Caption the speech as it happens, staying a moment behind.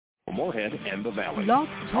Moorhead and the Valley.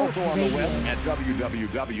 Also on the web at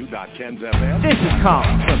www.KensFM. This is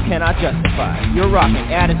Colin from Cannot Justify. You're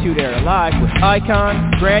rocking Attitude Era Live with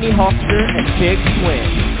Icon, Granny Hawkster, and Big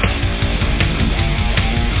Swing.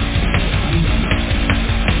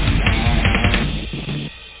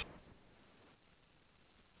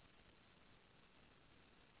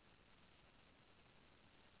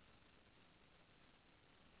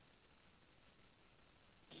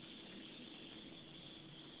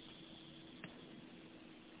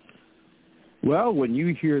 Well, when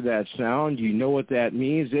you hear that sound, you know what that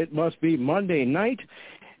means. It must be Monday night,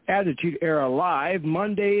 Attitude Era Live,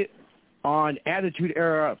 Monday on Attitude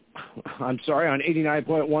Era, on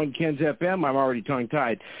 89.1 KensFM. I'm already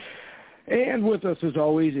tongue-tied. And with us, as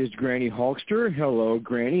always, is Granny Hawkster. Hello,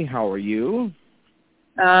 Granny. How are you?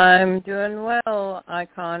 I'm doing well,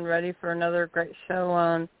 Icon. Ready for another great show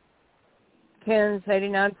on Ken's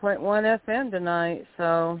 89.1 FM tonight,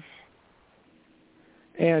 so...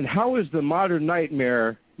 And how is the modern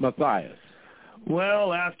nightmare, Matthias?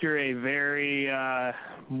 Well, after a very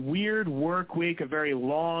weird work week, a very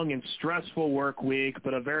long and stressful work week,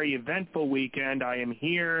 but a very eventful weekend, I am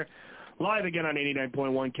here live again on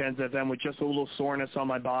 89.1 KensFM with just a little soreness on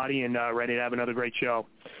my body and ready to have another great show.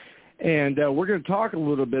 And we're going to talk a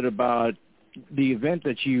little bit about the event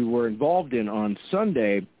that you were involved in on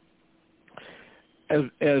Sunday,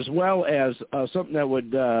 as well as something that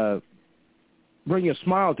would... bring a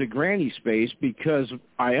smile to Granny's face, because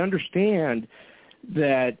I understand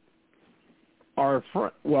that our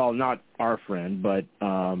not our friend, but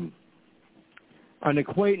an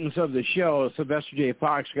acquaintance of the show, Sylvester J.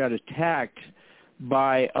 Fox, got attacked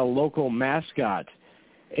by a local mascot,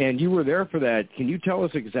 and you were there for that. Can you tell us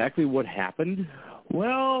exactly what happened?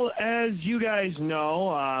 Well, as you guys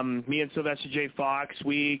know, me and Sylvester J. Fox,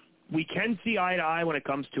 we can see eye to eye when it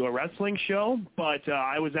comes to a wrestling show, but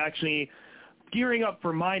I was actually gearing up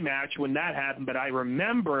for my match when that happened, but I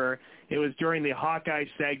remember it was during the Hawkeye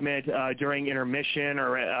segment, during intermission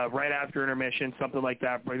or right after intermission, something like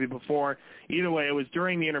that, maybe before. Either way, it was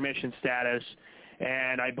during the intermission status,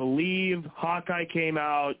 and I believe Hawkeye came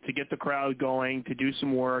out to get the crowd going, to do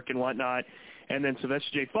some work and whatnot, and then Sylvester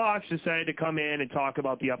J. Fox decided to come in and talk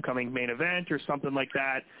about the upcoming main event or something like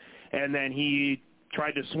that, and then he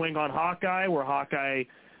tried to swing on Hawkeye, where Hawkeye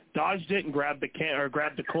dodged it and grabbed the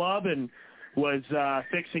club and was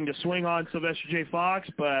fixing to swing on Sylvester J. Fox,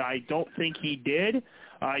 but I don't think he did.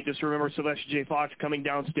 I just remember Sylvester J. Fox coming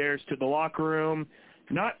downstairs to the locker room,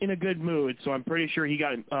 not in a good mood, so I'm pretty sure he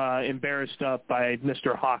got embarrassed up by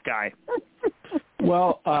Mr. Hawkeye.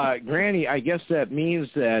 Well, Granny, I guess that means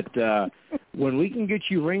that when we can get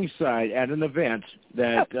you ringside at an event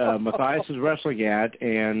that Matthias is wrestling at,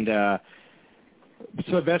 and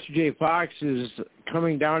Sylvester J. Fox is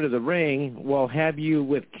coming down to the ring, we'll have you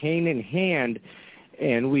with cane in hand,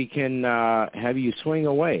 and we can have you swing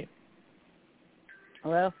away.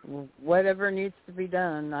 Well, whatever needs to be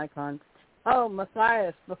done, Icon. Oh,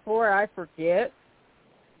 Matthias, before I forget,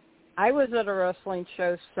 I was at a wrestling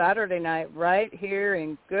show Saturday night right here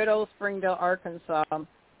in good old Springdale, Arkansas,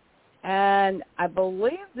 and I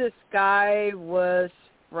believe this guy was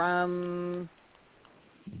from...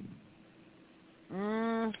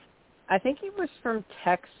 I think he was from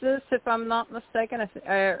Texas, if I'm not mistaken. I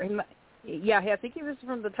think he was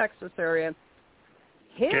from the Texas area.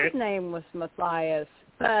 His name was Matthias,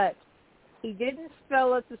 but he didn't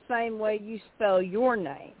spell it the same way you spell your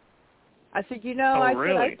name. I said,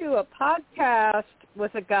 I do a podcast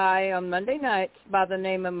with a guy on Monday nights by the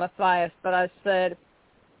name of Matthias, but I said,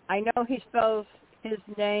 I know he spells his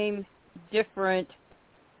name different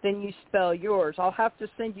than you spell yours. I'll have to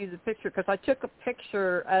send you the picture, because I took a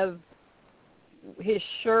picture of his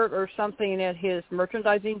shirt or something at his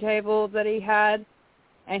merchandising table that he had,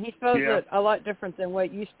 and he spells it a lot different than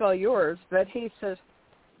what you spell yours. But he says,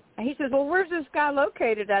 well, where's this guy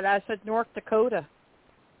located at? I said, North Dakota.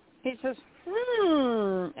 He says,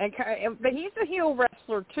 but he's a heel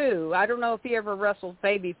wrestler too. I don't know if he ever wrestles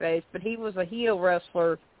babyface, but he was a heel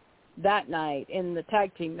wrestler that night in the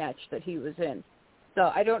tag team match that he was in. So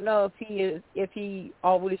I don't know if he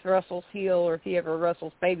always wrestles heel or if he ever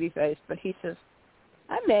wrestles babyface, but he says,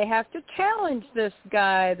 I may have to challenge this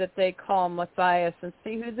guy that they call Matthias and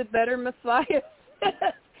see who the better Matthias is.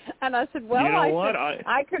 And I said, well,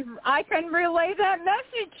 I can relay that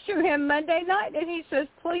message to him Monday night. And he says,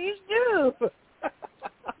 please do.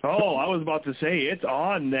 Oh, I was about to say, it's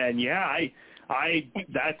on then. Yeah,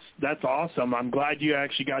 that's awesome. I'm glad you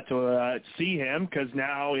actually got to see him, because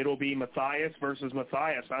now it'll be Matthias versus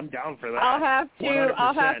Matthias. I'm down for that. I'll have to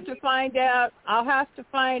 100%. find out.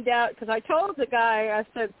 Because I told the guy, I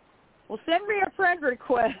said, well, send me a friend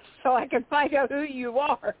request so I can find out who you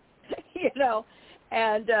are,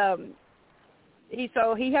 And he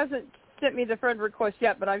hasn't sent me the friend request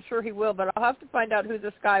yet, but I'm sure he will. But I'll have to find out who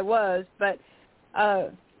this guy was. But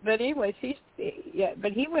anyways, he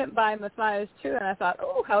went by Matthias too, and I thought,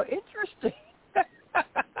 oh, how interesting.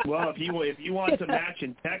 Well, if you want to match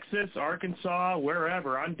in Texas, Arkansas,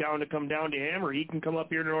 wherever, I'm down to come down to him, or he can come up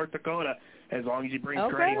here to North Dakota as long as he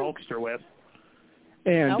brings Granny Hulkster with.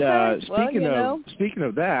 And speaking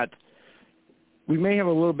of that, we may have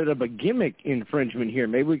a little bit of a gimmick infringement here.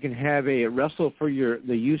 Maybe we can have a wrestle for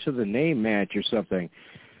the use of the name match or something.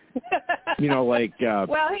 Like.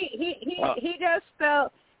 Well, he does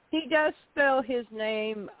spell his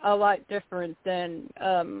name a lot different than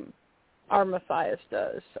our Matthias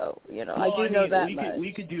does. So I know that much.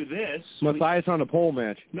 We could do this. Matthias on a pole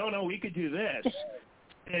match. No, we could do this.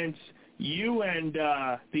 And you and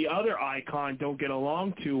the other Icon don't get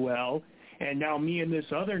along too well, and now me and this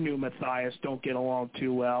other new Matthias don't get along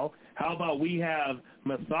too well. How about we have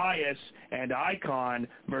Matthias and Icon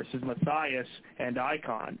versus Matthias and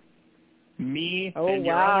Icon? Me and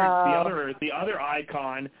the other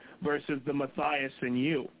Icon versus the Matthias and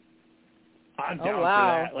you. I'm down for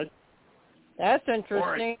that. That's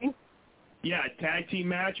interesting. Tag team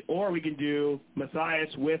match, or we can do Matthias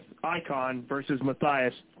with Icon versus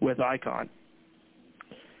Matthias with Icon.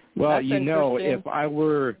 Well,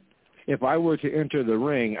 That's if I were to enter the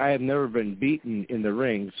ring, I have never been beaten in the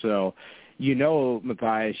ring, so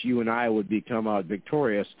Matthias, you and I would come out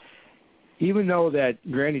victorious. Even though that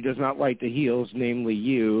Granny does not like the heels, namely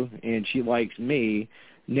you, and she likes me,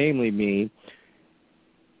 namely me,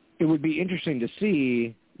 it would be interesting to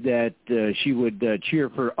see that she would cheer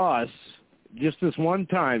for us just this one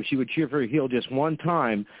time. She would cheer for a heel just one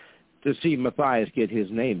time to see Matthias get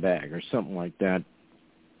his name back or something like that.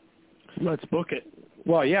 Let's book it.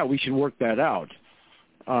 Well, yeah, we should work that out.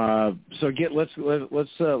 So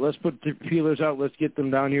let's put the feelers out. Let's get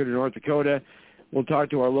them down here to North Dakota. We'll talk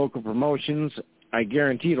to our local promotions. I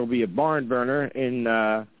guarantee it'll be a barn burner,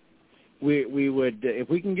 and we would, if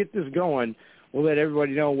we can get this going, we'll let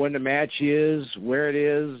everybody know when the match is, where it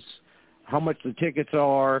is, how much the tickets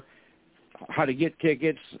are, how to get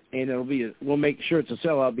tickets, and we'll make sure it's a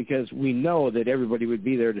sellout because we know that everybody would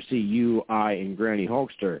be there to see you, I, and Granny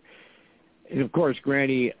Hulkster. And, of course,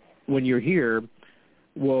 Granny, when you're here,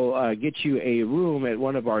 we'll get you a room at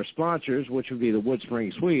one of our sponsors, which would be the Wood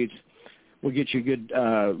Spring Suites. We'll get you a good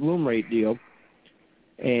room rate deal,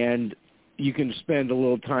 and you can spend a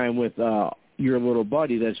little time with your little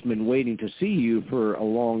buddy that's been waiting to see you for a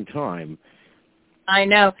long time. I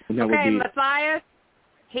know. Okay, Matthias,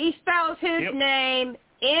 he spells his name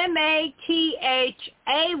Matthaeus.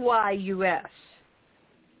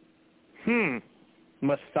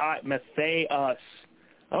 Matthaeus.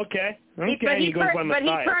 Okay. But he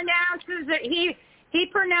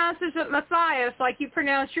pronounces it Matthias like you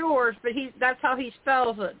pronounce yours, but that's how he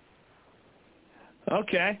spells it.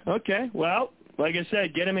 Okay. Well, like I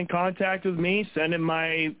said, get him in contact with me, send him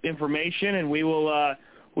my information, and we will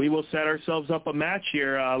set ourselves up a match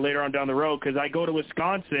here later on down the road because I go to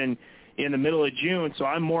Wisconsin in the middle of June, so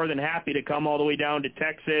I'm more than happy to come all the way down to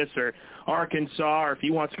Texas or Arkansas, or if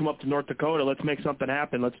he wants to come up to North Dakota, let's make something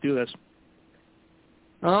happen. Let's do this.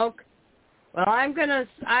 Okay. Well, I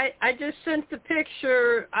just sent the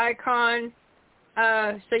picture, Icon,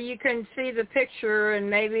 so you can see the picture, and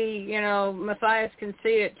maybe, Matthias can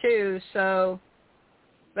see it too, so,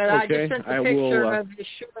 but I just sent the picture of the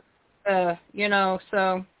shirt,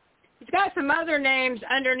 so. He's got some other names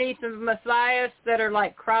underneath of Matthias that are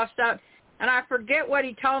like crossed out, and I forget what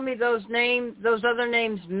he told me those other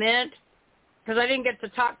names meant, because I didn't get to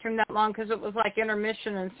talk to him that long because it was like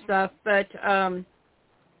intermission and stuff. But so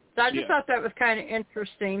I just thought that was kind of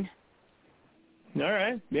interesting. All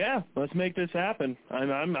right, let's make this happen. I'm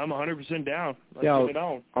 100% down. Let's get it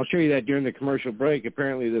on. I'll show you that during the commercial break.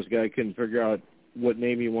 Apparently, this guy couldn't figure out what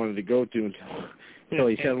name he wanted to go to until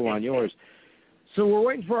he settled on yours. So we're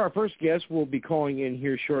waiting for our first guest. We'll be calling in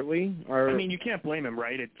here shortly. You can't blame him,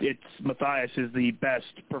 right? It's Matthias is the best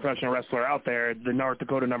professional wrestler out there, the North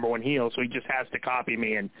Dakota #1 heel, so he just has to copy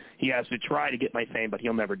me, and he has to try to get my fame, but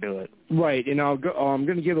he'll never do it. Right, and I'm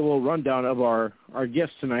going to give a little rundown of our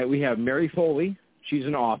guests tonight. We have Mary Foley. She's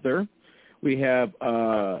an author. We have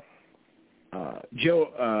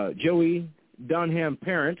Joey Dunham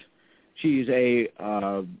Parent. She's a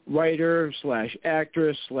writer /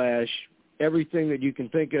 actress / everything that you can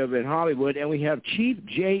think of in Hollywood, and we have Chief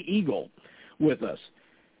Jay Eagle with us.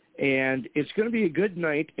 And it's going to be a good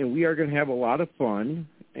night, and we are going to have a lot of fun,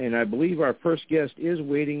 and I believe our first guest is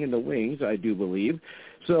waiting in the wings, I do believe.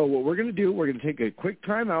 So what we're going to do, we're going to take a quick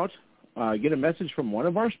time out get a message from one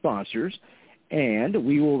of our sponsors, and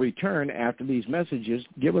we will return after these messages.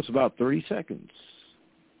 Give us about 30 seconds.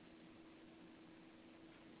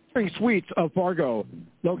 Suites of Fargo,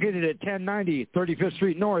 located at 1090 35th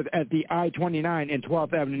Street North at the I-29 and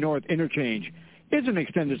 12th Avenue North interchange, is an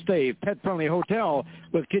extended stay, pet-friendly hotel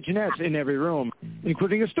with kitchenettes in every room,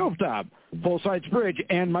 including a stovetop, full-size fridge,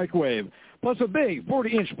 and microwave, plus a big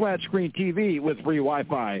 40-inch flat-screen TV with free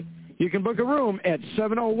Wi-Fi. You can book a room at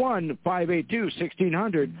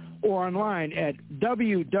 701-582-1600 or online at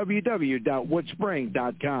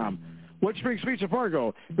www.woodspring.com. Woodspring Suites of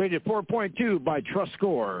Fargo, rated 4.2 by Trust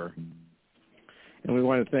Score. And we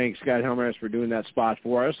want to thank Scott Helmers for doing that spot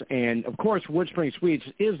for us. And, of course, Woodspring Suites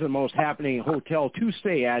is the most happening hotel to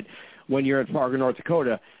stay at when you're at Fargo, North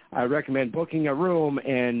Dakota. I recommend booking a room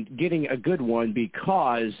and getting a good one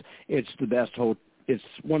because it's the best it's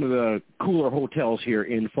one of the cooler hotels here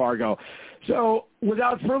in Fargo. So,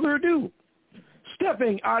 without further ado,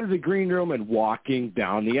 stepping out of the green room and walking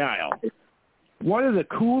down the aisle, one of the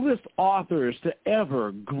coolest authors to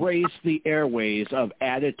ever grace the airways of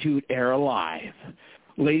Attitude Era Live.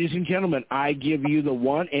 Ladies and gentlemen, I give you the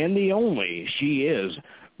one and the only. She is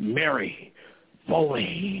Mary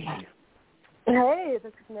Foley. Hey,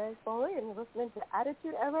 this is Mary Foley, and you're listening to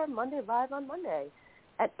Attitude Era Monday Live on Monday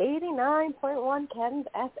at 89.1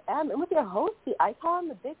 KensFM, and with your host, the icon,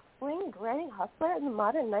 the big swing, granny hustler, and the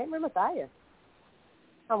modern nightmare Matthias.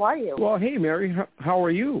 How are you? Well, hey, Mary, how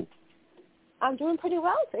are you? I'm doing pretty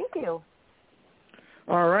well, thank you.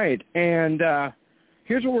 All right, and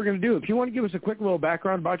here's what we're going to do. If you want to give us a quick little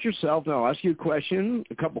background about yourself, then I'll ask you a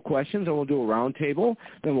couple questions, and we'll do a round table.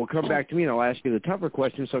 Then we'll come back to me, and I'll ask you the tougher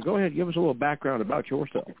questions. So go ahead and give us a little background about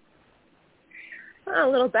yourself. A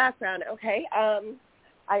little background, okay.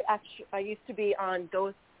 I used to be on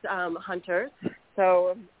Ghost Hunters,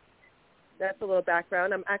 so that's a little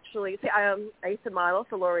background. I used to model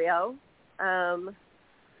for L'Oreal. I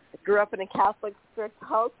grew up in a Catholic strict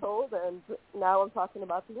household, and now I'm talking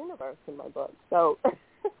about the universe in my book. So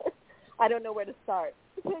I don't know where to start.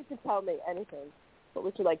 You can tell me anything. What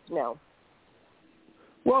would you like to know?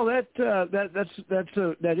 Well, that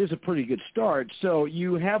is a pretty good start. So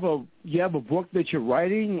you have a book that you're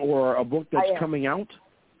writing or a book that's coming out?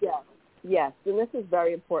 Yes, and this is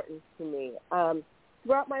very important to me.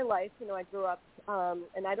 Throughout my life, I grew up,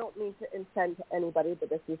 and I don't mean to incend to anybody, but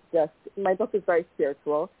this is just, my book is very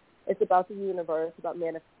spiritual. It's about the universe, about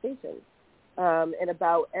manifestations, and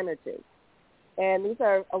about energy. And these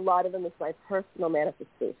are, a lot of them is my personal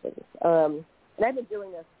manifestations. And I've been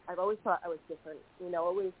doing this, I've always thought I was different,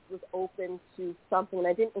 always was open to something, and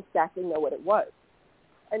I didn't exactly know what it was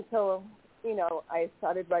until, I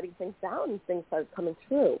started writing things down and things started coming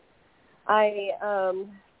true. I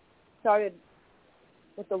started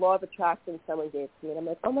with the law of attraction someone gave to me, and I'm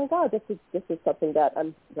like, oh my God, this is something that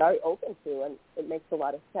I'm very open to, and it makes a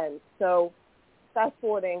lot of sense. So fast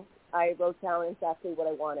forwarding, I wrote down exactly what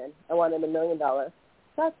I wanted. I wanted $1 million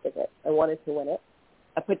stock ticket. I wanted to win it.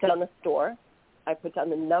 I put down the store. I put down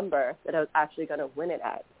the number that I was actually going to win it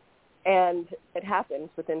at, and it happened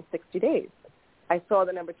within 60 days. I saw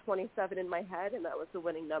the number 27 in my head, and that was the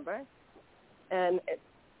winning number. And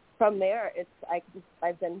from there,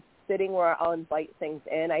 I've been sitting where I'll invite things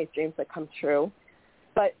in. I have dreams that come true.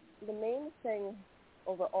 But the main thing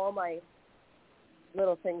over all my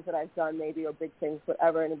little things that I've done, maybe, or big things,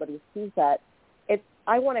 whatever anybody sees that,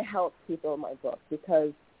 I want to help people in my book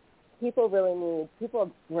because people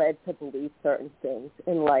are bred to believe certain things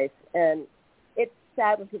in life. And it's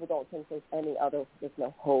sad when people don't think there's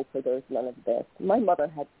no hope or there's none of this. My mother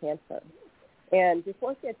had cancer. And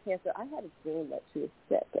before she had cancer, I had a dream that she was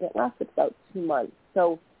sick, and it lasted about 2 months.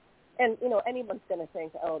 So, and, anyone's going to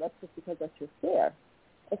think, oh, that's just because that's your fear.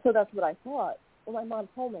 And so that's what I thought. Well, my mom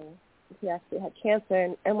told me she actually had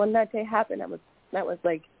cancer, and when that day happened, that was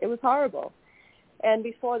like, it was horrible. And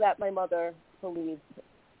before that, my mother believed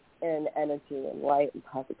in energy and light and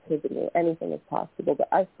positivity. Anything is possible. But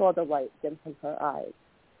I saw the light dim from her eyes,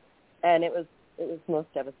 and it was the most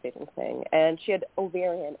devastating thing. And she had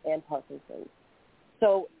ovarian and Parkinson's.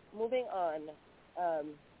 So moving on,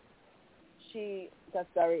 she got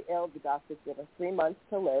very ill. The doctors gave her 3 months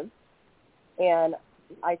to live, and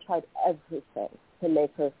I tried everything to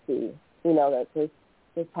make her see, that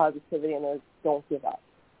there's positivity and there's don't give up.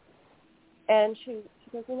 And she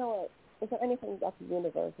goes, is there anything about the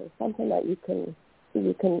universe or something that you can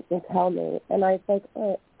tell me? And I was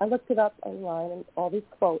like, I looked it up online and all these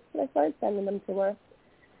quotes, and I started sending them to her.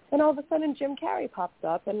 And all of a sudden, Jim Carrey popped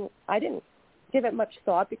up, and I didn't give it much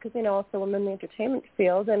thought because, also I'm in the entertainment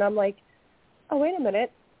field, and I'm like, oh, wait a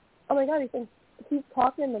minute. Oh, my God, he's he's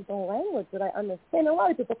talking in the language that I understand. A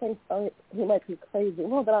lot of people think, oh, he might be crazy.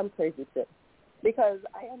 Well, but I'm crazy too, because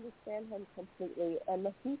I understand him completely. And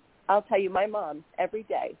I'll tell you, my mom every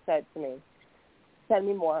day said to me, send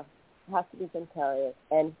me more. It has to be Jim Carrey.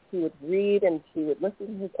 And she would read and she would listen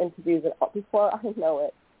to his interviews. And before I know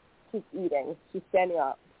it, she's eating. She's standing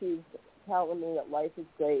up. She's telling me that life is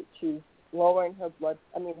great. She's lowering her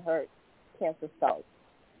her cancer cells.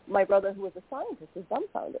 My brother, who was a scientist, was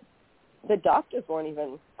dumbfounded. The doctors weren't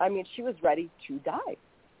even, she was ready to die.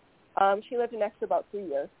 She lived an extra about 3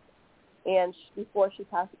 years. And before she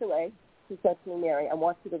passed away, she said to me, Mary, I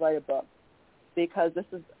want you to write a book because this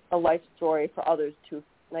is a life story for others too.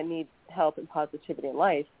 I need help and positivity in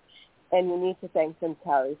life. And you need to thank Jim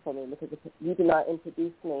Carrey for me because if you did not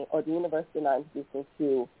introduce me, or the universe did not introduce me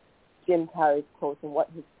to Jim Carrey's quotes and what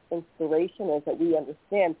his inspiration is that we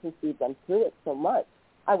understand since we've been through it so much,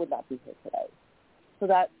 I would not be here today. So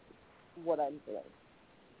that's what I'm doing.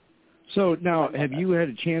 So now, have you had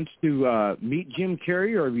a chance to meet Jim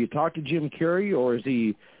Carrey, or have you talked to Jim Carrey, or has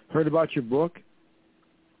he heard about your book?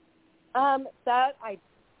 That I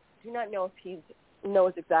do not know if he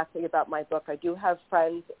knows exactly about my book. I do have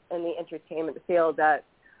friends in the entertainment field that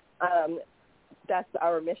that's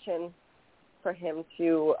our mission for him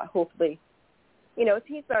to hopefully,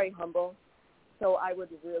 he's very humble, so I would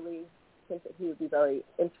really think that he would be very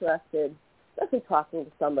interested, especially talking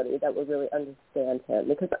to somebody that would really understand him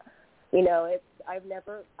because,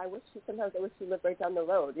 I wish he lived right down the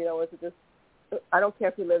road, I don't care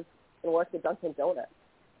if he lives and works at Dunkin' Donuts.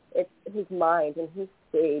 It's his mind, and he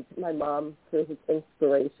saved my mom through his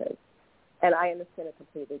inspiration. And I understand it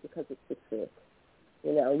completely because it's the truth.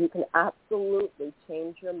 You can absolutely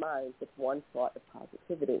change your mind with one thought of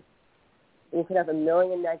positivity. You can have a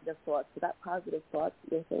million negative thoughts, but that positive thought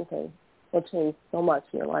you're thinking will change so much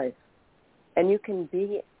in your life. And you can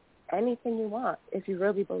be anything you want if you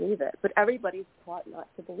really believe it. But everybody's taught not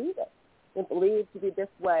to believe it. You believe to be this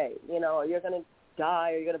way, or you're going to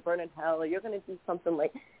die, or you're going to burn in hell, or you're going to do something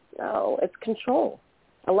like, no, it's control.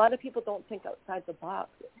 A lot of people don't think outside the box.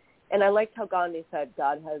 And I liked how Gandhi said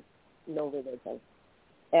God has no religion.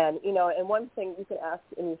 And, and one thing you can ask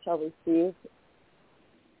and you shall receive,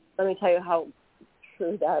 let me tell you how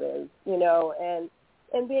true that is,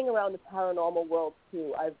 and being around the paranormal world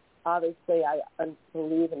too, I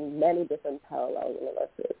believe in many different parallel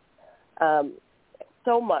universes.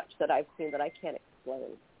 So much that I've seen that I can't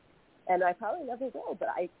explain. And I probably never will, but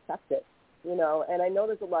I accept it, and I know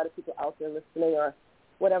there's a lot of people out there listening or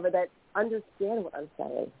whatever that understand what I'm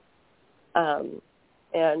saying.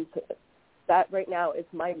 And that right now is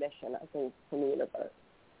my mission, I think, from the universe.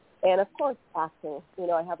 And, of course, acting.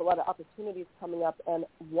 I have a lot of opportunities coming up and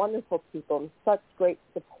wonderful people and such great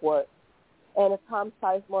support. And if Tom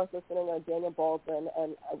Sizemore is listening or Daniel Baldwin,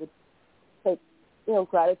 and I would say,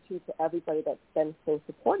 gratitude to everybody that's been so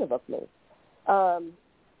supportive of me. And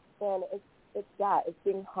it's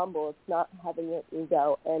being humble. It's not having an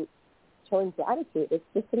ego and showing gratitude. It's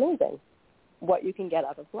just amazing what you can get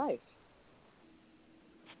out of life.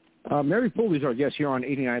 Mary Foley is our guest here on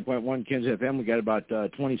 89.1 KensFM. We got about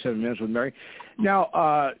 27 minutes with Mary.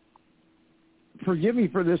 Now, forgive me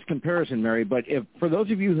for this comparison, Mary, but for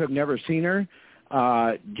those of you who have never seen her,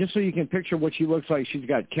 just so you can picture what she looks like, she's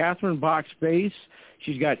got Catherine Bach's face,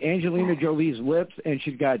 she's got Angelina Jolie's lips, and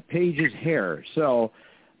she's got Paige's hair. So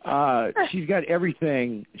she's got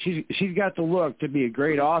everything. She's got the look to be a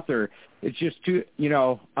great author. It's just too,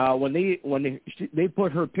 when they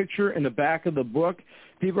put her picture in the back of the book,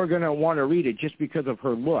 people are going to want to read it just because of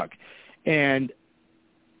her look. And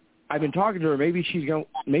I've been talking to her. Maybe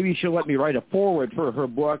she'll let me write a foreword for her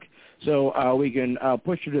book so we can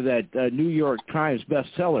push her to that New York Times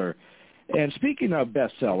bestseller. And speaking of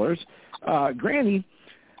bestsellers, Granny,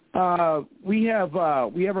 we have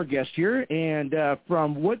our guest here, and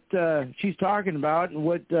from what she's talking about and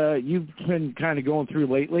what you've been kind of going through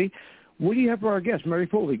lately, what do you have for our guest, Mary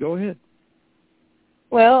Foley? Go ahead.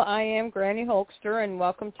 Well, I am Granny Holkster, and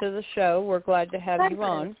welcome to the show. We're glad to have you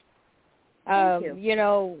on. Thank you.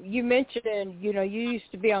 You mentioned, you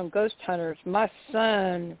used to be on Ghost Hunters. My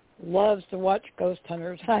son loves to watch Ghost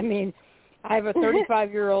Hunters. I mean, I have a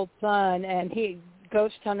 35-year-old son, and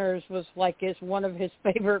Ghost Hunters was one of his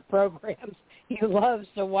favorite programs. He loves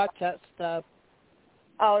to watch that stuff.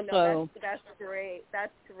 Oh, no, that's great.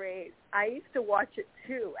 That's great. I used to watch it,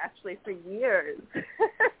 too, actually, for years.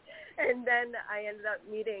 And then I ended up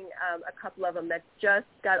meeting a couple of them that just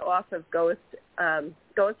got off of Ghost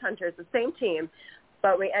Hunters, the same team,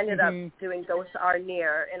 but we ended up doing Ghosts Are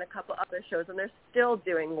Near and a couple other shows, and they're still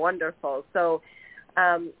doing wonderful. So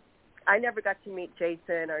I never got to meet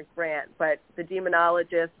Jason or Grant, but the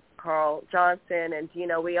demonologists Carl Johnson, and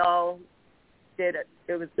we all did it.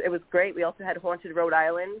 It was great. We also had Haunted Rhode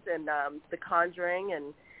Island and The Conjuring,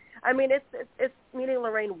 and I mean it's meeting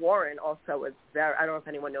Lorraine Warren also is very. I don't know if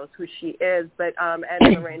anyone knows who she is, but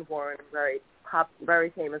and Lorraine Warren, very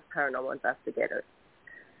famous paranormal investigator.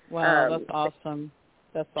 Wow, that's awesome.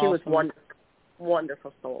 That's she awesome. She was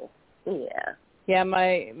wonderful soul. Yeah. Yeah,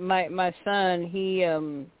 my son, he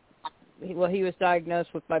was diagnosed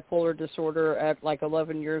with bipolar disorder at like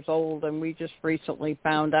 11 years old, and we just recently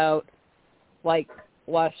found out, like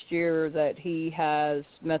last year, that he has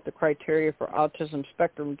met the criteria for autism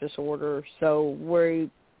spectrum disorder. So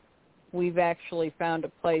we've actually found a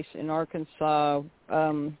place in Arkansas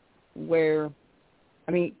where,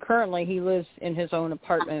 I mean, currently he lives in his own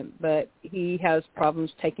apartment, but he has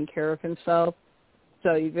problems taking care of himself.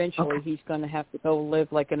 So eventually he's going to have to go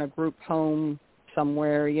live like in a group home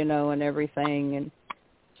somewhere, and everything. And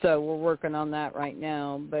so we're working on that right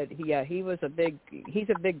now. But he's a big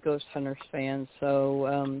Ghost Hunters fan.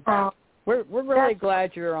 So we're really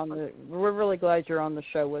glad you're on the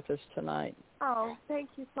show with us tonight. Oh, thank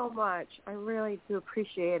you so much. I really do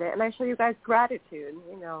appreciate it. And I show you guys gratitude,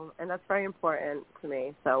 and that's very important to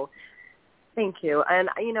me. So thank you. And,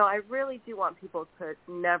 I really do want people to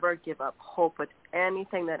never give up hope with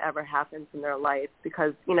anything that ever happens in their life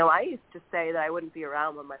because, I used to say that I wouldn't be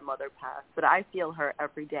around when my mother passed, but I feel her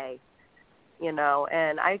every day,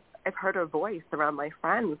 and I've heard her voice around my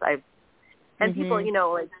friends. People,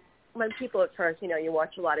 like when people at first, you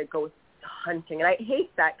watch a lot of ghost hunting, and I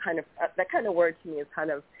hate that kind of word to me is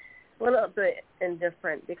kind of a little bit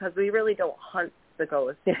indifferent because we really don't hunt the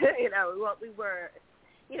ghost. What we were,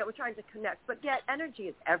 we're trying to connect, but yet energy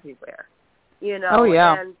is everywhere, Oh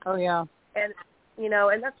yeah. And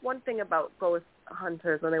that's one thing about ghost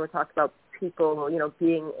hunters when they would talk about people,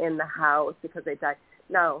 being in the house because they died.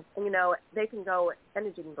 No, they can go,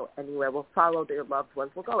 energy can go anywhere. We'll follow their loved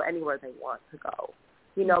ones. We'll go anywhere they want to go,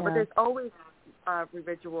 but there's always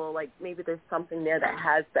residual, like maybe there's something there that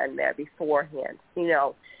has been there beforehand,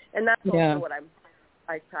 and that's also what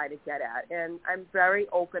I try to get at. And I'm very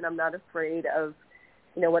open. I'm not afraid of,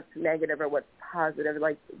 what's negative or what's positive,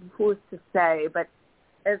 like who's to say, but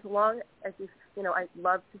as long as I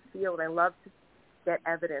love to feel and I love to get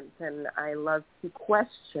evidence and I love to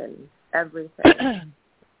question everything.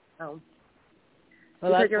 Well,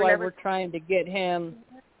 that's why we're trying to get him.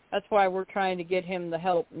 That's why we're trying to get him the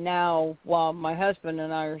help now while my husband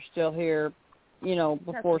and I are still here,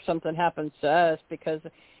 before something happens to us. Because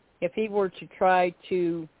if he were to try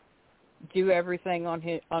to do everything on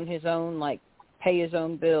his own, like pay his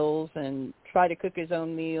own bills and try to cook his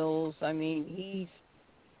own meals, I mean, he's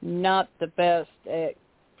not the best at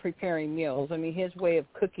preparing meals. I mean, his way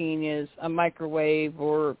of cooking is a microwave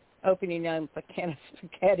or opening up a can of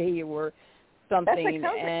spaghetti or something.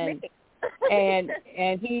 But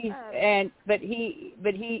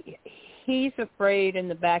he's afraid in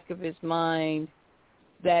the back of his mind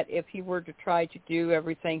that if he were to try to do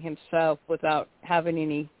everything himself without having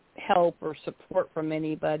any help or support from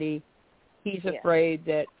anybody, he's afraid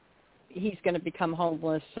that he's going to become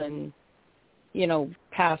homeless and,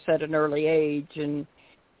 pass at an early age. And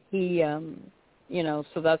he,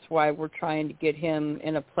 so that's why we're trying to get him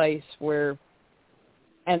in a place where,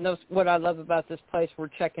 and what I love about this place we're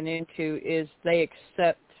checking into is they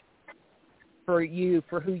accept for you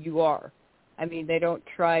for who you are. I mean, they don't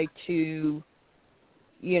try to,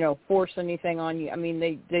 force anything on you. I mean,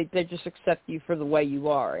 they just accept you for the way you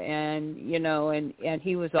are. And, and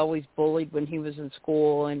he was always bullied when he was in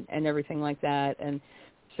school and everything like that. And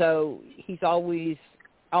so he's always,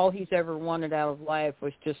 all he's ever wanted out of life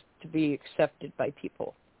was just to be accepted by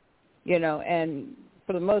people, and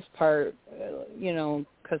for the most part,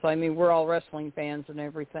 because, I mean, we're all wrestling fans and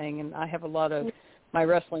everything, and I have a lot of my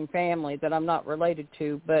wrestling family that I'm not related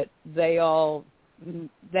to, but they all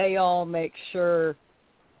make sure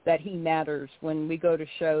that he matters when we go to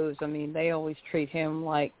shows. I mean, they always treat him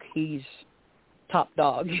like he's top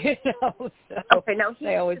dog, So okay, now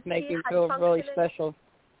they always make him feel really special.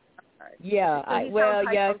 Yeah,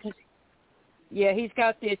 he's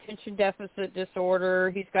got the attention deficit disorder.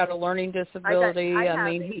 He's got a learning disability.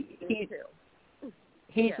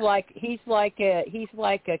 He's like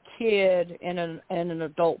a kid in an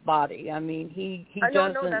adult body. I mean, he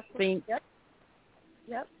doesn't think. Yep.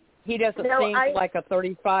 He doesn't think like a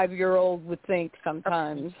 35-year-old would think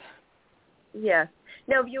sometimes. Yes.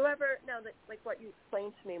 Now, have you ever like what you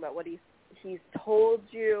explained to me about what he's told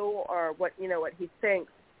you or what what he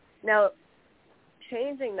thinks? Now,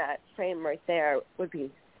 changing that frame right there would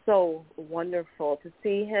be so wonderful to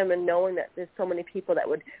see him and knowing that there's so many people that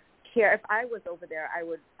would care. If I was over there, I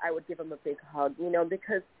would give him a big hug,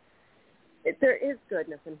 because there is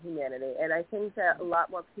goodness in humanity, and I think that a lot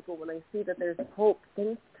more people, when they see that there's hope,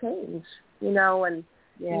 things change, you know, and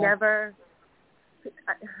never.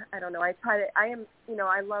 I don't know. I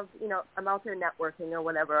love, you know, I'm out there networking or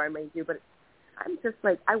whatever I may do, but I'm just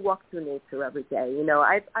like, I walk through nature every day. You know,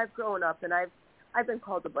 I've grown up and I've been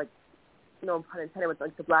called the, like, no pun intended, with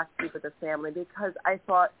like the black sheep of the family, because I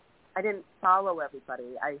thought I didn't follow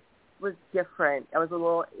everybody. I was different. I was a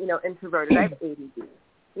little, you know, introverted. I have ADD.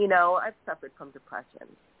 You know, I've suffered from depression.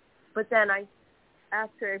 But then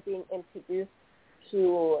after being introduced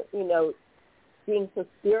to, you know, being so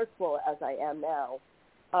spiritual as I am now,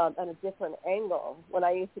 on a different angle. When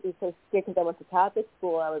I used to be so scared because I went to Catholic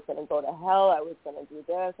school, I was going to go to hell, I was going to do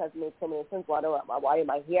this, I've made so many sins, why am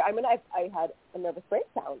I here? I mean, I had a nervous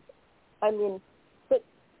breakdown. I mean, but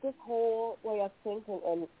this whole way of thinking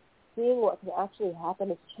and seeing what can actually happen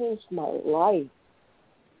has changed my life.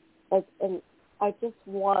 And I just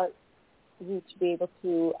want you to be able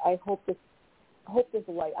to, I hope this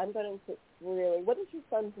light, I'm going to really, what is your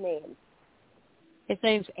son's name? His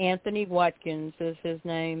name's Anthony Watkins is his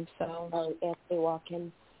name, so. Oh, Anthony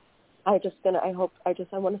Watkins. I want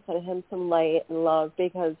to send him some light and love,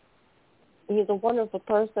 because he's a wonderful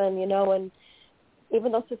person, you know, and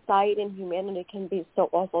even though society and humanity can be so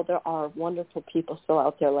awful, there are wonderful people still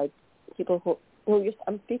out there, like people who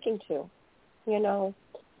I'm speaking to, you know,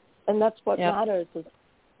 and that's what matters, is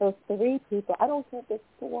those three people. I don't care if it's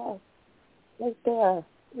 4, right there,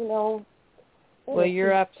 you know. Well,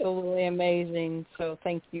 you're absolutely amazing, so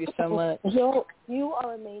thank you so much. You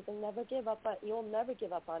are amazing. Never give up. You'll never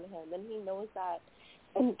give up on him, and he knows that.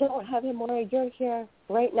 And don't have him worry. You're here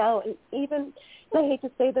right now. And even, I hate to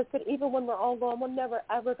say this, but even when we're all gone, we're never,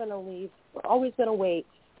 ever going to leave. We're always going to wait.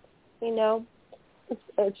 You know?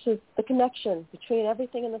 It's just the connection between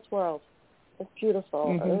everything in this world. It's beautiful.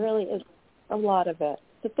 Mm-hmm. It really is a lot of it.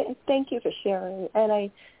 So thank you for sharing.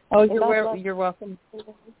 And you're welcome.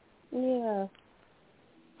 Yeah.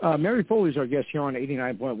 Mary Foley's our guest here on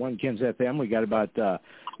 89.1 KensFM. We got about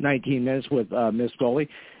 19 minutes with Miss Foley.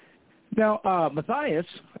 Now, Matthias,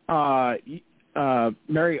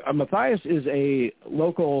 Matthias is a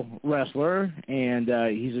local wrestler, and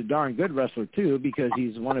he's a darn good wrestler, too, because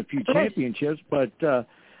he's won a few championships. But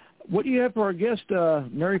what do you have for our guest,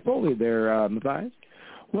 Mary Foley there, Matthias?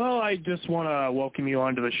 Well, I just want to welcome you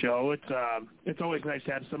onto the show. It's always nice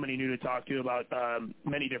to have somebody new to talk to about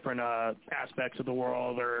many different aspects of the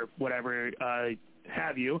world or whatever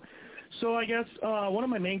have you. So I guess one of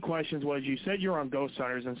my main questions was, you said you're on Ghost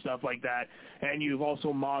Hunters and stuff like that, and you've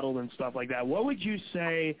also modeled and stuff like that. What would you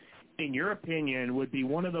say, in your opinion, would be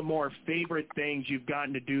one of the more favorite things you've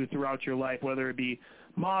gotten to do throughout your life, whether it be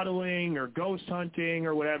modeling or ghost hunting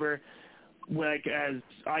or whatever? Like, as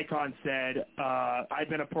Icon said, I've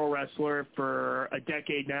been a pro wrestler for a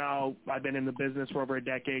decade now. I've been in the business for over a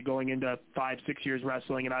decade, going into 5-6 years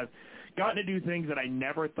wrestling, and I've gotten to do things that I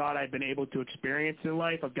never thought I'd been able to experience in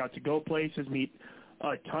life. I've got to go places, meet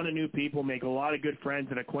a ton of new people, make a lot of good friends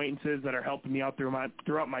and acquaintances that are helping me out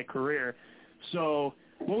throughout my career. So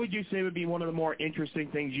what would you say would be one of the more interesting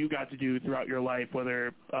things you got to do throughout your life,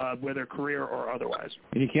 whether career or otherwise?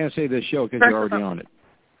 And you can't say this show because you're already on it.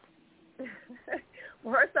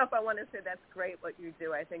 Well, first off, I want to say that's great what you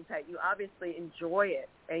do. I think that you obviously enjoy it,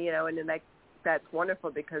 and you know, and then that's wonderful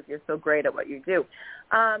because you're so great at what you do.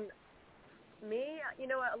 Me, you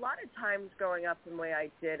know, a lot of times growing up the way I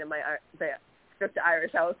did in the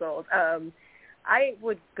Irish household, I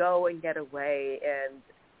would go and get away and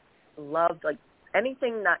loved like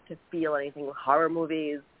anything not to feel anything, horror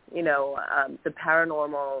movies, you know, the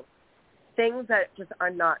paranormal, things that just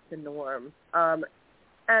are not the norm. And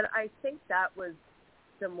I think that was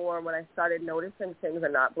the more when I started noticing things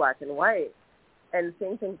are not black and white, and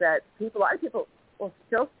seeing things that a lot of people will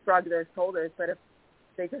still shrug their shoulders, but if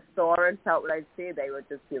they just saw and felt what I'd see, they would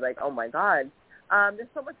just be like, oh my God. There's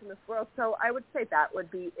so much in this world. So I would say that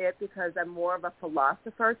would be it, because I'm more of a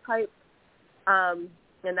philosopher type. And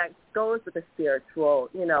that goes with the spiritual,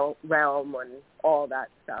 you know, realm and all that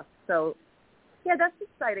stuff. So, yeah, that's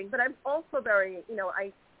exciting. But I'm also very, you know,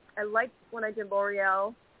 I liked when I did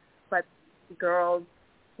L'Oreal, but girls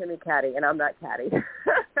can be catty, and I'm not catty.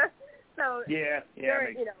 So, yeah, you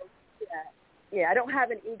know, yeah, I don't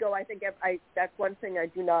have an ego. I think that's one thing I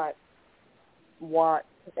do not want,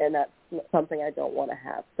 and that's something I don't want to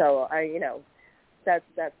have. So you know, that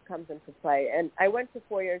comes into play. And I went to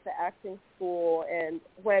 4 years of acting school, and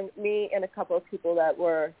when me and a couple of people that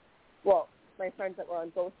were, well, my friends that were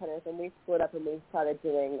on Ghost Hunters, and we split up and we started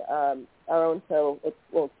doing our own show. It's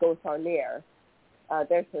Ghost on the Air.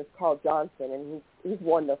 There's his Carl Johnson, and he's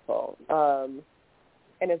wonderful.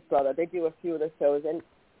 And his brother, they do a few of the shows, and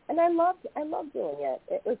And I loved doing it.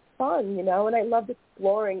 It was fun, and I loved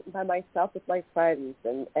exploring by myself with my friends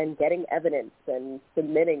and getting evidence and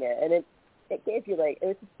submitting it. And it gave you, it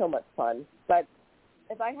was just so much fun. But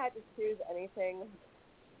if I had to choose anything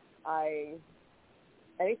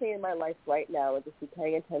in my life right now would just be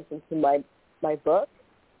paying attention to my book.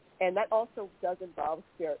 And that also does involve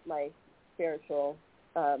my spiritual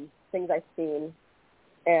things I've seen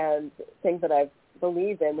and things that I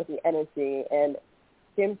believe in with the energy. And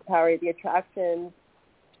Jim Carrey, the attraction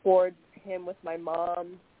towards him with my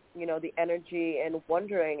mom, the energy, and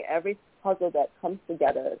wondering every puzzle that comes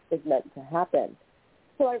together is meant to happen.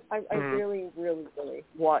 So I really, really, really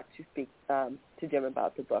want to speak to Jim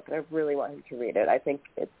about the book, and I really want him to read it. I think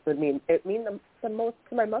it would mean the most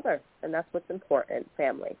to my mother, and that's what's important,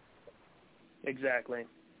 family. Exactly.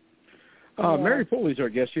 Mary Foley's our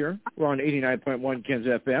guest here. We're on 89.1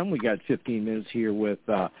 KensFM. We got 15 minutes here with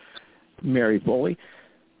Mary Foley.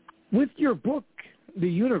 With your book, The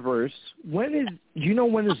Universe, do you know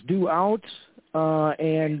when it's due out,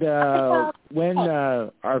 and when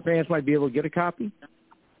our fans might be able to get a copy?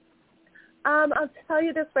 I'll tell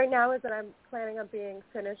you this right now is that I'm planning on being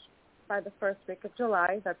finished by the first week of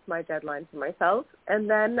July. That's my deadline for myself. And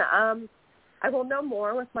then I will know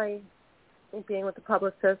more with my being with the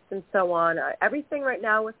publicist and so on. Everything right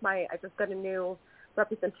now I just got a new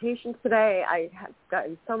representation today. I have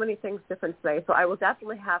gotten so many things different today, so I will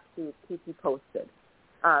definitely have to keep you posted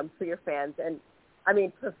for your fans and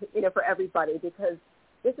for everybody, because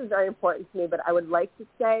this is very important to me. But I would like to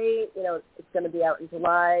say it's going to be out in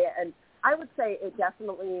July, and I would say it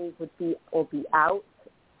definitely will be out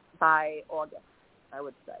by August, I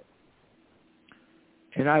would say.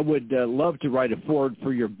 And I would love to write a foreword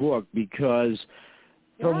for your book, because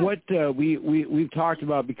from what we've talked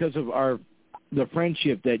about, because of the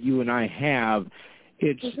friendship that you and I have,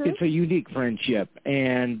 it's a unique friendship.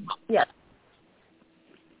 And yes.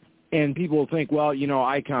 And people think, well,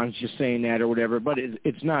 Icon's just saying that or whatever, but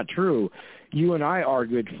it's not true. You and I are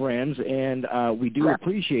good friends, and we do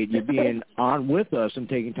appreciate you being on with us and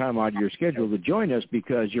taking time out of your schedule to join us,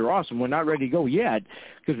 because you're awesome. We're not ready to go yet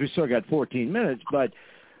because we still got 14 minutes, but,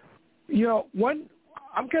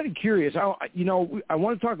 I'm kind of curious. I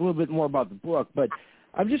want to talk a little bit more about the book, but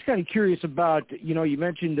I'm just kind of curious about, you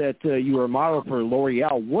mentioned that you were a model for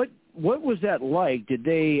L'Oreal. What was that like? Did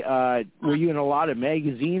they were you in a lot of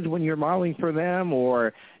magazines when you were modeling for them,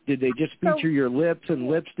 or did they just feature your lips and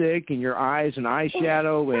lipstick and your eyes and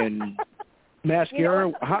eyeshadow and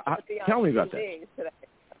mascara? Tell me about that.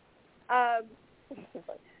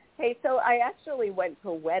 Hey, so I actually went to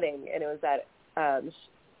a wedding, and it was at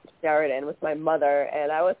Sheridan with my mother,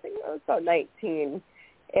 and I was about 19,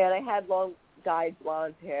 and I had long dyed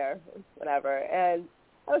blonde hair, whatever, and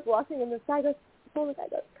I was walking, and this guy goes, come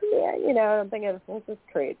here, and I'm thinking, this is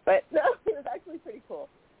great, but no, it was actually pretty cool.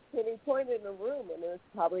 And he pointed in a room, and it was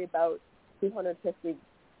probably about 250,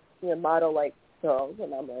 model-like girls,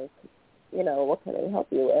 and I'm like, what can I help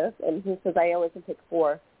you with? And he says, I only can pick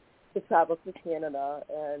 4 to travel to Canada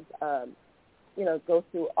and, go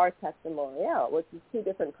through Artex and L'Oreal, which is 2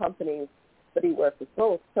 different companies, but he worked with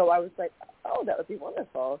both. So I was like, oh, that would be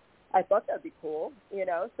wonderful. I thought that would be cool,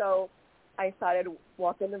 so I started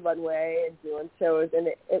walking the runway and doing shows, and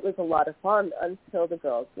it was a lot of fun until the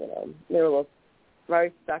girls, they were a little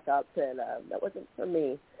very stuck up, and that wasn't for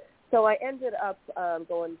me. So I ended up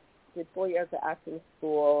did 4 years of acting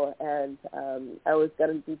school, and I was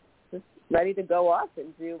going to be just ready to go off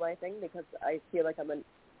and do my thing, because I feel like I'm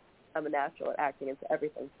a natural at acting. It's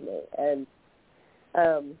everything to me. And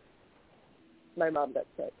my mom got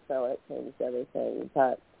sick, so it changed everything.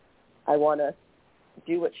 But I want to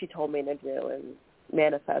do what she told me to do and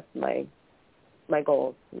manifest my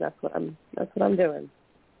goals, and that's what I'm doing.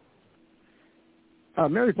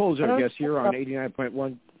 Mary Foley is our guest here on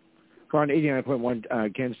 89.1. We're on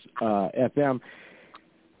 89.1 Kens FM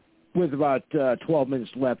with about 12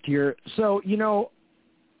 minutes left here. So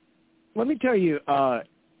let me tell you.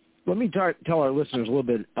 Let me tell our listeners a little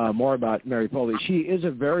bit more about Mary Foley. She is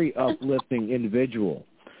a very uplifting individual,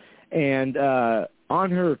 and on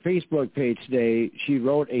her Facebook page today, she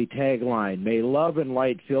wrote a tagline, "May love and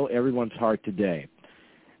light fill everyone's heart today."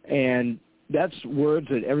 And that's words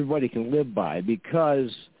that everybody can live by,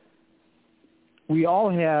 because we all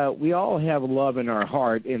have love in our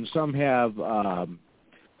heart, and some have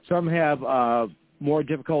more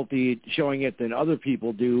difficulty showing it than other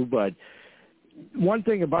people do. But one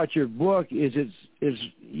thing about your book is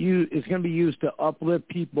it's going to be used to uplift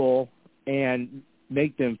people and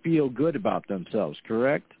make them feel good about themselves,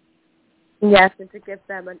 correct? Yes, and to give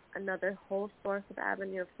them another whole source of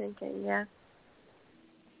avenue of thinking, yes.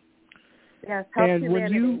 Yes, help and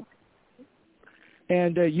humanity.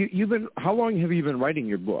 You've been, how long have you been writing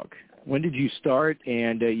your book? When did you start?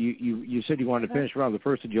 And you said you wanted to finish around the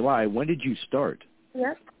 1st of July. When did you start?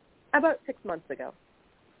 Yes, about 6 months ago.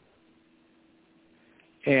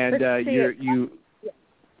 And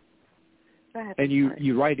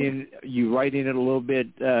you write in it a little bit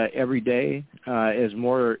every day as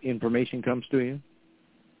more information comes to you.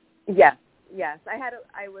 Yes. I had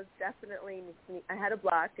a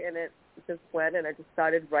block, and it just went, and I just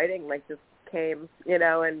started writing, like just came,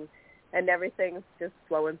 and everything's just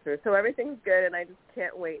flowing through. So everything's good, and I just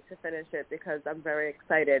can't wait to finish it because I'm very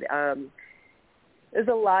excited. There's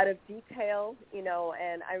a lot of detail,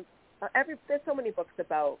 and there's so many books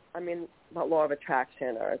about law of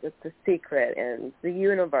attraction or the secret and the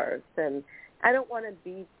universe, and I don't want to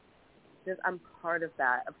be I'm part of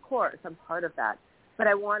that. Of course, I'm part of that, but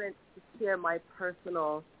I wanted to share my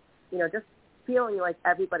personal, just feeling like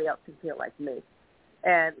everybody else can feel like me,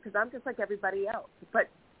 and because I'm just like everybody else. But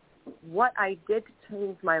what I did to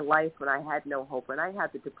change my life when I had no hope, when I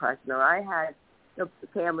had the depression, or I had the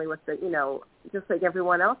family with the, just like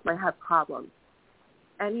everyone else might have problems.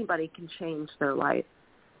 Anybody can change their life.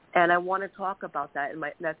 And I want to talk about that. And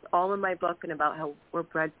that's all in my book, and about how we're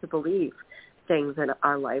bred to believe things in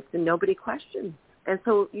our lives, and nobody questions. And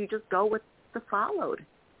so you just go with the followed.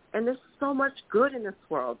 And there's so much good in this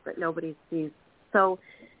world that nobody sees. So,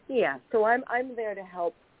 yeah, so I'm there to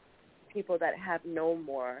help people that have no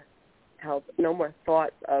more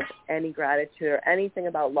thoughts of any gratitude or anything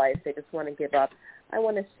about life. They just want to give up. I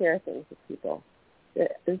want to share things with people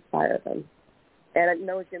that inspire them. And I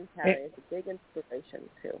know Jim Carrey is a big inspiration,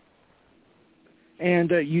 too.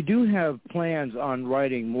 And you do have plans on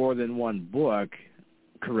writing more than one book,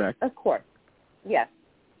 correct? Of course, yes.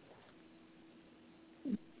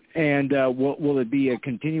 And will it be a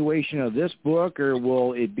continuation of this book, or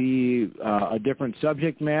will it be a different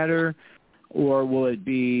subject matter, or will it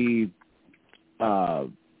be, I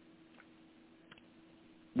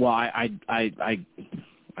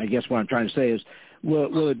guess what I'm trying to say is,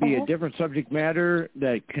 will it be a different subject matter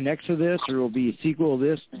that connects to this, or will it be a sequel to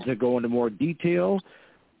this to go into more detail?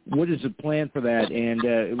 What is the plan for that? And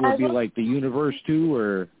will it be like the universe too,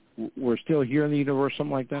 or we're still here in the universe,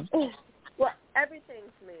 something like that? Well, everything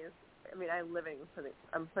to me is,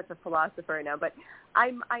 I'm such a philosopher right now, but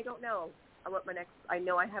I don't know what my next, I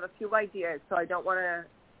know I have a few ideas, so I don't want to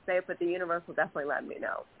say it, but the universe will definitely let me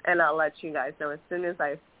know. And I'll let you guys know as soon as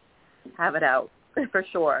I have it out, for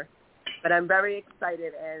sure. But I'm very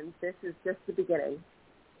excited, and this is just the beginning.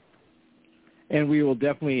 And we will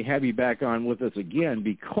definitely have you back on with us again,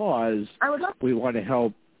 because we want to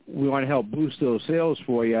help boost those sales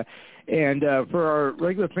for you. And for our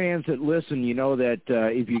regular fans that listen, you know that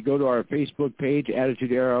if you go to our Facebook page,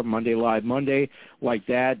 Attitude Era, Monday Live Monday, like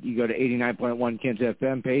that, you go to 89.1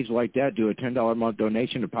 KensFM page, like that, do a $10 a month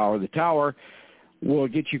donation to Power the Tower. We'll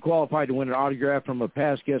get you qualified to win an autograph from a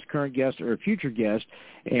past guest, current guest, or a future guest.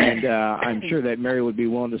 And I'm sure that Mary would be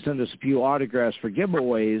willing to send us a few autographs for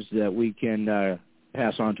giveaways that we can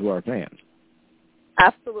pass on to our fans.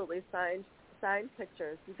 Absolutely. Signed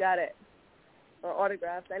pictures. You got it. Or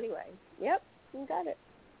autographs anyway. Yep, you got it.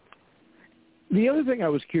 The other thing I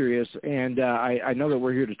was curious, and I know that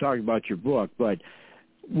we're here to talk about your book, but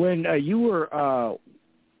when you were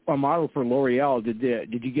a model for L'Oreal, did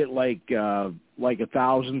you get like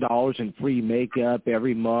 $1,000 in free makeup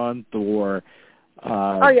every month, or?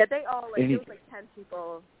 Oh yeah, they all there was like 10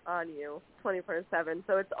 people on you 24/7.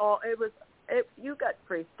 So you got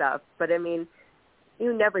free stuff, but I mean,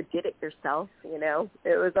 you never did it yourself. It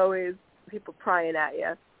was always people prying at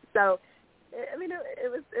you. So I mean,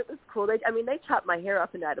 it was cool. They chopped my hair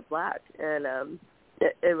up and dyed it black, and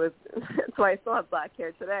it was that's why I still have black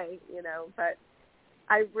hair today. But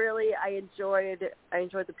I enjoyed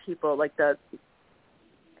the people, like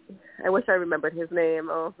I wish I remembered his name.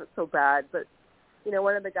 Oh, it's so bad. But,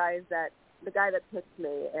 one of the guy that picked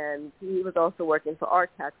me, and he was also working for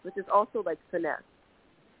Artex, which is also like Finesse.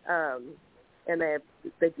 And they have a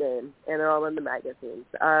big name, and they're all in the magazines.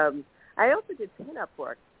 I also did pinup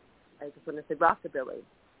work. I just want to say rockabilly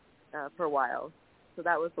for a while. So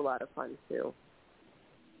that was a lot of fun, too.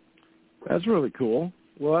 That's really cool.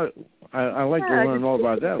 Well, I like to learn more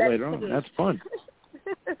about that later on. That's fun.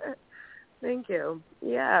 Thank you.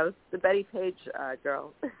 Yeah, I was the Betty Page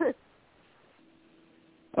girl.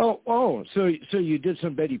 Oh, so you did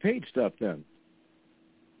some Betty Page stuff then?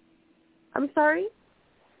 I'm sorry?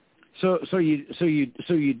 So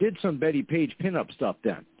you did some Betty Page pinup stuff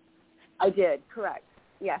then? I did, correct.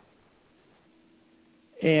 Yes.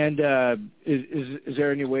 And is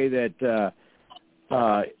there any way that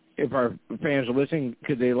if our fans are listening,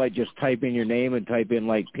 could they like just type in your name and type in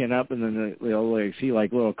like pin up, and then they'll like see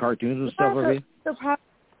like little cartoons and stuff of you?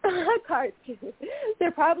 Cartoons.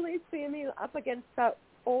 They're probably seeing me up against that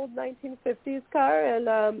old 1950s car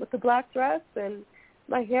and with the black dress and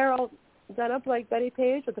my hair all done up like Betty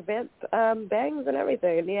Page with the bangs and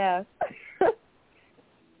everything. Yeah.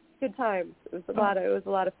 Good times. It was a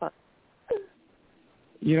lot of fun.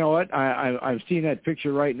 You know what? I'm seeing that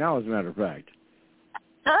picture right now, as a matter of fact.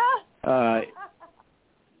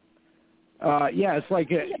 Yeah, it's like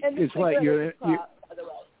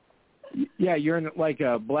you're in like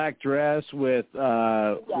a black dress with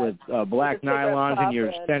black nylons, and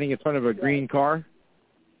you're standing in front of a green car.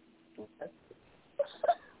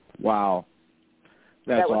 Wow,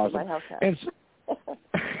 that's awesome. And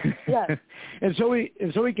and so we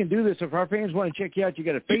can do this. If our fans want to check you out, you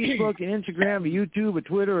got a Facebook, an Instagram, a YouTube, a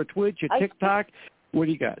Twitter, a Twitch, a TikTok. What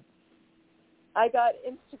do you got? I got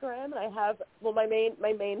Instagram, and I have my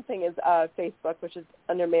main thing is Facebook, which is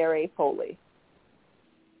under Mary Foley.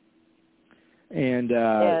 And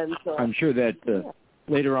I'm sure that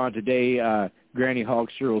later on today, Granny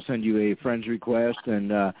Hulkster will send you a friend's request, and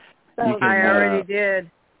you can. I already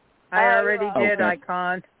did.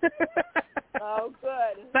 Icon. Oh,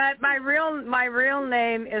 good. But my real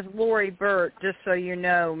name is Lori Burt, just so you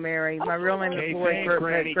know, Mary. My real name is Lori Burt.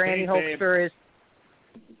 Granny Hulkster is.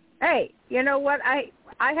 Hey, you know what? I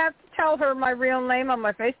have to tell her my real name on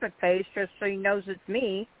my Facebook page just so she knows it's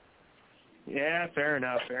me. Yeah, fair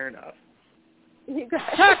enough. Touchdown!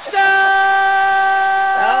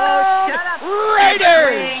 Oh, shut up,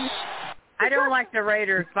 Raiders! I don't like the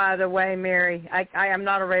Raiders, by the way, Mary. I am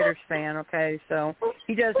not a Raiders fan, okay? So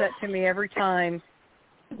he does that to me every time.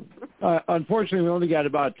 Unfortunately, we only got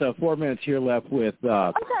about 4 minutes here left with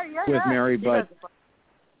Mary, but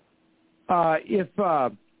if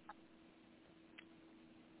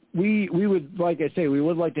we would, like I say, we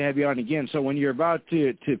would like to have you on again. So when you're about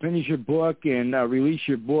to finish your book and release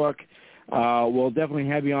your book, we'll definitely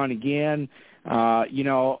have you on again. You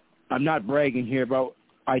know, I'm not bragging here, but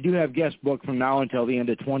I do have guest book from now until the end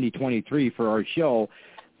of 2023 for our show.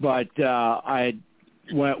 But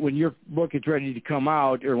when your book is ready to come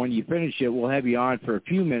out, or when you finish it, we'll have you on for a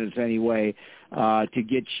few minutes anyway to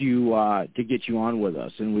get you on with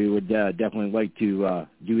us, and we would definitely like to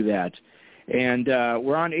do that. And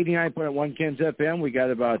we're on 89.1 KensFM. We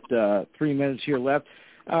got about 3 minutes here left.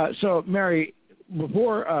 So, Mary,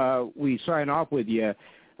 before we sign off with you,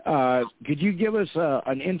 could you give us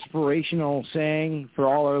an inspirational saying for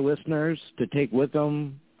all our listeners to take with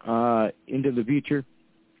them into the future?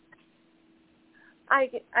 I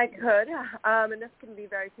could, and this can be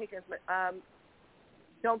very taken as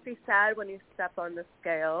don't be sad when you step on the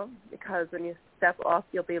scale, because when you step off,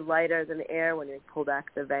 you'll be lighter than air when you pull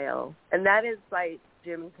back the veil. And that is by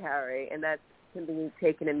Jim Carrey, and that can be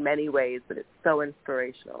taken in many ways, but it's so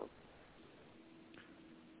inspirational.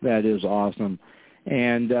 That is awesome.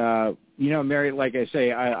 And, you know, Mary, like I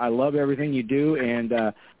say, I love everything you do, and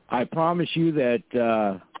I promise you that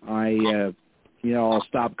I'll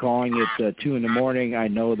stop calling at 2 in the morning. I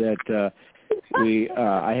know that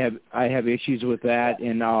I have issues with that,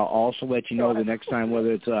 and I'll also let you know the next time,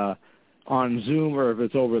 whether it's on Zoom or if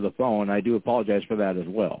it's over the phone. I do apologize for that as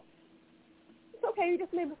well. It's okay. You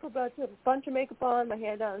just made me put a bunch of makeup on, my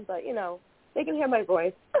hair done, but, you know, they can hear my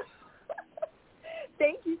voice.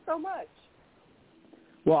 Thank you so much.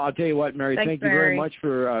 Well, I'll tell you what, Mary, thank you very much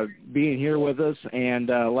for being here with us. And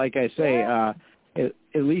like I say,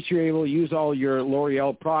 at least you're able to use all your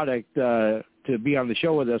L'Oreal product to be on the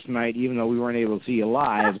show with us tonight, even though we weren't able to see you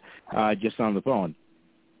live, just on the phone.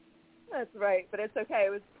 That's right, but it's okay.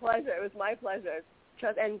 It was a pleasure. It was my pleasure.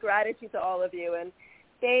 And gratitude to all of you, and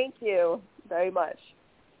thank you very much.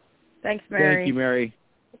 Thanks, Mary. Thank you, Mary.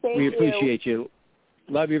 We appreciate you.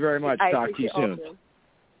 Love you very much. Talk to you soon.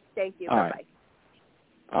 Thank you. All Bye-bye. Right.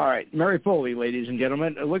 All right, Mary Foley, ladies and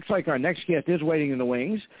gentlemen. It looks like our next guest is waiting in the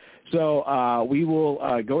wings, so we will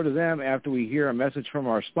go to them after we hear a message from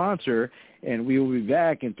our sponsor, and we will be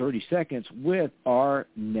back in 30 seconds with our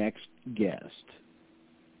next guest.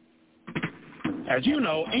 As you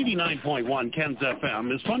know, 89.1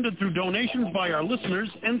 KensFM is funded through donations by our listeners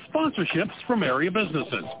and sponsorships from area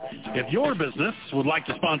businesses. If your business would like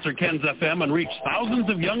to sponsor KensFM and reach thousands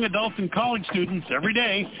of young adults and college students every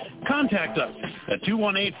day, contact us at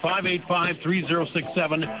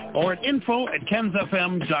 218-585-3067 or at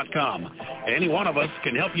info@kensfm.com. Any one of us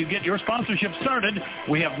can help you get your sponsorship started.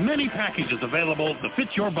 We have many packages available to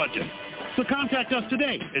fit your budget. So contact us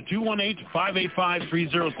today at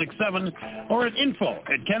 218-585-3067 or at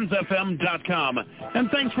info@kensfm.com. And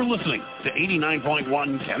thanks for listening to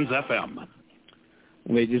 89.1 KensFM.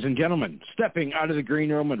 Ladies and gentlemen, stepping out of the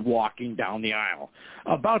green room and walking down the aisle,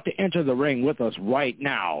 about to enter the ring with us right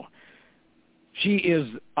now. She is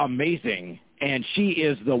amazing, and she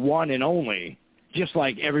is the one and only, just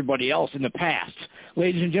like everybody else in the past.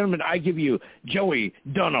 Ladies and gentlemen, I give you Joey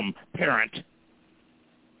Dunham Parent.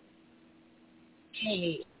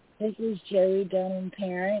 Hey, this is Joey Dunham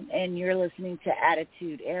Parent, and you're listening to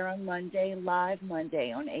Attitude Era Monday, live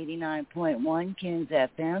Monday on 89.1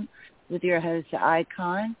 KensFM with your host,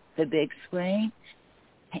 Icon, the Big Screen,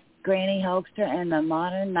 Granny Hulkster, and the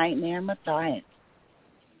Modern Nightmare Matthias.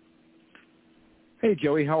 Hey,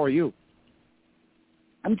 Joey, how are you?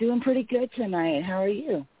 I'm doing pretty good tonight. How are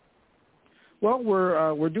you? Well,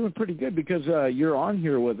 we're doing pretty good because you're on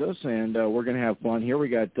here with us, and we're going to have fun here. We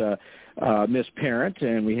got Miss Parent,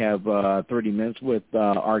 and we have 30 minutes with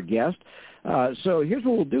our guest. So here's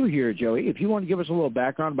what we'll do here, Joey. If you want to give us a little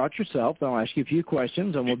background about yourself, then I'll ask you a few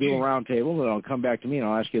questions, and we'll do a round table, and I'll come back to me, and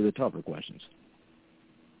I'll ask you the tougher questions.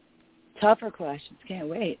 Tougher questions. Can't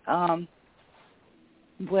wait.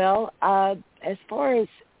 Well, as far as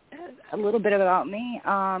a little bit about me,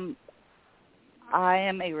 I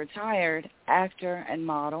am a retired actor and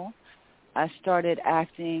model. I started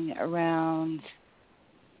acting around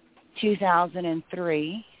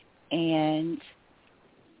 2003, and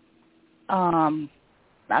I'm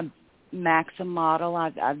Maxim model.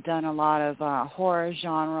 I've done a lot of horror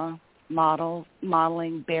genre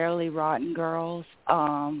modeling, Barely Rotten Girls,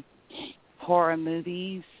 horror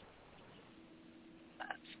movies,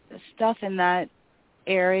 stuff in that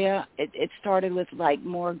area. It started with like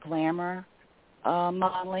more glamour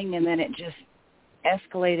modeling, and then it just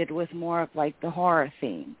escalated with more of like the horror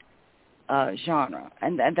theme genre,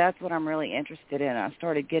 and that's what I'm really interested in. I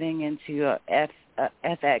started getting into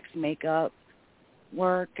FX makeup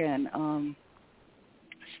work and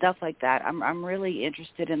stuff like that. I'm really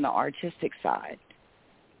interested in the artistic side.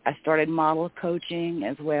 I started model coaching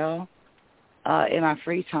as well in my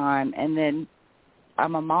free time, and then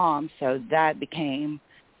I'm a mom, so that became,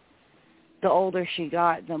 the older she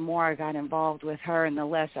got, the more I got involved with her and the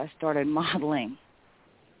less I started modeling.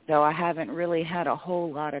 So I haven't really had a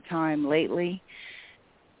whole lot of time lately.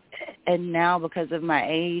 And now because of my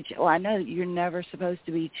age, well, I know you're never supposed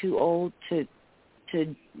to be too old to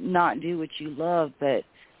not do what you love, but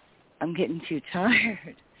I'm getting too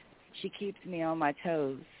tired. She keeps me on my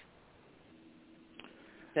toes.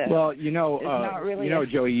 So well,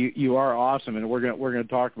 Joey, you are awesome, and we're gonna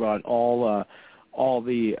talk about all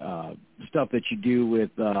the stuff that you do with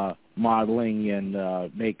modeling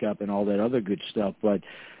and makeup and all that other good stuff. But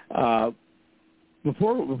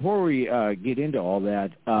before we get into all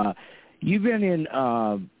that, you've been in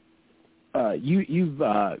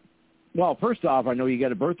well, first off, I know you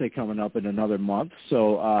got a birthday coming up in another month,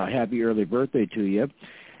 so happy early birthday to you.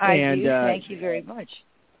 I do. Thank you very much.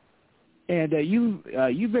 And you've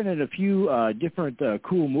been in a few different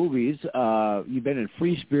cool movies. You've been in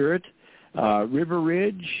Free Spirit, River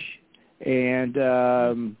Ridge, and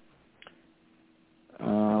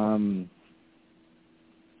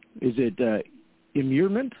is it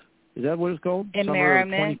Immurement? Is that what it's called?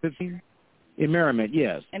 Immurement. 2015? Immurement,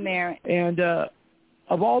 yes. Immurement. And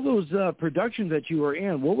of all those productions that you were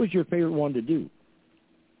in, what was your favorite one to do?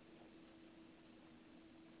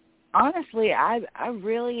 Honestly, I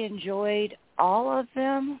really enjoyed all of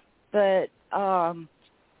them, but I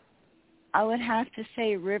would have to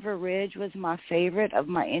say River Ridge was my favorite of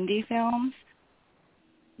my indie films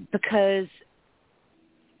because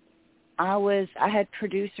I had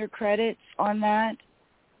producer credits on that,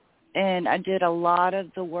 and I did a lot of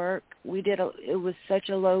the work. It was such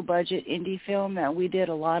a low budget indie film that we did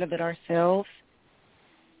a lot of it ourselves.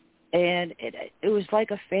 And it was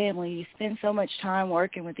like a family. You spend so much time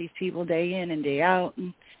working with these people day in and day out,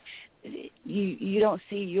 and you don't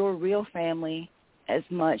see your real family as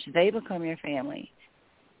much. They become your family,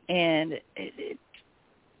 and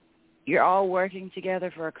you're all working together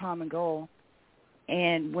for a common goal.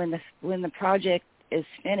 And when the project is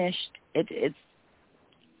finished, it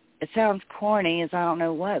sounds corny as I don't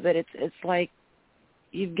know what, but it's like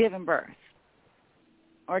you've given birth,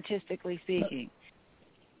 artistically speaking.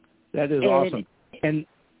 That is awesome. And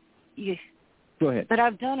go ahead. But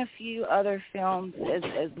I've done a few other films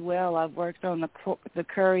as well. I've worked on The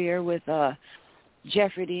Courier with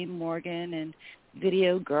Jeffrey Dean Morgan, and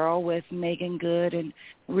Video Girl with Megan Good, and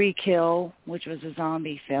Re-Kill, which was a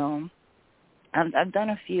zombie film. I've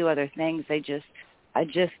done a few other things. I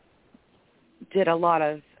just did a lot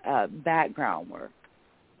of background work.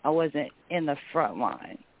 I wasn't in the front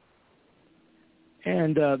line.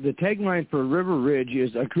 And the tagline for River Ridge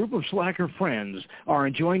is, a group of slacker friends are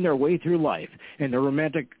enjoying their way through life and their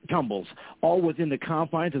romantic tumbles, all within the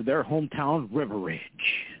confines of their hometown, River Ridge.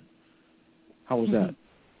 How was that?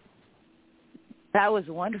 That was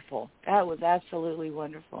wonderful. That was absolutely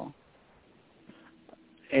wonderful.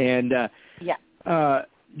 And yeah.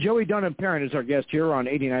 Joey Dunham-Parent is our guest here on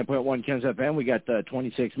 89.1 KensFM. We got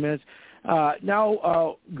 26 minutes.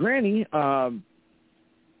 Now, Granny,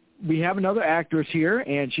 we have another actress here,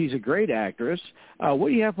 and she's a great actress. What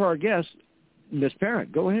do you have for our guest, Miss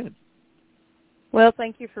Parent? Go ahead. Well,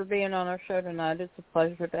 thank you for being on our show tonight. It's a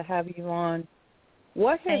pleasure to have you on.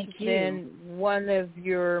 What has been one of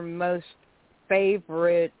your most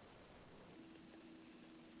favorite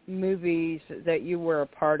movies that you were a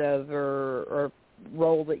part of, or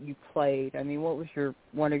role that you played? I mean, what was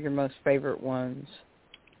one of your most favorite ones?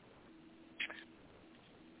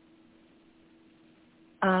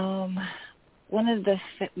 One of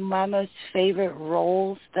my most favorite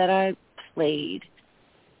roles that I played,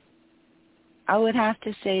 I would have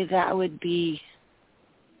to say that would be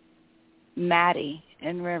Maddie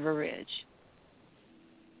in River Ridge,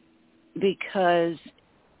 because,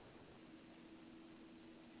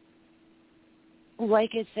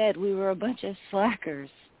 like I said, we were a bunch of slackers,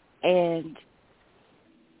 and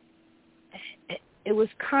it was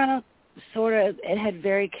kind of, sort of, it had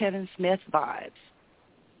very Kevin Smith vibes.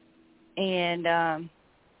 And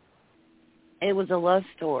it was a love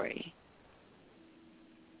story.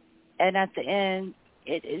 And at the end,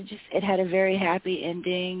 it had a very happy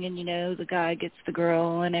ending, and, you know, the guy gets the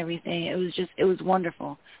girl and everything. It was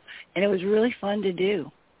wonderful. And it was really fun to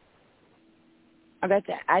do.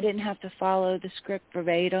 I didn't have to follow the script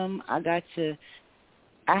verbatim. I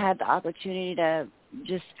had the opportunity to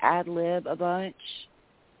just ad-lib a bunch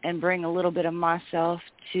and bring a little bit of myself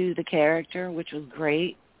to the character, which was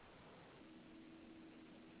great.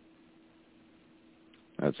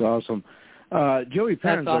 That's awesome. Joey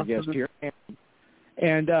Parent's our guest here.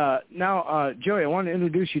 And now, Joey, I want to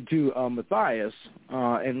introduce you to Matthias.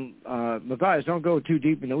 Matthias, don't go too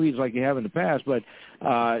deep in the weeds like you have in the past, but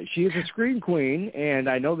she is a scream queen, and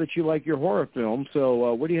I know that you like your horror films.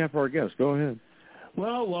 So what do you have for our guest? Go ahead.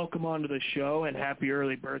 Well, welcome onto the show, and happy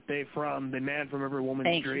early birthday from the man from every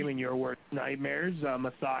woman's dream and your worst nightmares,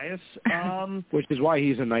 Matthias. Which is why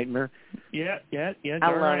he's a nightmare. Yeah. I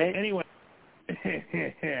love it. Anyway.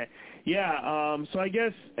 Yeah, so I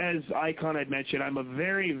guess, as Icon had mentioned, I'm a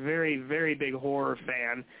very, very, very big horror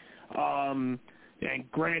fan. And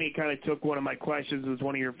Granny kind of took one of my questions as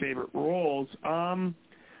one of your favorite roles.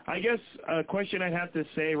 I guess a question I'd have to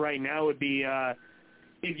say right now would be,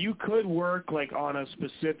 if you could work, like, on a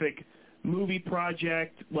specific movie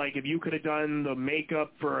project, like if you could have done the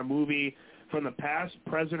makeup for a movie from the past,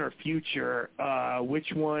 present, or future,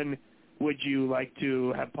 which one would you like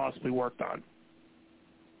to have possibly worked on?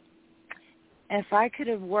 If I could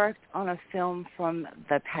have worked on a film from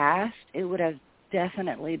the past, it would have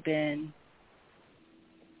definitely been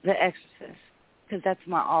The Exorcist, because that's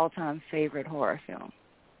my all-time favorite horror film.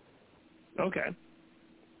 Okay.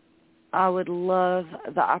 I would love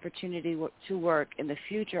the opportunity to work in the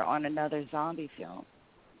future on another zombie film.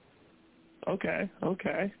 Okay. I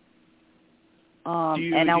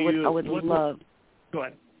would love. Go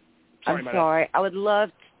ahead. Sorry. I would love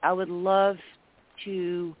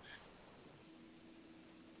to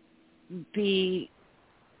be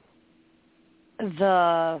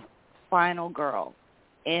the final girl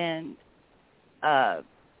in a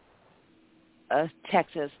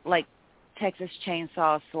Texas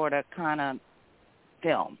Chainsaw sort of kind of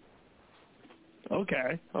film.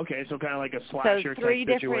 Okay, so kind of like a slasher type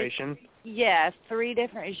situation. Yeah, 3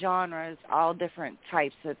 different genres, all different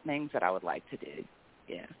types of things that I would like to do.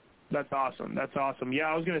 Yeah. That's awesome. Yeah,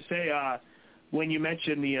 I was going to say, when you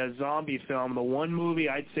mentioned the zombie film, the one movie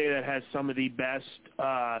I'd say that has some of the best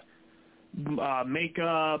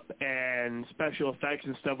makeup and special effects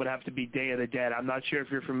and stuff would have to be Day of the Dead. I'm not sure if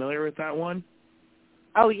you're familiar with that one.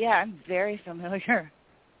 Oh, yeah, I'm very familiar.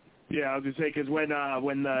 Yeah, I was going to say, because when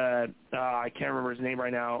the I can't remember his name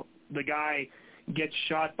right now, the guy gets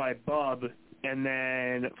shot by Bub and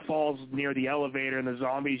then falls near the elevator and the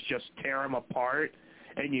zombies just tear him apart,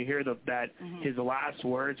 and you hear his last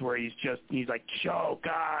words where he's like, choke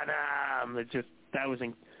on him. It's just that was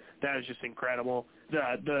just incredible.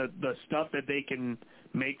 The stuff that they can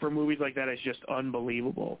make for movies like that is just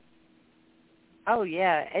unbelievable. Oh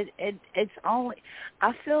yeah, it's only.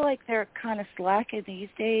 I feel like they're kind of slacking these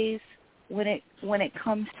days when it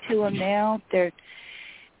comes to them now.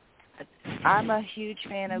 I'm a huge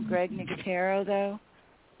fan of Greg Nicotero though.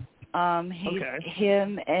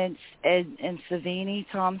 Him and Savini,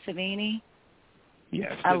 Tom Savini.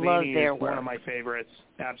 Yes, I love Savini their is work. one of my favorites.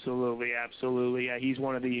 Absolutely. Yeah, he's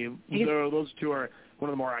one of those two are one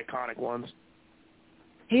of the more iconic ones.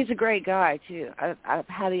 He's a great guy, too. I've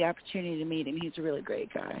had the opportunity to meet him. He's a really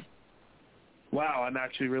great guy. Wow, I'm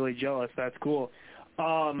actually really jealous. That's cool.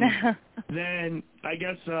 Then I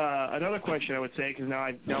guess another question I would say, because now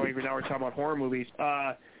we're talking about horror movies.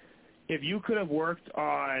 If you could have worked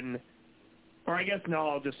on, or I guess now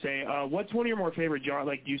I'll just say, what's one of your more favorite genres?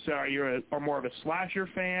 Like, do you say are you more of a slasher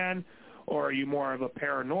fan, or are you more of a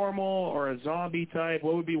paranormal or a zombie type?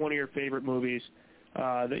 What would be one of your favorite movies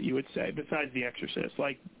that you would say besides The Exorcist?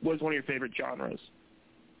 Like, what's one of your favorite genres?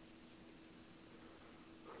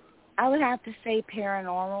 I would have to say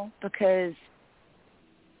paranormal because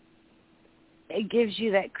it gives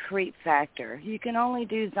you that creep factor. You can only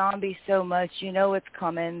do zombies so much. You know it's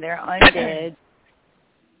coming. They're undead.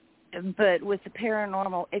 But with the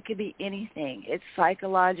paranormal, it could be anything. It's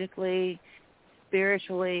psychologically,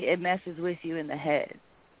 spiritually, it messes with you in the head.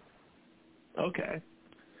 Okay.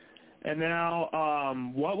 And now,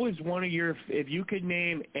 what was one of your, if you could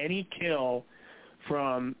name any kill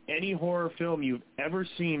from any horror film you've ever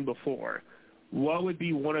seen before, what would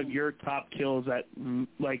be one of your top kills that,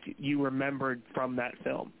 like, you remembered from that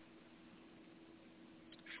film?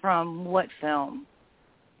 From what film?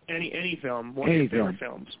 Any film. One of your favorite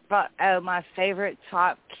films. My favorite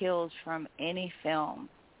top kills from any film.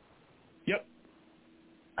 Yep.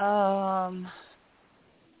 Gosh,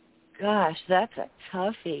 that's a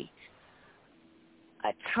toughie.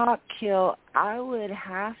 A top kill, I would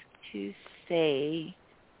have to say,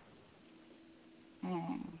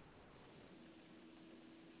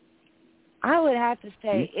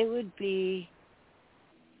 it would be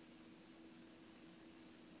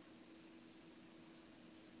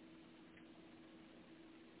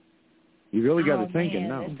You really got to think it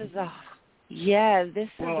now.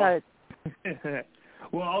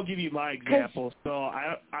 Well, I'll give you my example. So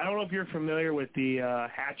I don't know if you're familiar with the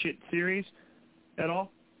Hatchet series at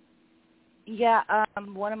all. Yeah,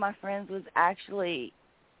 one of my friends was actually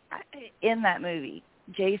in that movie,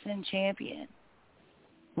 Jason Champion.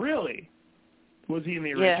 Really? Was he in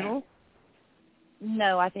the original? Yeah.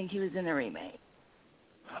 No, I think he was in the remake.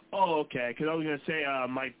 Oh, okay. Because I was gonna say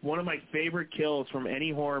one of my favorite kills from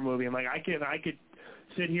any horror movie. I'm like, I could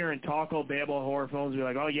sit here and talk all day about horror films and be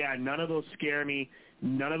like, oh yeah, none of those scare me.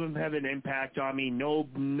 None of them have an impact on me. No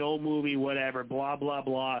movie, whatever. Blah blah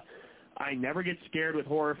blah. I never get scared with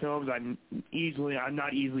horror films. I'm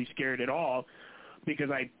not easily scared at all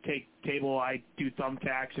because I do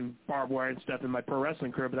thumbtacks and barbed wire and stuff in my pro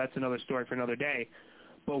wrestling career. But that's another story for another day.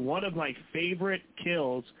 But one of my favorite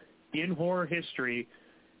kills in horror history,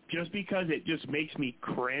 just because it just makes me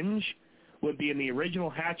cringe, would be in the original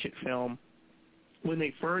Hatchet film when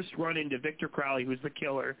they first run into Victor Crowley, who's the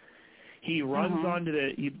killer. He runs onto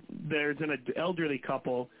there's an elderly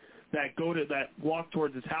couple that walk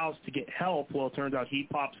towards his house to get help. Well, it turns out he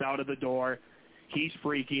pops out of the door. He's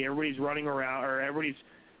freaky. Everybody's running around, or everybody's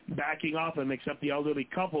backing off him except the elderly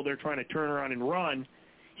couple. They're trying to turn around and run.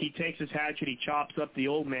 He takes his hatchet. He chops up the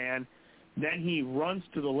old man. Then he runs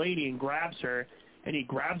to the lady and grabs her, and he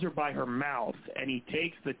grabs her by her mouth, and he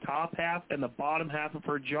takes the top half and the bottom half of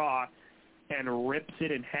her jaw and rips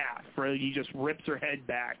it in half. He just rips her head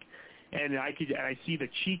back. And I see the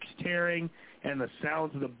cheeks tearing and the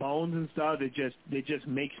sounds of the bones and stuff. It just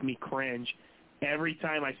makes me cringe. Every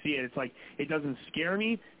time I see it, it's like it doesn't scare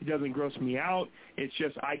me. It doesn't gross me out. It's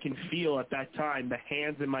just I can feel at that time the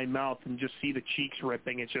hands in my mouth and just see the cheeks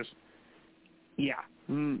ripping. It's just,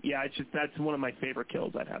 it's just that's one of my favorite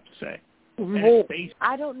kills, I'd have to say. Well,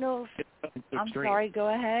 I don't know if I'm sorry. Go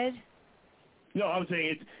ahead. No, I was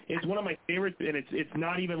saying it's one of my favorites, and it's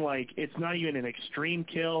not even an extreme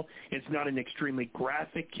kill. It's not an extremely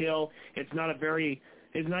graphic kill. It's not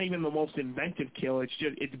even the most inventive kill.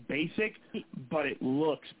 It's basic, but it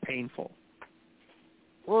looks painful.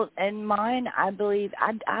 Well, and mine, I believe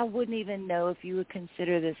I wouldn't even know if you would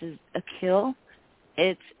consider this as a kill.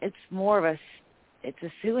 It's more of a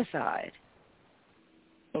suicide.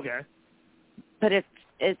 Okay. But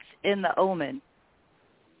it's in The Omen.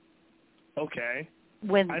 Okay.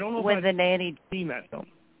 When I don't know when the nanny seen that film.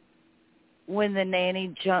 When the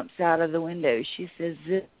nanny jumps out of the window, she says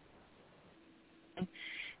this,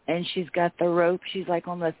 and she's got the rope. She's like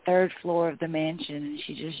on the third floor of the mansion, and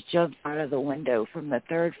she just jumps out of the window from the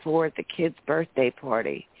third floor at the kid's birthday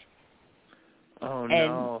party. Oh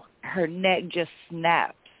no! And her neck just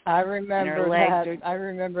snaps. I remember that. I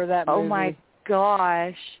remember that movie. Oh my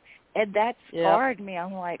gosh! And that scarred me.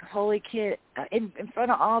 I'm like, holy kid, in front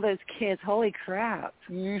of all those kids, holy crap.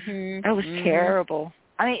 That was terrible.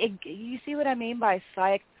 I mean, you see what I mean by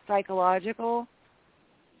psychological?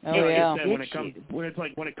 Oh, like yeah. I said, when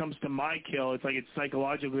it comes to my kill, it's like it's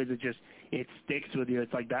psychologically it sticks with you.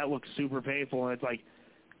 It's like that looks super painful, and it's like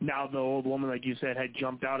now the old woman, like you said, had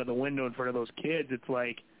jumped out of the window in front of those kids. It's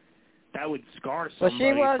like that would scar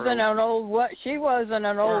somebody. Well, she wasn't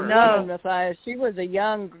an old woman, Matthias. She was a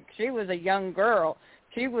young girl.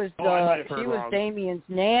 She was Damien's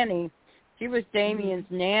nanny. She was Damien's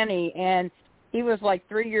nanny, and he was like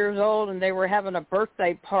 3 years old, and they were having a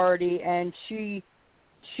birthday party, and she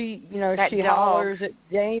hollers at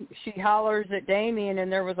Damien,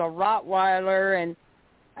 and there was a Rottweiler,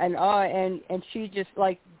 and she just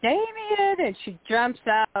like, Damien, and she jumps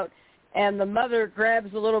out, and the mother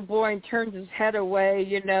grabs the little boy and turns his head away,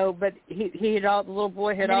 but the little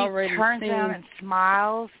boy had already seen. He turns down and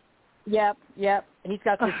smiles. Yep. He's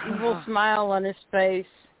got this evil smile on his face.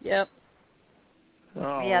 Yep.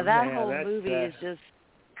 Oh, yeah, that man, whole movie is just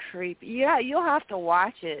creepy. Yeah, you'll have to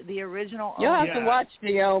watch it. The original You'll Omen. have to watch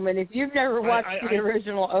The Omen. If you've never watched the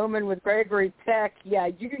original Omen with Gregory Peck, you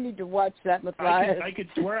need to watch that, Matthias. I could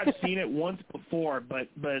swear I've seen it once before, but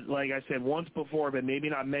like I said, once before, but maybe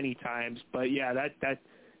not many times. But yeah, that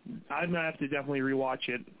I'm gonna have to definitely rewatch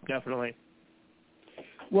it. Definitely.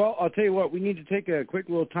 Well, I'll tell you what. We need to take a quick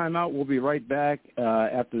little time out. We'll be right back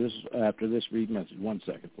after this read message. 1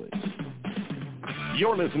 second, please.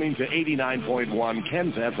 You're listening to 89.1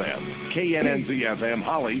 KensFM, KNNZ-FM,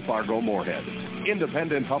 Holly, Fargo, Moorhead.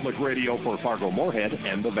 Independent public radio for Fargo, Moorhead,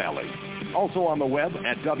 and the Valley. Also on the web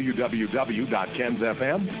at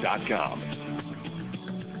www.kensfm.com.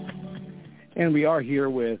 And we are here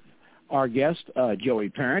with our guest, Joey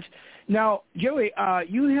Parent. Now, Joey,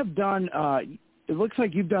 you have done, it looks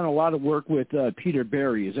like you've done a lot of work with Peter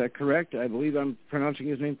Berry. Is that correct? I believe I'm pronouncing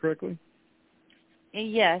his name correctly.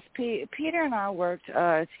 Yes, Peter and I worked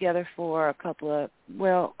together for a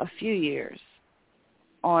few years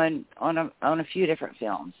on a few different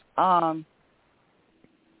films. The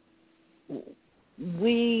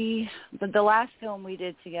last film we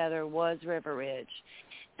did together was River Ridge,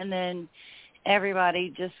 and then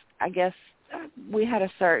everybody just, I guess, we had a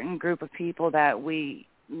certain group of people that we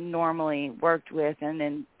normally worked with, and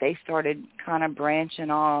then they started kind of branching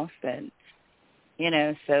off, and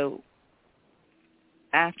so.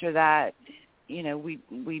 After that,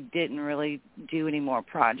 we didn't really do any more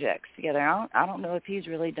projects together. I don't know if he's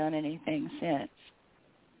really done anything since.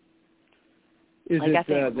 I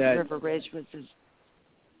think River Ridge was his.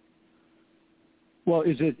 Well,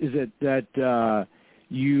 is it that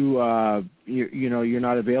you're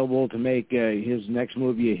not available to make his next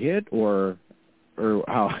movie a hit, or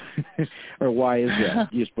how, or why is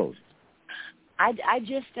that? Do you suppose? I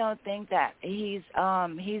just don't think that he's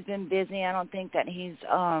been busy. I don't think that he's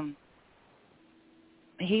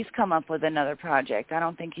come up with another project. I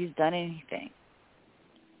don't think he's done anything.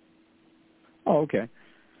 Oh, okay.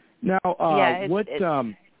 Now, what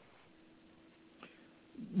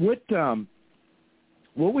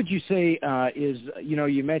would you say is,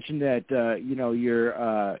 you mentioned that you're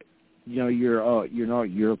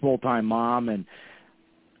a full-time mom, and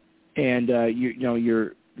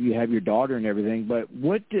you have your daughter and everything, but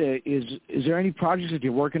what is there any projects that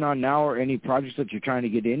you're working on now, or any projects that you're trying to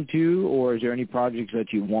get into, or is there any projects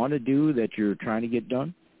that you want to do that you're trying to get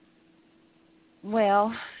done?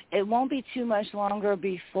 Well, it won't be too much longer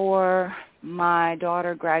before my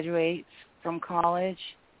daughter graduates from college,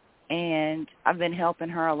 and I've been helping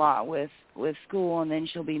her a lot with school, and then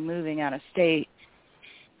she'll be moving out of state.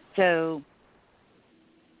 So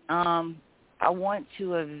I want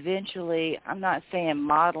to eventually, I'm not saying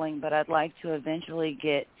modeling, but I'd like to eventually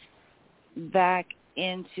get back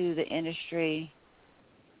into the industry.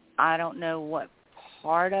 I don't know what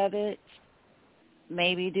part of it.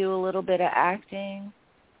 Maybe do a little bit of acting.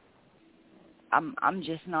 I'm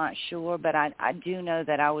just not sure, but I do know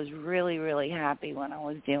that I was really, really happy when I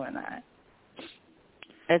was doing that.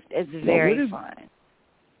 It's very fun.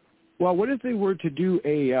 Well, what if they were to do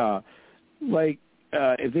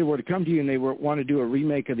if they were to come to you and they want to do a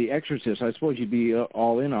remake of The Exorcist, I suppose you'd be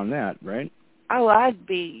all in on that, right? Oh,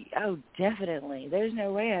 definitely. There's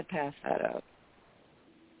no way I'd pass that up.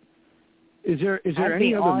 Is there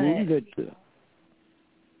any other movie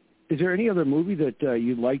is there any other movie that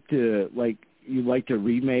you'd like to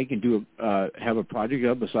remake and do have a project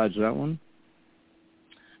of besides that one?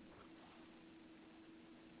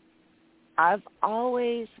 I've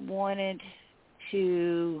always wanted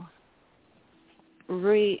to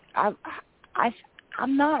I'm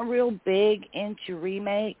not real big into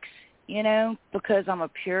remakes, because I'm a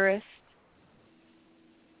purist.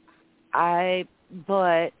 I've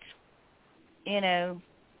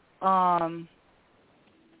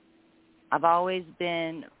always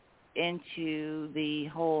been into the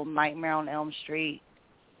whole Nightmare on Elm Street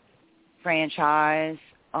franchise.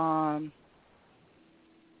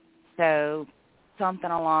 So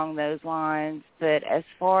something along those lines. But as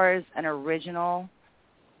far as an original,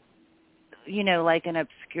 you know, like an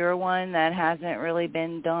obscure one that hasn't really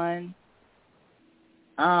been done,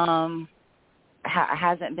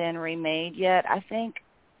 hasn't been remade yet, I think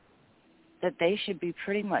that they should be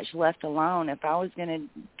pretty much left alone. If I was going to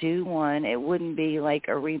do one, it wouldn't be like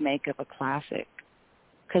a remake of a classic,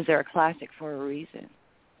 because they're a classic for a reason.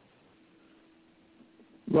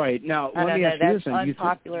 Right. Now, let me ask you this. That's an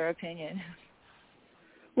unpopular opinion.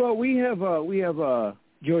 Well, we have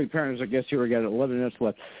Joey Parents, I guess, here. We got 11 minutes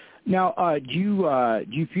left. Now, do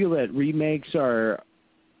you feel that remakes are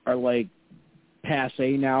like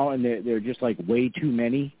passé now, and they're just like way too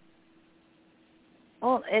many?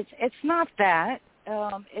 Well, it's not that.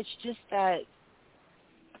 It's just that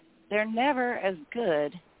they're never as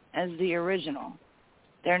good as the original.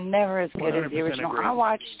 They're never as good as the original. Agree.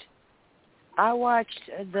 I watched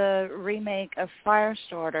the remake of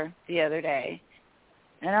Firestarter the other day,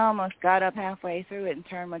 and I almost got up halfway through it and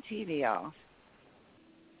turned my TV off.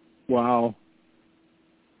 Wow.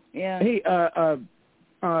 Yeah. Hey,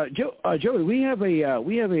 Joey, we have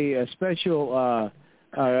a special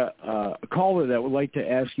caller that would like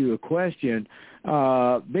to ask you a question.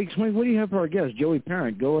 Big Swing, what do you have for our guest, Joey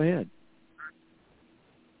Parent? Go ahead.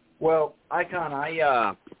 Well, Icon,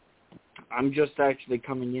 I'm just actually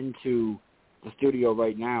coming into the studio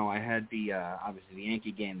right now. I had obviously the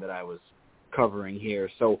Yankee game that I was covering here.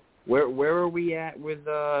 So where are we at with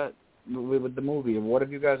the movie? What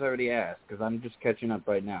have you guys already asked? Because I'm just catching up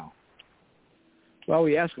right now. Well,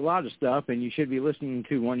 we ask a lot of stuff, and you should be listening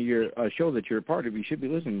to one of your show that you're a part of. You should be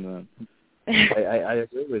listening to that. I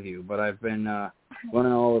agree with you, but I've been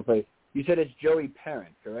running all over the place. You said it's Joey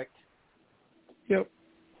Parent, correct? Yep.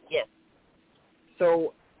 Yes.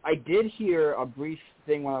 So I did hear a brief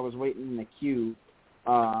thing while I was waiting in the queue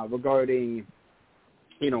regarding,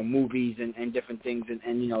 movies and different things,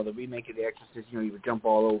 and the remake of The Exorcist, you would jump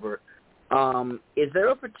all over. Is there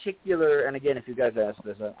a particular, and again, if you guys asked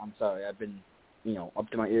this, I'm sorry, I've been, up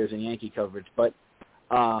to my ears in Yankee coverage, but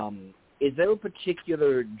is there a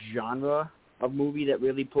particular genre of movie that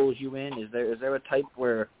really pulls you in? Is there a type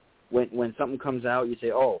where when something comes out, you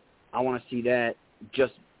say, oh, I want to see that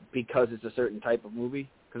just because it's a certain type of movie?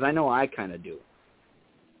 Because I know I kind of do.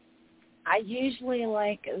 I usually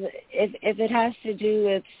like, if it has to do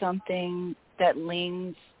with something that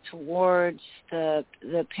leans towards the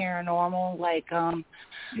paranormal, like, and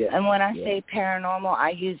when I say paranormal,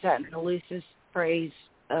 I use that in the loosest phrase,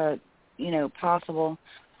 possible.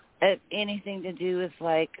 Anything to do with,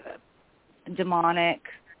 like, demonic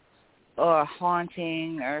or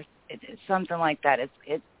haunting or something like that.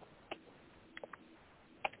 It's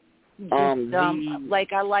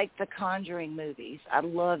like, I like the Conjuring movies. I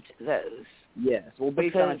loved those. Yes, well,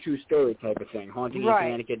 based on a true story type of thing, Haunting in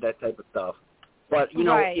Connecticut, that type of stuff. But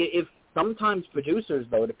if sometimes producers,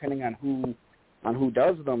 though, depending on who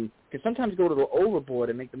does them, can sometimes go a little overboard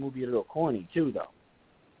and make the movie a little corny too, though.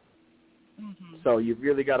 Mm-hmm. So you've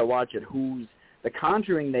really got to watch it. The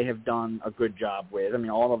Conjuring they have done a good job with. I mean,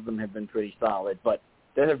 all of them have been pretty solid, but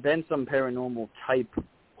there have been some paranormal type,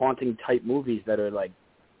 haunting type movies that are like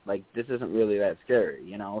this isn't really that scary,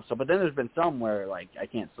 So, but then there's been some where like I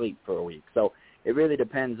can't sleep for a week. So it really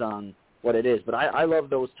depends on what it is. But I love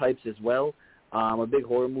those types as well. I'm a big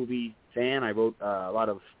horror movie fan. I wrote a lot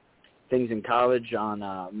of things in college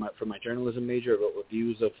for my journalism major. I wrote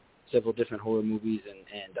reviews of several different horror movies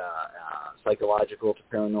and psychological to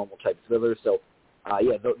paranormal type thrillers. So,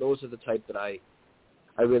 those are the type that I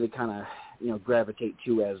really kind of gravitate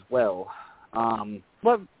to as well.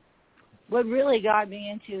 What really got me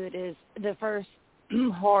into it is the first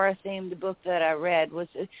horror-themed book that I read was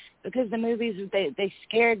because the movies, they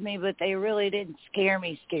scared me, but they really didn't scare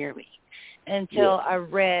me until I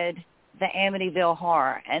read the Amityville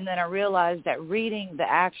Horror. And then I realized that reading the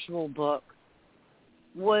actual book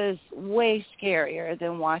was way scarier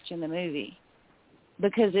than watching the movie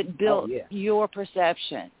because it built your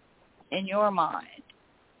perception in your mind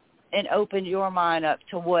and opened your mind up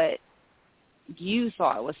to what you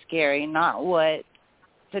thought was scary, not what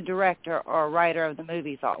the director or writer of the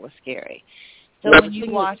movie thought was scary. So when you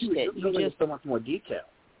watched it, you just so much more detail.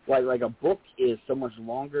 Like a book is so much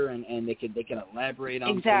longer, and they can elaborate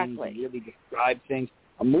on things and really describe things.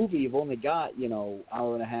 A movie, you've only got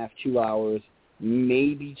hour and a half, 2 hours,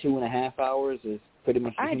 maybe 2.5 hours is pretty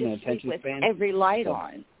much the human attention span. With every light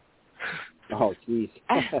on. Oh, jeez.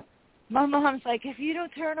 My mom's like, if you don't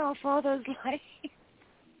turn off all those lights.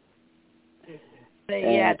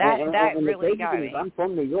 Yeah, that really got me. I'm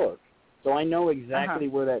from New York, so I know exactly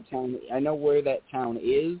where that town. I know where that town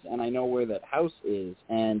is, and I know where that house is,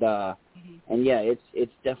 and yeah,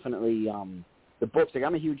 it's definitely the books. Like,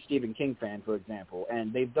 I'm a huge Stephen King fan, for example,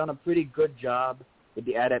 and they've done a pretty good job with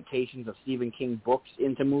the adaptations of Stephen King books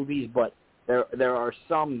into movies, but there are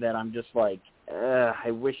some that I'm just like,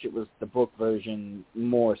 I wish it was the book version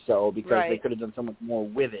more so, because they could have done so much more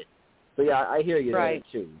with it. So yeah, I hear you there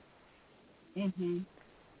too. Mhm.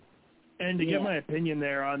 And to get my opinion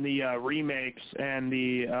there on the remakes and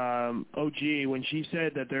the OG, when she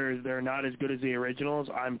said that they're not as good as the originals,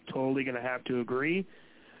 I'm totally going to have to agree,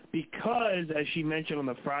 because as she mentioned on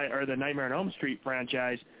the Nightmare on Elm Street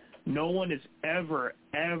franchise, no one is ever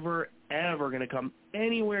going to come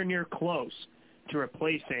anywhere near close to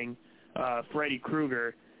replacing Freddy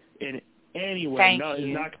Krueger in any way.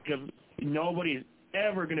 Nobody is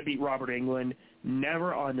ever going to beat Robert Englund.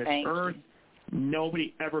 Never on this earth.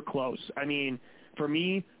 Nobody ever close. I mean, for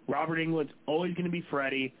me, Robert Englund's always going to be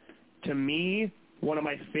Freddy. To me, one of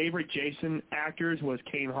my favorite Jason actors was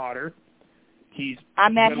Kane Hodder. I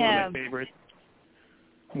met him. One of my favorites.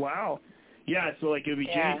 Wow. Yeah, so like it would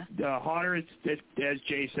be Hodder as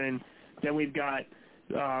Jason. Then we've got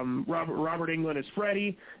Robert Englund as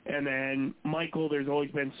Freddy, and then Michael. There's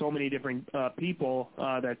always been so many different people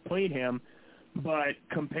that played him, but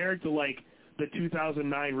compared to like the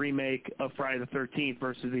 2009 remake of Friday the 13th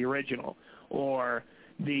versus the original, or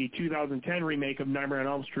the 2010 remake of Nightmare on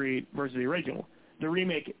Elm Street versus the original, the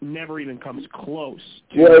remake never even comes close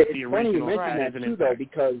to the original. It's funny you mention that too, though,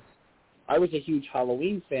 because I was a huge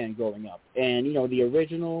Halloween fan growing up, and the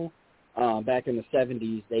original back in the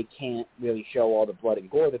 70s, they can't really show all the blood and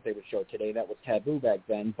gore that they would show today. That was taboo back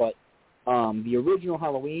then. But the original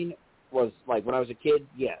Halloween was, like, when I was a kid,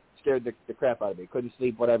 scared the crap out of me. Couldn't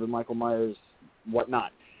sleep, whatever, Michael Myers,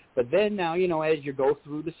 whatnot. But then now, as you go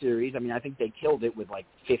through the series, I mean, I think they killed it with, like,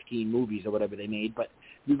 15 movies or whatever they made, but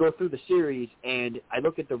you go through the series, and I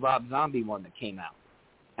look at the Rob Zombie one that came out,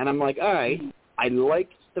 and I'm like, all right, I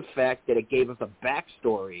liked the fact that it gave us a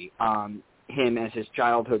backstory on him as his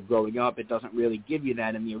childhood growing up. It doesn't really give you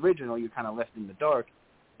that in the original. You're kind of left in the dark.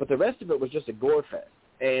 But the rest of it was just a gore fest.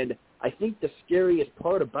 And I think the scariest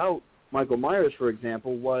part about Michael Myers, for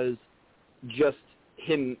example, was just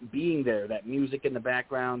him being there, that music in the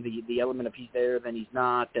background, the element of he's there, then he's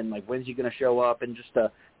not, and like when's he going to show up, and just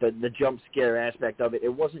the jump scare aspect of it.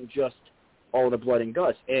 It wasn't just all the blood and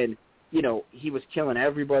guts. And he was killing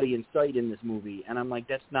everybody in sight in this movie, and I'm like,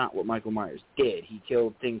 that's not what Michael Myers did. He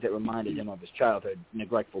killed things that reminded him of his childhood,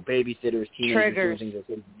 neglectful babysitters, teenagers, doing things that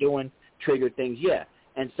they were doing, triggered things,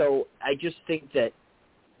 And so I just think that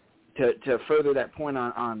to further that point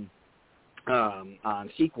on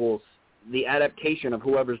sequels, the adaptation of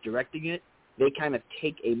whoever's directing it, they kind of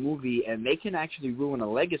take a movie and they can actually ruin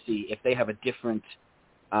a legacy if they have a different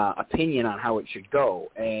opinion on how it should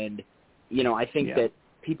go. And, I think that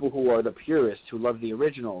people who are the purists, who love the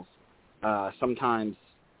originals, sometimes,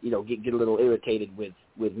 get a little irritated with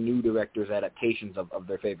new directors' adaptations of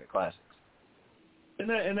their favorite classics.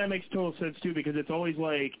 And that makes total sense, too, because it's always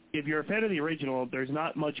like, if you're a fan of the original, there's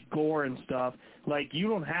not much gore and stuff. Like, you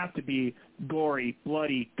don't have to be gory,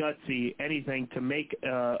 bloody, gutsy, anything to make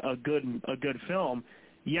a good film.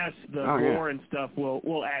 Yes, the gore and stuff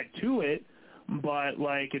will add to it, but,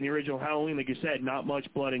 like, in the original Halloween, like you said, not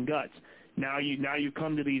much blood and guts. Now you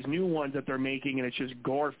come to these new ones that they're making, and it's just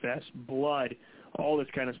gore fest, blood, all this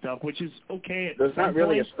kind of stuff, which is okay. There's not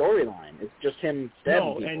really a storyline. It's just him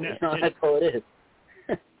stabbing people. That's all it is.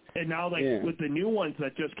 And now, with the new ones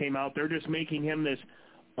that just came out, they're just making him this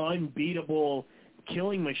unbeatable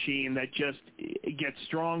killing machine that just gets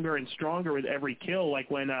stronger and stronger with every kill.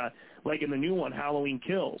 Like when, like in the new one, Halloween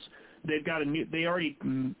Kills, they already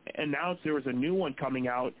announced there was a new one coming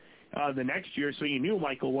out the next year, so you knew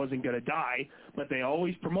Michael wasn't going to die, but they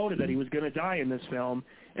always promoted that he was going to die in this film,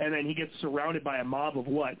 and then he gets surrounded by a mob of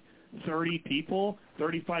 30 people,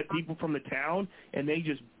 35 people from the town, and they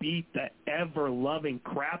just beat the ever-loving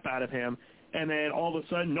crap out of him, and then all of a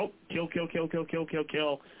sudden, nope, kill,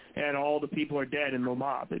 and all the people are dead in the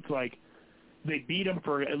mob. It's like they beat him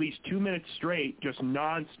for at least 2 minutes straight, just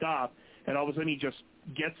nonstop, and all of a sudden he just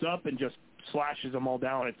gets up and just slashes them all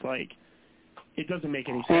down. It's like, it doesn't make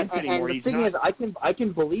any sense anymore. And the thing is, I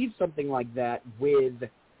can believe something like that with,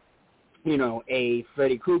 a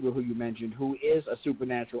Freddy Krueger, who you mentioned, who is a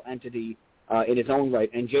supernatural entity in his own right,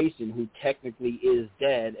 and Jason, who technically is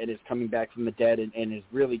dead and is coming back from the dead and is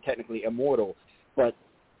really technically immortal. But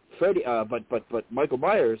but Michael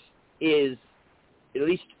Myers is, at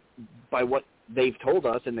least by what they've told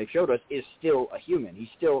us and they've showed us, is still a human. He's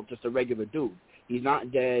still just a regular dude. He's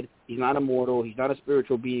not dead. He's not immortal. He's not a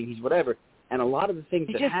spiritual being. He's whatever. And a lot of the things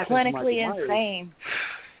he's that just happen to clinically Michael Myers, insane.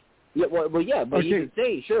 yeah, but Okay. he's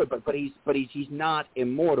insane, sure, but he's not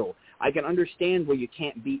immortal. I can understand where you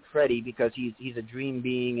can't beat Freddy because he's a dream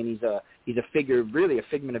being and he's a figure, really a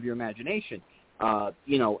figment of your imagination. And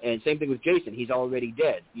same thing with Jason. He's already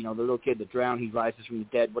dead. The little kid that drowned, he rises from the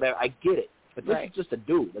dead. Whatever. I get it, but this is just a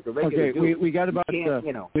dude, like a regular dude. Okay, we got about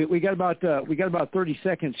we got about 30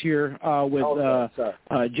 seconds here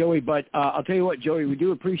with Joey. But I'll tell you what, Joey, we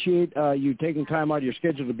do appreciate you taking time out of your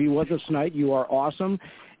schedule to be with us tonight. You are awesome.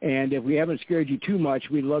 And if we haven't scared you too much,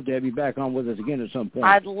 we'd love to have you back on with us again at some point.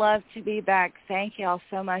 I'd love to be back. Thank y'all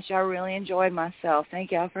so much. I really enjoyed myself.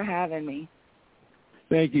 Thank y'all for having me.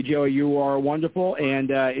 Thank you, Joey. You are wonderful. And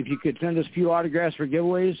if you could send us a few autographs for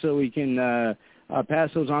giveaways so we can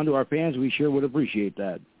pass those on to our fans, we sure would appreciate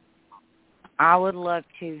that. I would love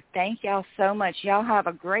to. Thank y'all so much. Y'all have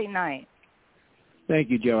a great night. Thank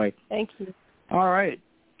you, Joey. Thank you. All right.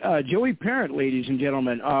 Joey Parent, ladies and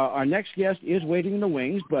gentlemen. Our next guest is waiting in the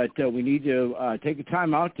wings, but we need to take a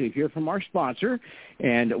time out to hear from our sponsor,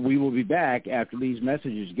 and we will be back after these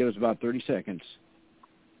messages. Give us about 30 seconds.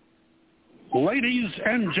 Ladies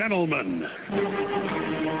and gentlemen,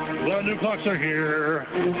 the new clocks are here.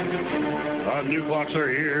 The new clocks are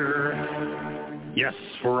here. Yes,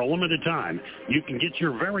 for a limited time, you can get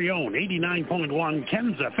your very own 89.1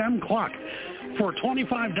 KensFM clock. For a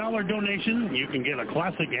 $25 donation, you can get a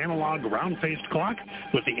classic analog round-faced clock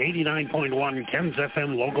with the 89.1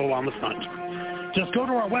 KensFM logo on the front. Just go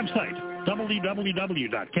to our website,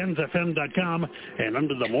 www.kensfm.com, and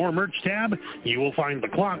under the More Merch tab, you will find the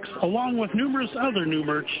clocks along with numerous other new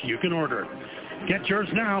merch you can order. Get yours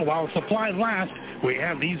now while supplies last. We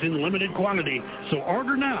have these in limited quantity, so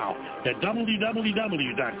order now at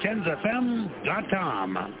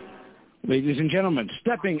www.kensfm.com. Ladies and gentlemen,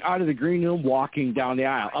 stepping out of the green room, walking down the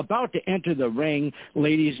aisle, about to enter the ring,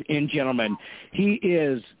 ladies and gentlemen, he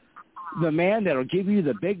is the man that will give you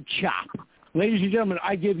the big chop. Ladies and gentlemen,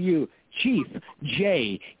 I give you Chief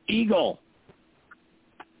Jay Eagle.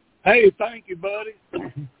 Hey, thank you, buddy.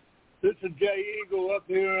 This is Jay Eagle up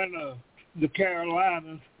here in the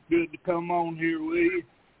Carolinas. Good to come on here with you.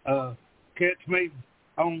 Catch me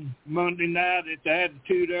on Monday night at the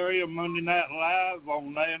Attitude Area, Monday Night Live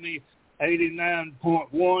on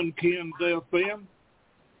 89.1 KensFM.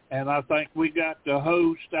 And I think we got the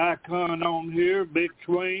host icon on here, Big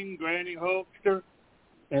Swing, Granny Hulkster,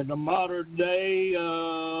 and the modern day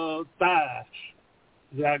Thighs.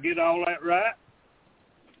 Did I get all that right?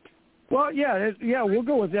 Well, yeah, we'll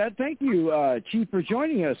go with that. Thank you, Chief, for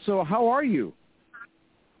joining us. So how are you?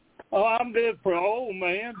 Oh, I'm good for an old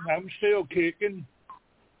man. I'm still kicking.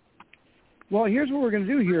 Well, here's what we're going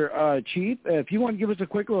to do here, Chief. If you want to give us a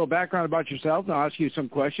quick little background about yourself, and I'll ask you some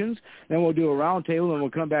questions. Then we'll do a round table, and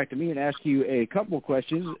we'll come back to me and ask you a couple of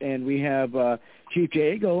questions. And we have Chief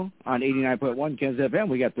Jay Eagle on 89.1 KensFM.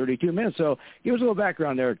 We got 32 minutes. So give us a little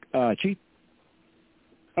background there, Chief.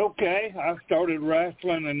 Okay, I started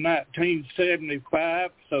wrestling in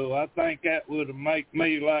 1975, so I think that would have made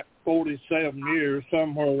me like 47 years,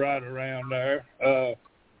 somewhere right around there.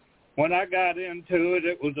 When I got into it,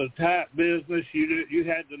 it was a tight business. You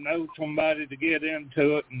had to know somebody to get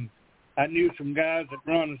into it, and I knew some guys that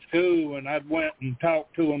run a school, and I'd went and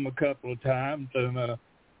talked to them a couple of times. And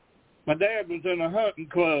my dad was in a hunting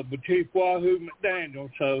club with Chief Wahoo McDaniel,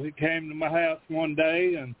 so he came to my house one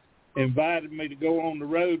day and invited me to go on the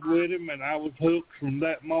road with him, and I was hooked from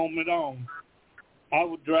that moment on. I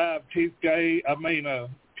would drive Chief Wahoo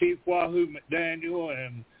McDaniel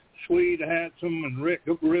and Swede Handsome and Rip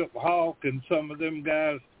Hawk and some of them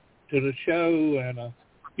guys to the show. And,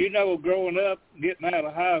 growing up, getting out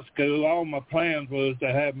of high school, all my plans was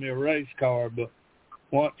to have me a race car. But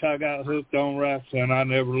once I got hooked on wrestling, I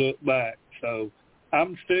never looked back. So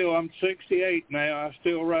I'm 68 now. I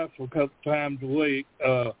still wrestle a couple times a week.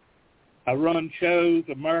 I run shows,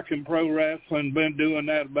 American Pro Wrestling, been doing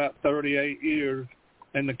that about 38 years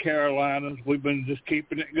in the Carolinas. We've been just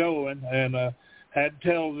keeping it going, and had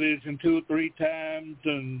television 2 or 3 times,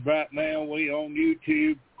 and right now we on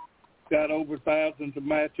YouTube, got over thousands of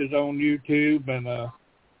matches on YouTube, and I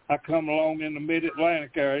come along in the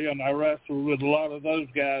Mid-Atlantic area, and I wrestled with a lot of those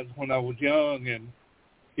guys when I was young, and,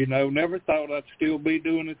 never thought I'd still be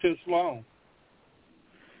doing it this long.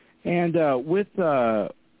 And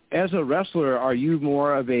as a wrestler, are you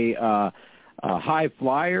more of a high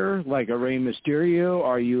flyer like a Rey Mysterio?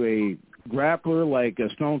 Are you a grappler like a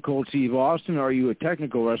Stone Cold Steve Austin? Or are you a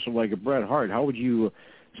technical wrestler like a Bret Hart? How would you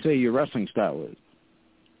say your wrestling style is?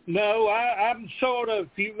 No, I'm sort of,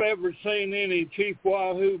 if you've ever seen any Chief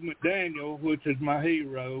Wahoo McDaniel, which is my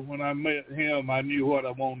hero, when I met him, I knew what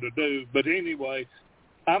I wanted to do. But anyway,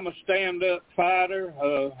 I'm a stand-up fighter.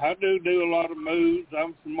 I do a lot of moves.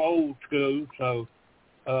 I'm from old school, so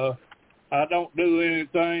I don't do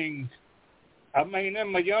anything. I mean,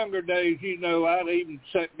 in my younger days, I'd even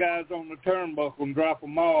set guys on the turnbuckle and drop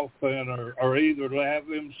them off, or either have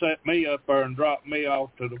them set me up there and drop me off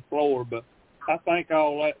to the floor. But I think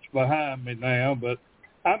all that's behind me now. But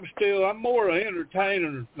I'm more an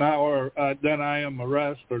entertainer now than I am a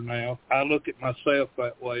wrestler now. I look at myself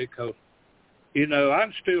that way because, I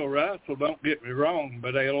can still wrestle, don't get me wrong,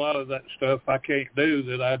 but a lot of that stuff I can't do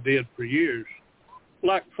that I did for years,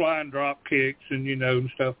 like flying drop kicks and, and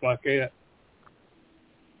stuff like that.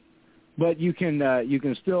 But you can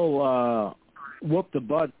still whoop the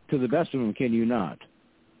butt to the best of them, can you not?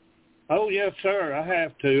 Oh, yes, sir, I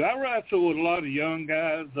have to. I wrestle with a lot of young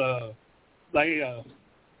guys.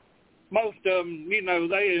 Most of them,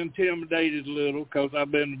 they intimidated a little because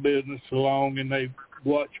I've been in business so long and they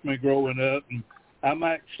watched me growing up. And I'm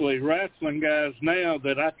actually wrestling guys now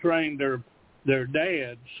that I trained their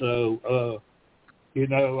dads. So,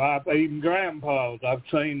 I've even grandpas. I've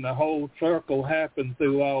seen the whole circle happen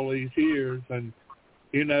through all these years. And,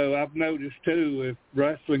 I've noticed, too, if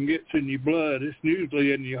wrestling gets in your blood, it's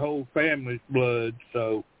usually in your whole family's blood.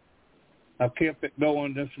 So I've kept it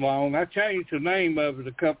going this long. I changed the name of it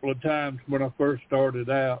a couple of times when I first started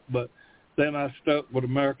out, but then I stuck with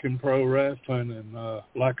American Pro Wrestling, and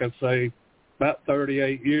like I say, about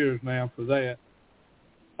 38 years now for that.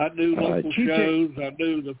 I do local shows. I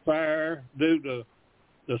do the Fire, do the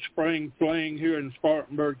Spring Fling here in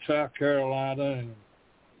Spartanburg, South Carolina, and,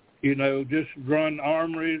 just run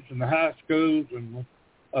armories and the high schools, and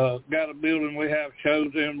got a building we have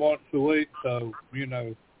shows in once a week. So, we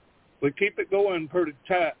keep it going pretty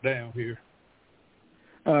tight down here.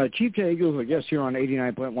 Chief Jay Eagles, I guess you're on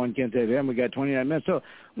 89.1 KensFM. We got 29 minutes. So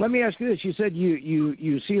let me ask you this. You said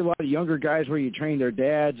you see a lot of younger guys where you train their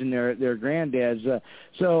dads and their granddads.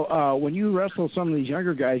 So when you wrestle some of these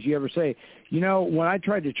younger guys, you ever say, when I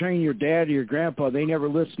tried to train your dad or your grandpa, they never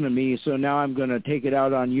listened to me, so now I'm going to take it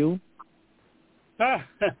out on you? I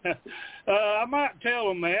might tell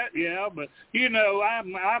them that, yeah, but,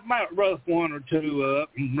 I might rough one or two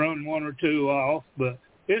up and run one or two off, but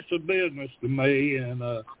it's a business to me, and,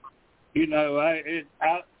 I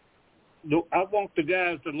want the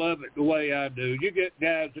guys to love it the way I do. You get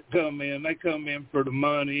guys that they come in for the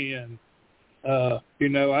money, and, I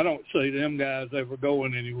don't see them guys ever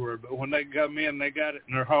going anywhere, but when they come in, they got it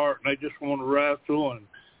in their heart, and they just want to wrestle, and,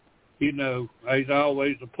 there's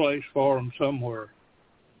always a place for them somewhere.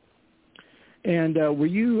 And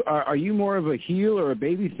are you more of a heel or a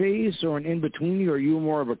baby face or an in-between, or are you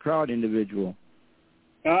more of a crowd individual?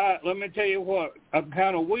 All right, let me tell you what. I'm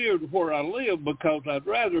kind of weird where I live because I'd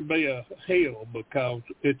rather be a heel because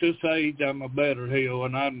at this age I'm a better heel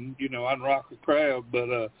and I'd rock a crowd.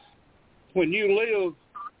 But when you live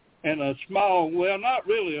in a small, well, not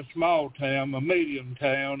really a small town, a medium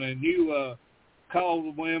town, and you call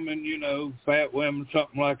the women, fat women,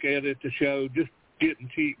 something like that at the show, just getting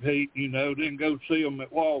cheap heat, then go see them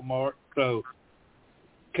at Walmart. So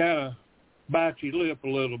kind of bite your lip a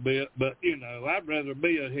little bit, but, I'd rather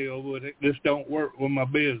be a heel, but it just don't work with my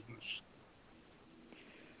business.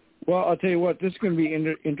 Well, I'll tell you what, this is going to be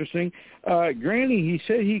interesting. Granny, he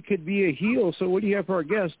said he could be a heel, so what do you have for our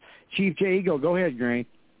guest, Chief Jay Eagle? Go ahead, Granny.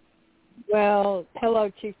 Well,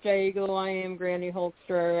 hello, Chief Jay Eagle. I am Granny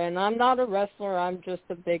Holster, and I'm not a wrestler. I'm just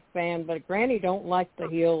a big fan, but Granny don't like the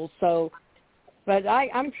heels, so... But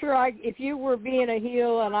I'm sure if you were being a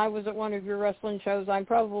heel and I was at one of your wrestling shows, I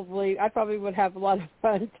probably would have a lot of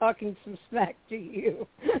fun talking some smack to you.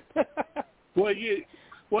 Well,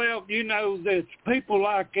 that people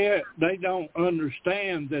like that, they don't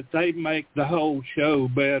understand that they make the whole show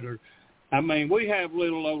better. I mean, we have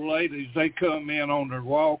little old ladies, they come in on their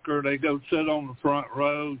walker, they go sit on the front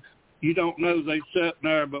row. You don't know they sitting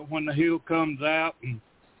there, but when the heel comes out and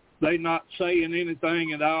they not saying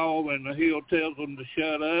anything at all, and the heel tells them to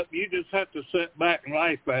shut up, you just have to sit back and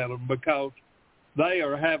laugh at them because they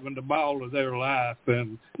are having the ball of their life.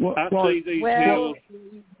 And I see these heels.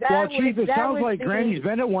 Well, Chief, it sounds like Granny's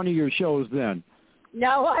been at one of your shows then.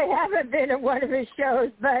 No, I haven't been at one of his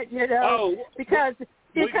shows, but, because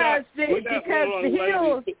the heels,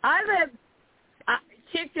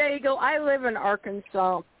 Chief Jay Eagle, I live in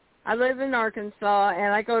Arkansas. And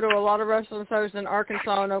I go to a lot of wrestling shows in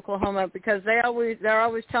Arkansas and Oklahoma because they're always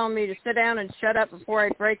telling me to sit down and shut up before I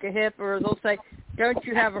break a hip, or they'll say, "Don't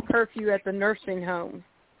you have a curfew at the nursing home?"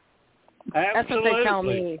 Absolutely. That's what they tell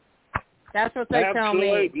me. That's what they tell me.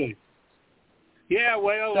 Absolutely. Yeah,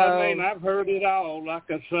 well, I mean, I've heard it all. Like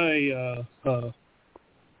I say, well,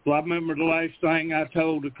 I remember the last thing I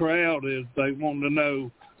told the crowd is they wanted to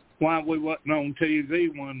know why we wasn't on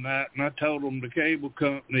TV one night, and I told them the cable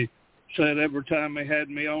company said every time they had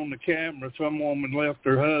me on the camera, some woman left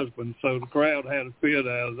her husband, so the crowd had a fit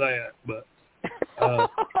out of that. But,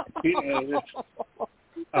 you know,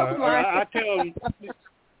 I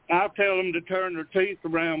tell them to turn their teeth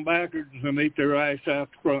around backwards and eat their ass out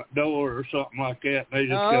the front door or something like that. They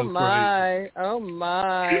just go crazy. Oh,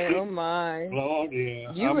 my. Lord,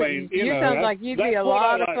 yeah. You sound like you'd be a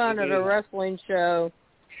lot of fun at a wrestling show.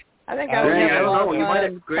 I think I would have a lot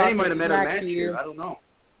of fun. Granny might have met her match here. here. I don't know.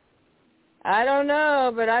 I don't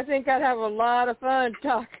know, but I think I'd have a lot of fun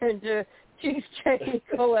talking to Chief J.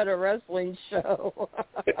 Eagle at a wrestling show.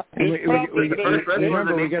 The first wrestler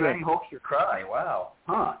that made Granny Hulkster cry. Wow.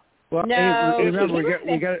 Huh. Well, no. Hey, remember,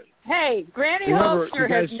 we got. Hey, Granny Hulkster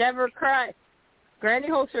has never cried. Granny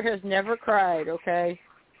Hulkster has never cried, okay?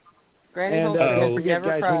 Granny Hulkster has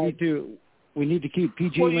never cried. We need to keep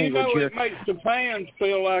PG language here. It makes the fans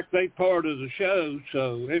feel like they part of the show,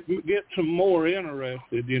 so it gets them more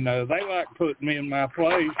interested. You know, they like putting me in my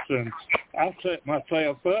place, and I set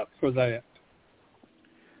myself up for that.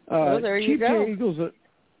 Well, there you go.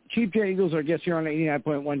 Chief J. Eagles, our guest here on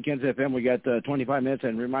 89.1 Kens FM. We got 25 minutes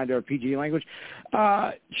and reminder of PG language.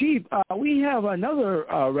 Chief, we have another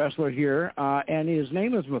wrestler here, and his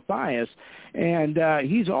name is Matthias, and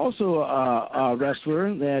he's also a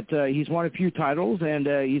wrestler that he's won a few titles, and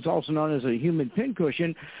he's also known as a human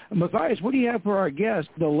pincushion. Matthias, what do you have for our guest,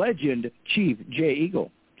 the legend, Chief J.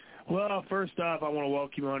 Eagle? Well, first off, I want to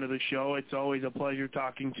welcome you onto the show. It's always a pleasure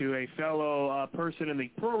talking to a fellow person in the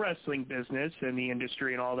pro wrestling business and the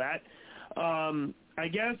industry and all that. I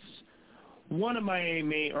guess one of my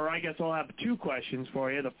main, or I guess I'll have two questions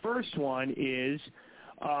for you. The first one is,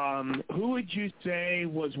 who would you say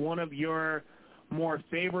was one of your more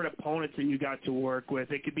favorite opponents that you got to work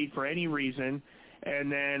with? It could be for any reason. And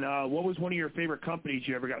then what was one of your favorite companies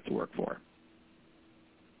you ever got to work for?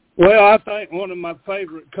 Well, I think one of my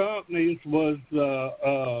favorite companies was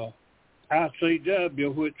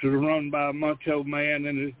ICW, which was run by Macho Man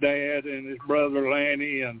and his dad and his brother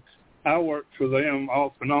Lanny, and I worked for them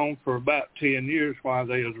off and on for about 10 years while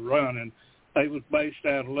they was running. They was based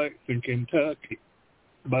out of Lexington, Kentucky.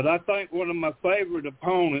 But I think one of my favorite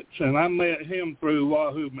opponents, and I met him through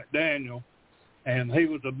Wahoo McDaniel, and he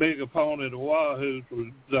was a big opponent of Wahoo's,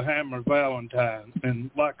 was the Hammer Valentine.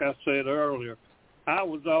 And like I said earlier, I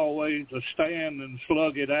was always a stand and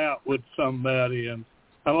slug it out with somebody, and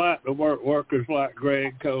I like to work workers like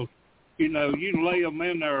Greg because, you know, you lay them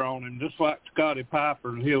in there on him just like Scotty Piper,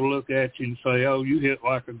 and he'll look at you and say, oh, you hit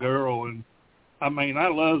like a girl. And, I mean, I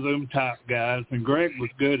love them type guys, and Greg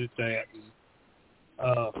was good at that.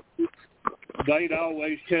 They'd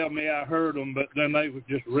always tell me I heard them, but then they was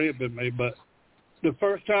just ribbing me. But the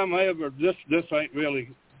first time I ever, this ain't really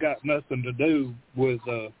got nothing to do with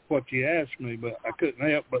what you asked me, but I couldn't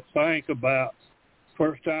help but think about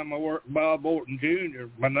first time I worked Bob Orton Jr.,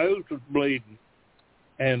 my nose was bleeding.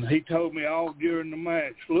 And he told me all during the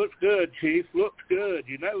match, looks good, Chief, looks good,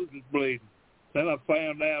 your nose is bleeding. Then I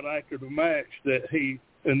found out after the match that he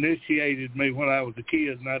initiated me when I was a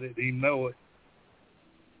kid, and I didn't even know it.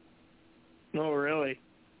 Oh, really?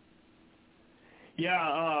 Yeah,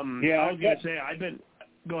 I was going to say,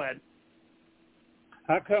 go ahead.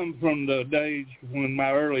 I come from the days when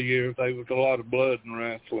my early years, there was a lot of blood in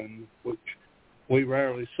wrestling, which we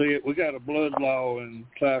rarely see it. We got a blood law in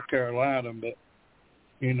South Carolina, but,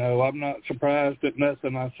 you know, I'm not surprised at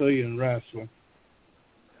nothing I see in wrestling.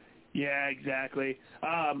 Yeah, exactly.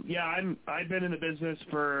 I've been in the business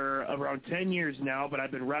for around 10 years now, but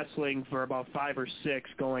I've been wrestling for about 5 or 6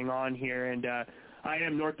 going on here, and I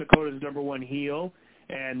am North Dakota's #1 heel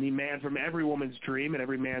and the man from every woman's dream and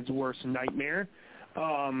every man's worst nightmare.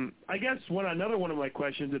 I guess another one of my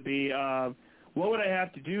questions would be, what would I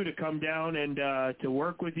have to do to come down and to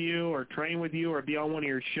work with you or train with you or be on one of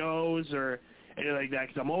your shows or anything like that?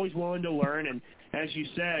 Because I'm always willing to learn. And as you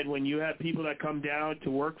said, when you have people that come down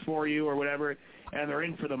to work for you or whatever and they're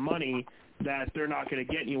in for the money, that they're not going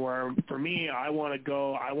to get anywhere. For me, I want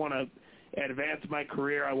to advance my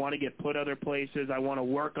career. I want to get put other places. I want to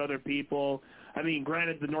work other people. I mean,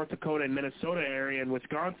 granted, the North Dakota and Minnesota area and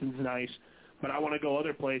Wisconsin's nice, but I want to go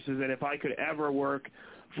other places, and if I could ever work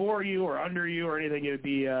for you or under you or anything, it would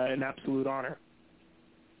be an absolute honor.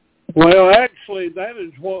 Well, actually, that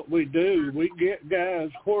is what we do. We get guys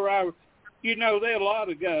there are a lot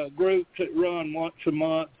of groups that run once a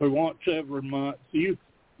month or once every month. You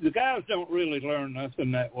the guys don't really learn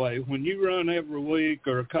nothing that way. When you run every week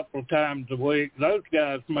or a couple of times a week, those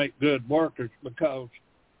guys make good workers because,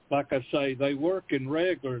 like I say, they work in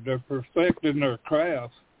regular. They're perfecting their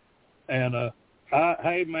craft. And,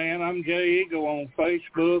 hey, man, I'm Jay Eagle on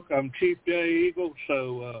Facebook. I'm Chief Jay Eagle.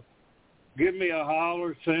 So give me a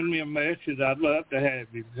holler, send me a message. I'd love to have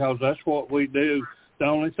you because that's what we do. The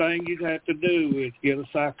only thing you'd have to do is get a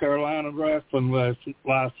South Carolina wrestling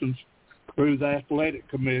license through the Athletic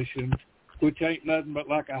Commission, which ain't nothing but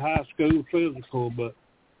like a high school physical, but,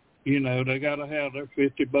 you know, they got to have their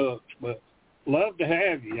 $50. But love to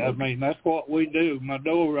have you. I mean, that's what we do. My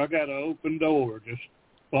door, I got an open door. Just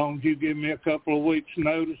as long as you give me a couple of weeks'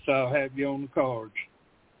 notice, I'll have you on the cards.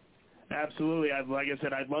 Absolutely. Like I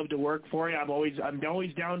said, I'd love to work for you. I'm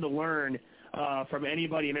always down to learn from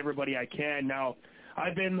anybody and everybody I can. Now,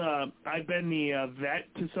 I've been the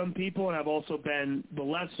vet to some people, and I've also been the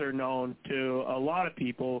lesser known to a lot of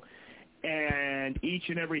people. And each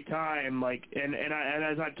and every time, like, and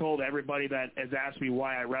as I've told everybody that has asked me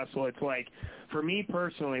why I wrestle, it's like, for me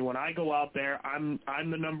personally, when I go out there, I'm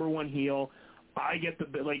the number one heel. I get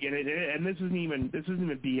the like, and this isn't even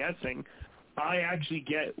BSing. I actually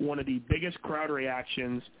get one of the biggest crowd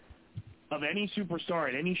reactions of any superstar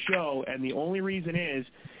at any show, and the only reason is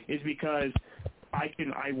because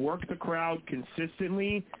I work the crowd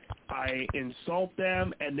consistently. I insult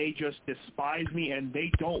them, and they just despise me, and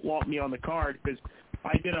they don't want me on the card because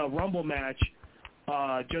I did a Rumble match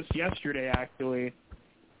just yesterday, actually,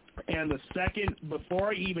 and the second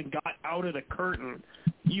before I even got out of the curtain,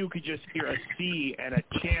 you could just hear a sea and a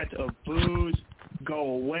chant of boos, go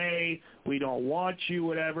away, we don't want you,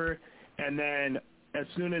 whatever, and then as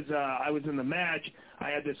soon as I was in the match, I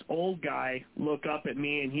had this old guy look up at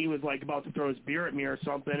me, and he was like about to throw his beer at me or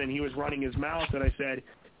something, and he was running his mouth, and I said,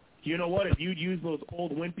 you know what, if you'd use those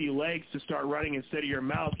old wimpy legs to start running instead of your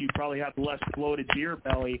mouth, you'd probably have less bloated beer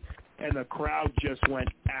belly, and the crowd just went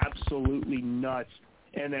absolutely nuts.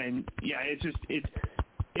 And then, yeah,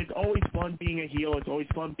 it's always fun being a heel, it's always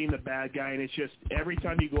fun being the bad guy, and it's just every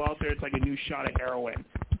time you go out there, it's like a new shot of heroin.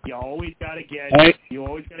 You always got to get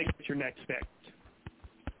your next fixed.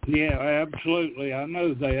 Yeah, absolutely. I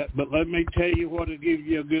know that. But let me tell you what it gives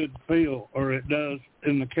you a good feel, or it does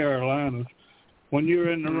in the Carolinas. When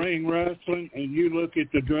you're in the ring wrestling and you look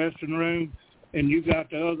at the dressing room and you got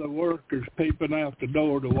the other workers peeping out the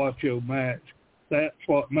door to watch your match, that's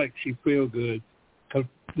what makes you feel good. Because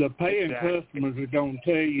the paying customers are going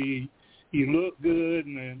to tell you you look good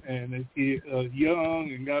and if you're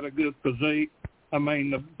young and got a good physique, I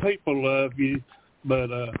mean, the people love you, but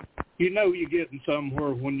you know you're getting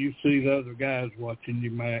somewhere when you see the other guys watching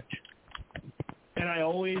your match. And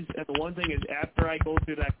the one thing is after I go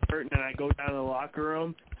through that curtain and I go down to the locker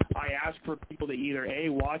room, I ask for people to either A,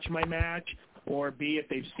 watch my match, or B, if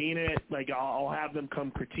they've seen it, like I'll have them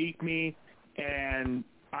come critique me, and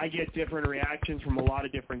I get different reactions from a lot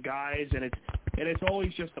of different guys, and it's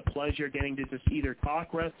always just a pleasure getting to just either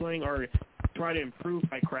talk wrestling or try to improve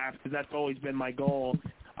my craft, because that's always been my goal.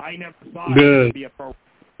 I never thought I would be a pro,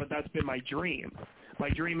 but that's been my dream. My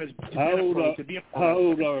dream is to be a pro. How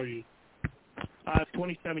old are you? I'm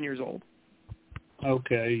 27 years old.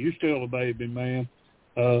 Okay, you're still a baby, man.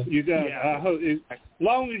 You got. Yeah. I hope, as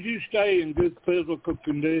long as you stay in good physical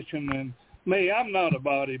condition, and me, I'm not a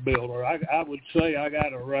bodybuilder. I would say I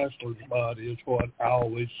got a wrestler's body, is what I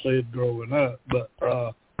always said growing up. But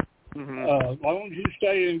as long as you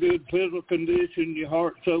stay in good physical condition, your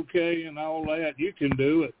heart's okay, and all that, you can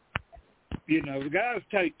do it. You know, the guys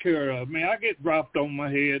take care of me. I get dropped on my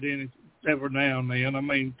head every now and then. I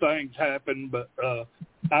mean, things happen, but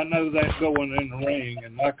I know that going in the ring.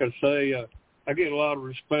 And like I say, I get a lot of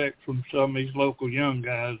respect from some of these local young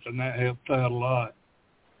guys, and that helps out a lot.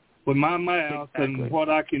 With my mouth and what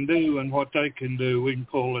I can do and what they can do, we can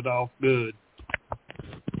pull it off good.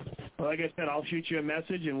 Well, like I said, I'll shoot you a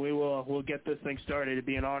message, and we'll get this thing started. It'd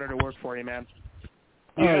be an honor to work for you, man.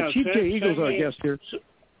 Chief Jay Eagle's our guest here.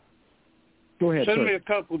 Go ahead, Send me a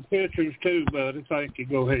couple of pictures, too, buddy. Thank you.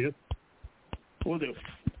 Go ahead. Will do.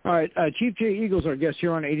 All right, Chief Jay Eagle's our guest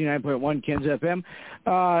here on 89.1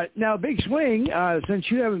 KensFM. Now, Big Swing, since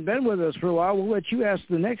you haven't been with us for a while, we'll let you ask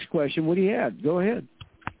the next question. What do you have? Go ahead.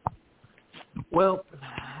 Well,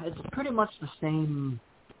 it's pretty much the same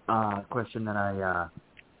question that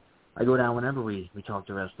I go down whenever we talk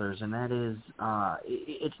to wrestlers, and that is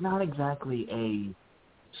it's not exactly a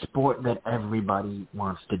sport that everybody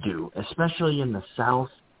wants to do, especially in the South.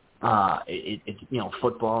 It's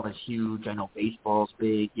football is huge. I know baseball's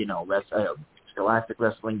big. Scholastic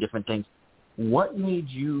wrestling, different things. What made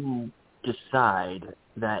you decide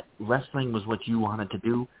that wrestling was what you wanted to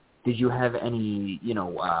do, did you have any,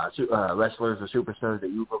 wrestlers or superstars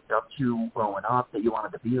that you looked up to growing up that you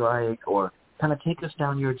wanted to be like? Or kind of take us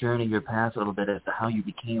down your journey, your path a little bit as to how you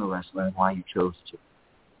became a wrestler and why you chose to.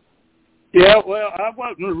 Yeah, well, I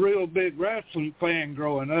wasn't a real big wrestling fan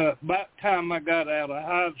growing up. By the time I got out of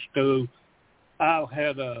high school, I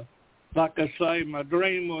had like I say, my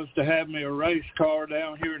dream was to have me a race car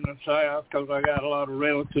down here in the South because I got a lot of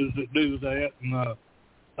relatives that do that. And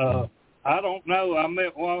I don't know. I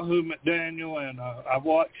met Wahoo McDaniel, and I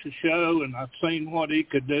watched the show, and I've seen what he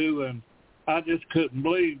could do, and I just couldn't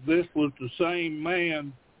believe this was the same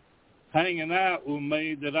man hanging out with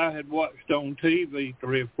me that I had watched on TV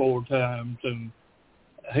 3 or 4 times. And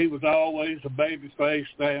he was always a baby face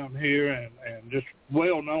down here and just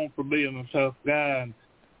well known for being a tough guy. And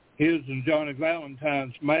his and Johnny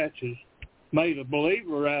Valentine's matches made a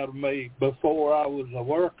believer out of me before I was a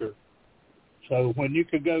worker. So when you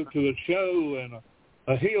could go to a show and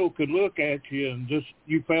a heel could look at you and just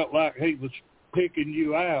you felt like he was picking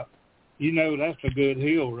you out, that's a good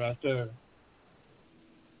heel right there.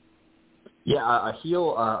 Yeah, a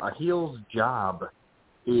heel's job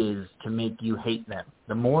is to make you hate them.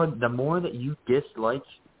 The more that you dislike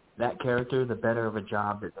that character, the better of a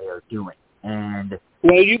job that they are doing. And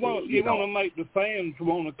well, you want to make the fans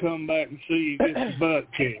want to come back and see you get the butt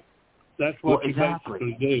kicked. That's what you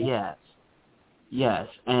basically do. Yes,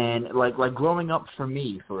 and like growing up for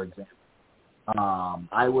me, for example,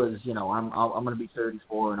 I was, I'm going to be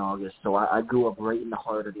 34 in August, so I grew up right in the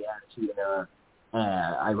heart of the Attitude Era,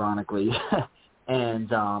 ironically, and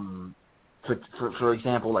for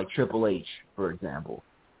example, like Triple H, for example,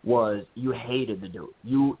 was you hated the dude.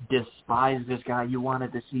 You despised this guy. You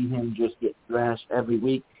wanted to see him just get thrashed every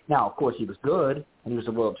week. Now, of course, he was good, and he was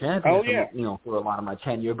a world champion for a lot of my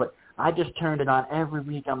tenure, but I just turned it on every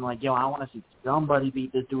week. I'm like, I want to see somebody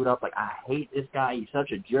beat this dude up. Like, I hate this guy. He's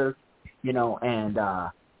such a jerk, and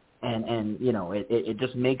it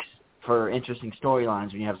just makes for interesting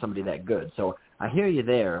storylines when you have somebody that good. So I hear you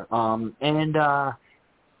there. And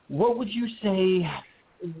what would you say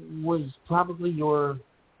was probably your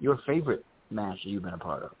favorite match that you've been a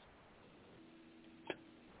part of?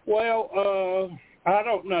 Well, I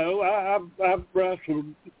don't know. I've wrestled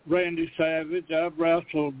Randy Savage. I've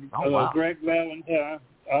wrestled Greg Valentine.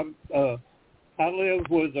 I lived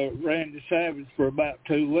with Randy Savage for about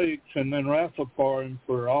 2 weeks and then wrestled for him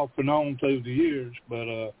for off and on through the years. But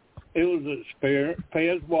it was an experience.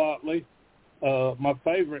 Pez Whatley. My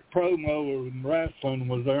favorite promo in wrestling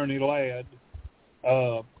was Ernie Ladd.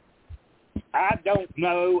 I don't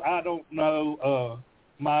know.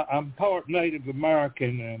 I'm part Native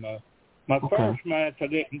American, and my first match I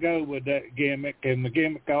didn't go with that gimmick, and the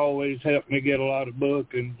gimmick always helped me get a lot of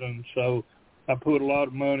bookings, and so I put a lot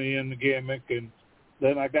of money in the gimmick, and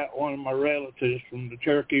then I got one of my relatives from the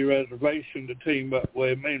Cherokee Reservation to team up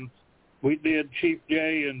with me. And we did Chief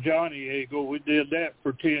Jay and Johnny Eagle. We did that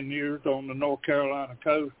for 10 years on the North Carolina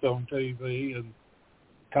coast on TV, and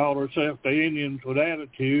called ourselves the Indians with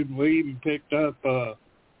Attitude. And we even picked up a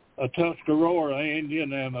Tuscarora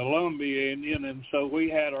Indian and a Lumbee Indian, and so we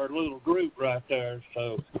had our little group right there.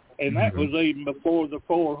 So, and that was even before the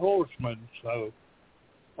Four Horsemen. So,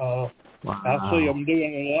 I see them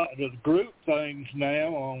doing a lot of the group things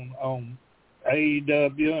now on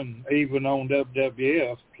AEW and even on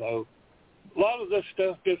WWF. So, a lot of this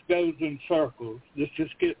stuff just goes in circles. It's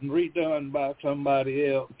just getting redone by somebody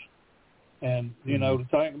else. And, the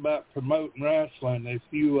thing about promoting wrestling, if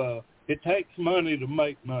you, it takes money to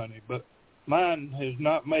make money, but mine has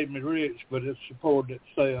not made me rich, but it's supported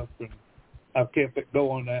itself, and I've kept it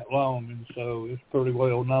going that long, and so it's pretty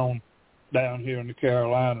well known down here in the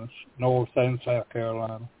Carolinas, North and South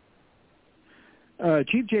Carolina.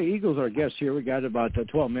 Chief Jay Eagle's our guest here. We got about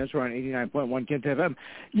 12 minutes. We're on 89.1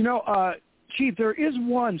 KensFM. Chief, there is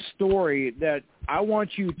one story that I want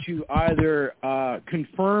you to either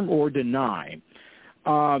confirm or deny.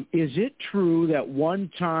 Is it true that one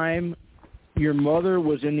time your mother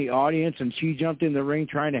was in the audience and she jumped in the ring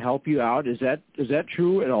trying to help you out? Is that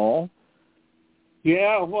true at all?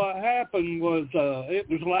 Yeah, what happened was it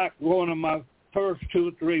was like one of my first 2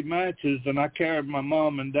 or 3 matches, and I carried my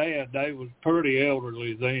mom and dad. They was pretty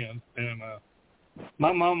elderly then, and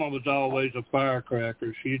my mama was always a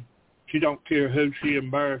firecracker. She don't care who she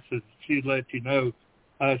embarrasses. She'd let you know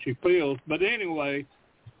how she feels. But anyway,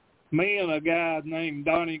 me and a guy named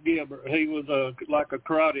Donnie Gilbert, he was like a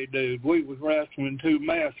karate dude. We was wrestling 2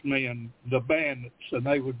 masked men, the Bandits, and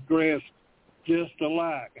they was dressed just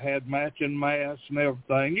alike, had matching masks and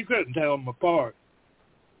everything. You couldn't tell them apart.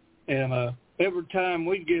 And every time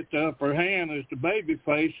we'd get the upper hand as the baby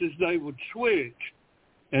faces, they would switch.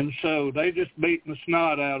 And so they just beat the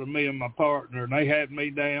snot out of me and my partner, and they had me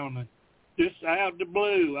down. And just out of the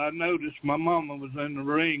blue, I noticed my mama was in the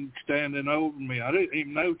ring standing over me. I didn't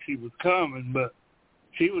even know she was coming, but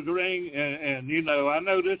she was ringing, and you know, I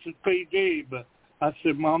know this is PG, but I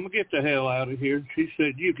said, Mama, get the hell out of here. And she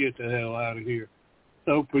said, you get the hell out of here.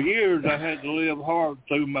 So for years, I had to live hard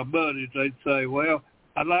through my buddies. They'd say, well,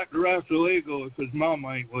 I'd like to wrestle Eagle if his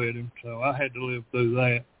mama ain't with him. So I had to live through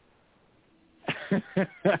that.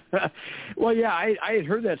 Well, yeah, I had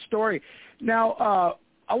heard that story. Now,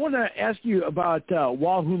 I want to ask you about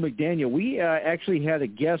Wahoo McDaniel. We actually had a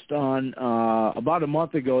guest on about a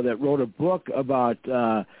month ago that wrote a book about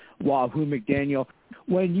Wahoo McDaniel.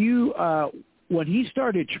 When he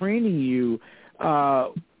started training you,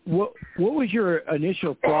 what was your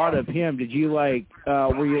initial thought of him? Did you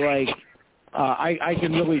were you like, I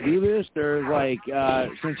can really do this, or like,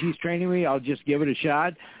 since he's training me, I'll just give it a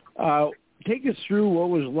shot? Take us through what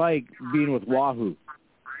it was like being with Wahoo.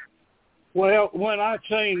 Well, when I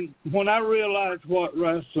realized what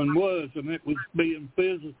wrestling was, and it was being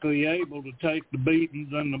physically able to take the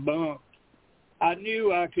beatings and the bumps, I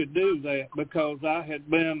knew I could do that because I had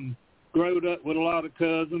been growed up with a lot of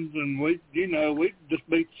cousins, and we'd just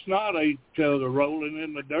beat the snot at each other, rolling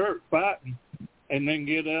in the dirt, fighting, and then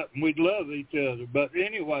get up and we'd love each other. But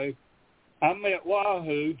anyway, I met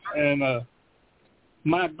Wahoo, and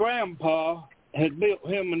my grandpa had built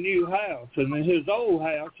him a new house, and in his old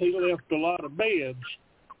house, he left a lot of beds.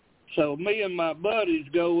 So me and my buddies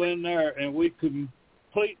go in there, and we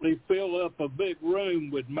completely fill up a big room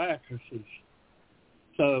with mattresses.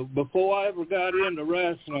 So before I ever got into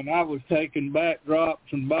wrestling, I was taking backdrops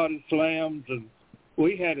and body slams, and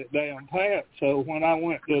we had it down pat. So when I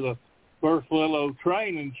went to the first little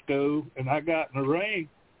training school and I got in the ring,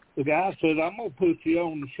 the guy said, I'm going to put you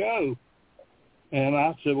on the show. And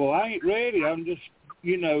I said, well, I ain't ready. I'm just,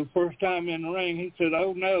 first time in the ring. He said,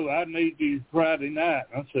 oh, no, I need you Friday night.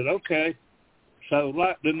 I said, okay. So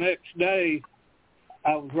like the next day,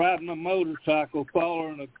 I was riding a motorcycle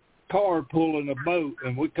following a car pulling a boat,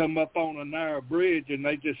 and we come up on a narrow bridge, and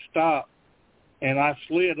they just stopped. And I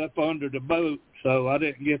slid up under the boat, so I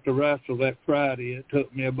didn't get to wrestle that Friday. It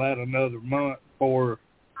took me about another month before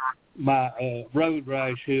my road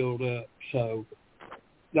rash healed up. So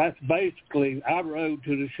that's basically, I rode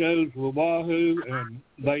to the shows with Wahoo, and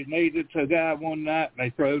they needed a guy one night, and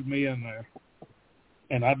they throwed me in there.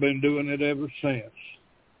 And I've been doing it ever since.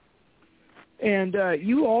 And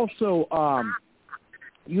you also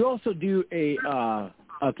do a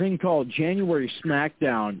thing called January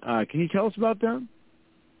SmackDown. Can you tell us about that?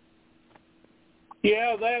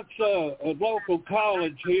 Yeah, that's a local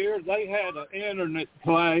college here. They had an internet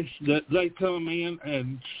class that they come in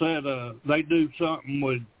and said they do something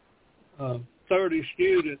with 30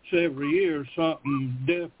 students every year, something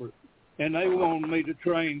different. And they wanted me to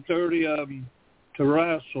train 30 of them to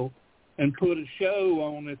wrestle and put a show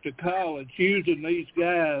on at the college using these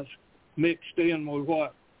guys mixed in with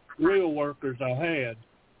what real workers I had.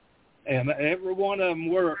 And every one of them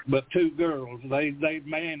worked but two girls. They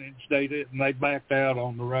managed, they didn't, they backed out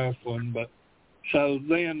on the wrestling. But so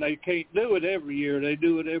then they can't do it every year. They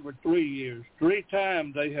do it every 3 years. 3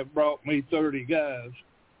 times they have brought me 30 guys.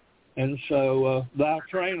 And so I'll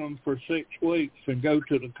train them for 6 weeks and go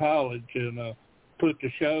to the college and put the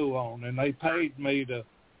show on. And they paid me to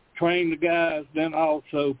train the guys, then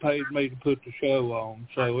also paid me to put the show on.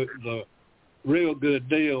 So it was a real good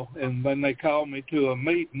deal. And then they called me to a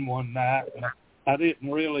meeting one night, and I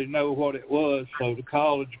didn't really know what it was, so the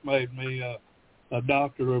college made me a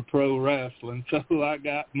doctor of pro wrestling. So I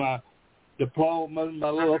got my diploma and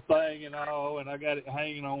my little thing and all, and I got it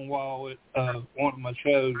hanging on the wall at one of my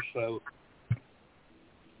shows. So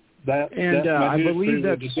that's my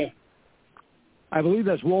history. I believe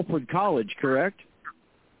that's Wolford College, correct?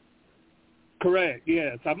 Correct,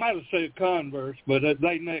 yes. I might have said Converse, but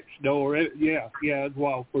they next door. Yeah, it's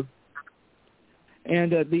Walford.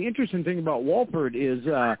 And the interesting thing about Walford is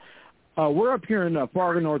we're up here in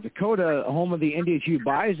Fargo, North Dakota, home of the NDSU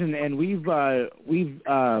Bison, and we've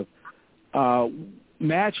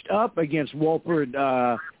matched up against Walford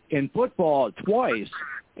in football twice,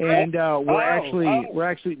 and we're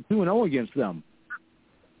actually 2-0 against them.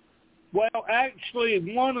 Well,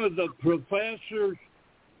 actually, one of the professors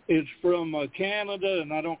is from Canada,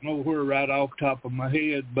 and I don't know where right off the top of my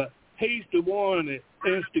head, but he's the one that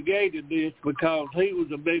instigated this because he was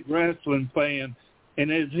a big wrestling fan,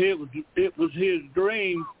 and it was his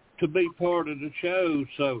dream to be part of the show.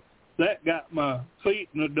 So that got my feet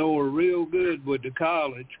in the door real good with the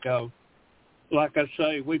college because, like I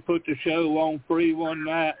say, we put the show on free one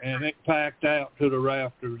night, and it packed out to the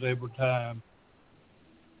rafters every time.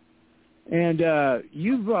 And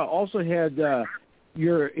you've also had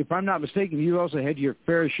if I'm not mistaken, you also had your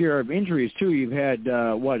fair share of injuries too. You've had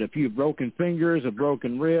a few broken fingers, a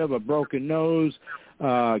broken rib, a broken nose,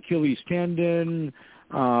 Achilles tendon,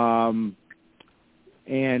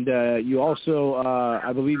 and you also,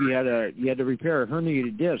 I believe, you had to repair a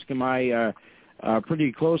herniated disc. Am I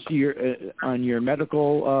pretty close to on your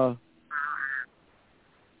medical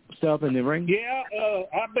stuff in the ring? Yeah,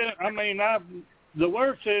 the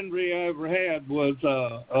worst injury I ever had was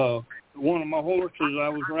one of my horses. I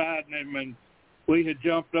was riding him, and we had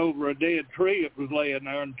jumped over a dead tree that was laying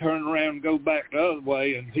there and turned around and go back the other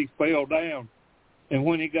way, and he fell down. And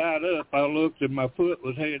when he got up, I looked, and my foot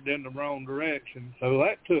was headed in the wrong direction. So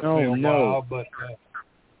that took me a while.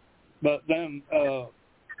 But then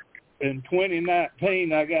in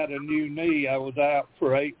 2019, I got a new knee. I was out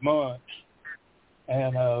for 8 months.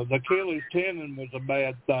 And the Achilles tendon was a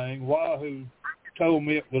bad thing. Wahoo told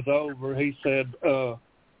me it was over. He said Joe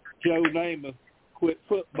Namath quit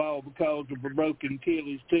football because of a broken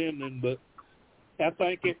Achilles tendon, but I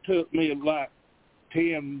think it took me like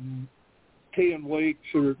 10 months,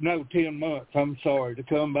 to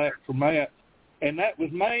come back from that. And that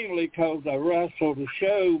was mainly because I wrestled a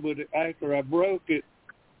show, but after I broke it,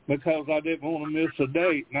 because I didn't want to miss a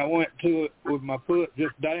date, and I went to it with my foot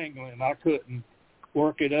just dangling. I couldn't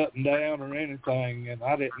work it up and down or anything, and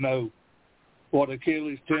I didn't know what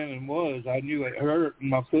Achilles tendon was. I knew it hurt and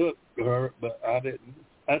my foot hurt, but I didn't.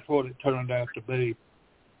 That's what it turned out to be.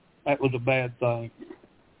 That was a bad thing.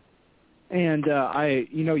 And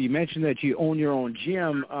you mentioned that you own your own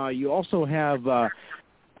gym. You also have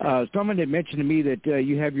someone that mentioned to me that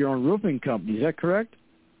you have your own roofing company. Is that correct?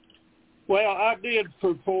 Well, I did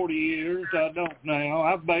for 40 years. I don't now.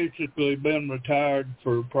 I've basically been retired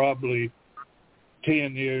for probably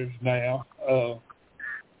 10 years now.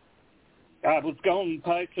 I was going to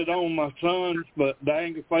pass it on my sons, but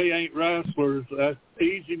dang, if they ain't wrestlers, that's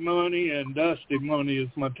Easy Money and Dusty Money is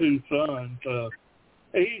my two sons.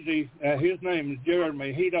 Easy, his name is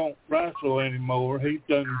Jeremy. He don't wrestle anymore. He's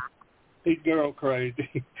girl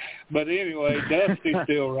crazy. But anyway, Dusty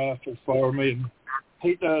still wrestles for me, and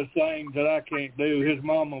he does things that I can't do. His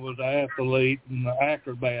mama was an athlete and an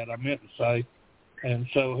acrobat, I meant to say. And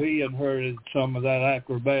so he inherited some of that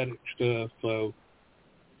acrobatic stuff. So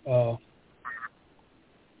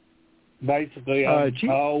basically, I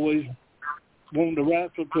always wanted to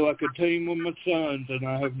wrestle till I could team with my sons, and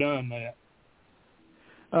I have done that.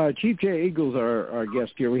 Chief Jay Eagles, our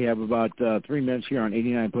guest here. We have about 3 minutes here on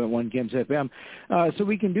 89.1 KensFM. So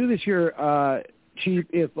we can do this here, Chief.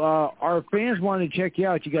 If our fans want to check you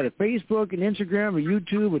out, you got a Facebook, an Instagram, a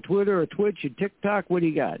YouTube, a Twitter, a Twitch, a TikTok. What do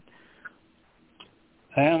you got?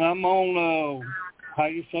 And I'm on, how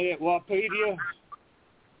you say it, Wikipedia?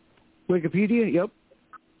 Wikipedia, yep.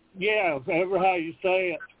 Yeah, ever how you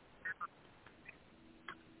say it.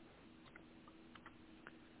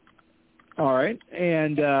 All right,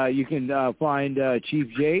 and you can find Chief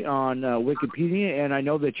Jay on Wikipedia, and I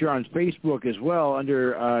know that you're on Facebook as well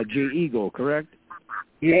under Jay Eagle, correct?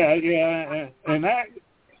 Yeah, and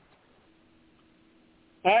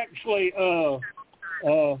actually,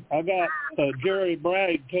 I got Jerry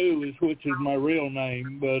Bragg too, which is my real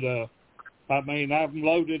name, but I've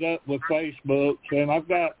loaded up with Facebook, and I've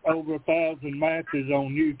got over 1,000 matches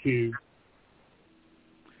on YouTube.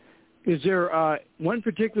 Is there one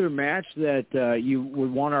particular match that you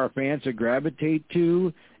would want our fans to gravitate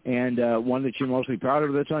to, and one that you're mostly proud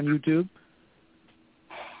of that's on YouTube?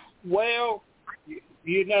 Well,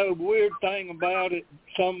 the weird thing about it,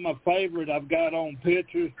 some of my favorite I've got on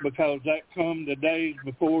pictures because that come the days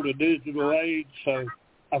before the digital age. So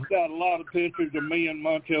I've got a lot of pictures of me and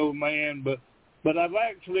Macho Man, but I've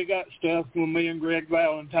actually got stuff with me and Greg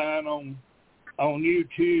Valentine on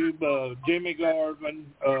YouTube, Jimmy Garvin,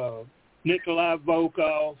 Nikolai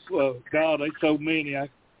Volkov. God, there's so many.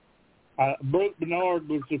 Brooke Bernard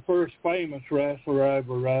was the first famous wrestler I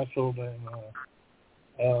ever wrestled, and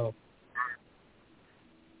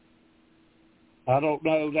I don't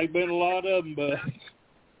know. They've been a lot of them, but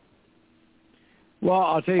well,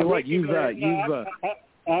 I'll tell you what.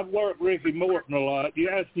 I've worked Ricky Morton a lot. You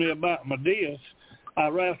asked me about my disc. I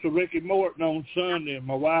wrestled Ricky Morton on Sunday, and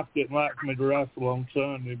my wife didn't like me to wrestle on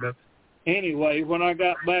Sunday. But anyway, when I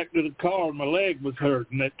got back to the car, my leg was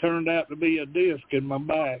hurting. It turned out to be a disc in my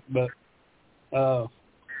back. But, Well,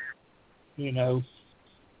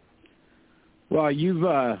 you've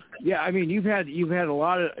had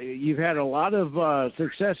a lot of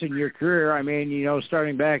success in your career. I mean,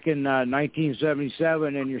 starting back in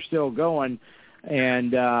 1977, and you're still going,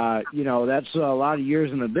 and that's a lot of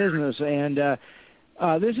years in the business. And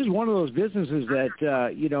this is one of those businesses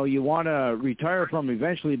that, you want to retire from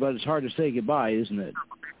eventually, but it's hard to say goodbye, isn't it?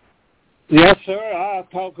 Yes, sir. I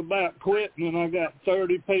talk about quitting, and I got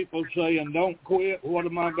 30 people saying, don't quit. What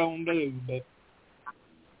am I going to do? But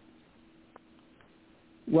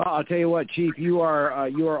well, I'll tell you what, Chief, you are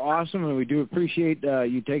awesome, and we do appreciate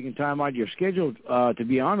you taking time out of your schedule to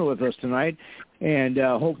be on with us tonight. And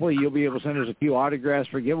hopefully you'll be able to send us a few autographs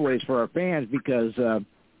for giveaways for our fans, because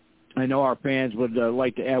I know our fans would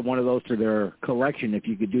like to add one of those to their collection. If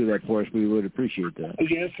you could do that for us, we would appreciate that.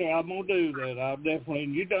 yes, sir, I'm going to do that. I'll definitely.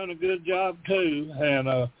 And you've done a good job, too. And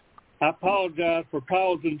I apologize for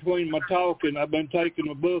pausing between my talking. I've been taking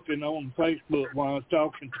a booking on Facebook while I was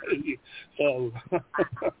talking to you. So.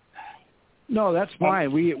 No, that's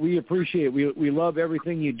fine. We appreciate it. We love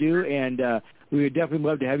everything you do, and we would definitely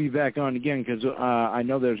love to have you back on again, because I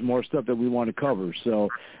know there's more stuff that we want to cover. So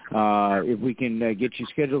if we can get you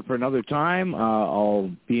scheduled for another time, I'll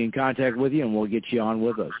be in contact with you, and we'll get you on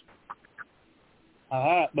with us.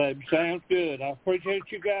 All right, baby. Sounds good. I appreciate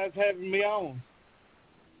you guys having me on.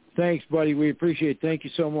 Thanks, buddy. We appreciate it. Thank you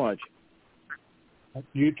so much.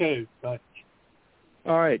 You too. Bye.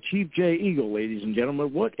 All right, Chief Jay Eagle, ladies and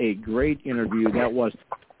gentlemen. What a great interview that was.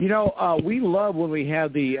 We love when we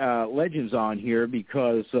have the legends on here,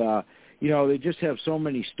 because, they just have so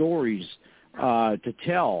many stories to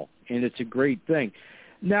tell, and it's a great thing.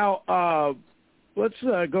 Now, let's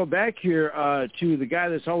go back here to the guy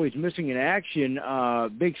that's always missing in action,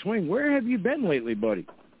 Big Swing. Where have you been lately, buddy?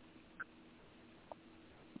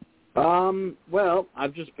 Well,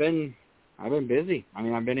 I've been busy. I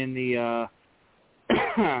mean, I've been in the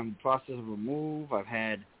process of a move. I've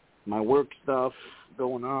had my work stuff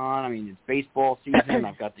going on. I mean, it's baseball season.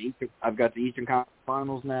 I've got the Eastern Conference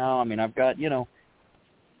Finals now. I mean, I've got,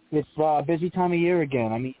 it's a busy time of year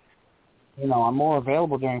again. I mean, I'm more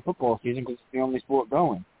available during football season because it's the only sport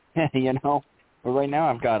going, But right now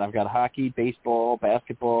I've got hockey, baseball,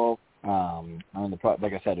 basketball. I'm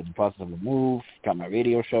like I said, in the process of a move. Got my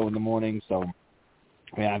radio show in the morning. So,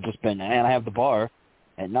 I've just been, and I have the bar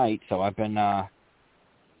at night. So I've been, I've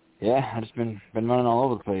just been running all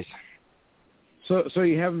over the place. So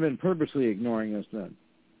you haven't been purposely ignoring us then?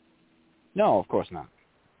 No, of course not.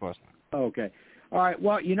 Okay. All right.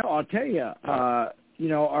 Well, I'll tell you, our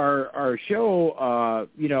show,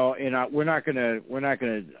 and we're not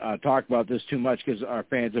gonna talk about this too much because our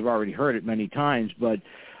fans have already heard it many times. But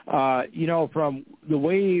from the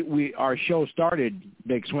way our show started,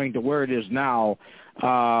 Big Swing, to where it is now,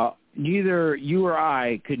 neither you or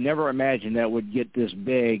I could never imagine that would get this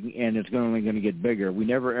big, and it's only going to get bigger. We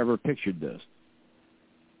never ever pictured this.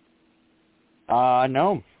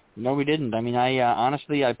 No, we didn't. I mean,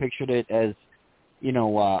 honestly, I pictured it as,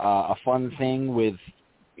 a fun thing with,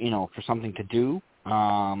 for something to do.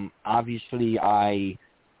 Obviously, I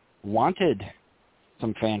wanted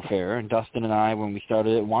some fanfare, and Dustin and I, when we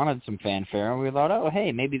started it, wanted some fanfare, and we thought, oh,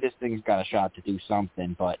 hey, maybe this thing's got a shot to do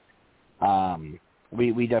something, but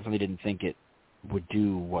we definitely didn't think it would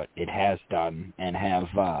do what it has done and have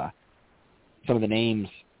some of the names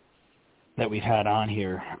that we've had on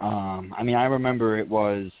here. I mean, I remember it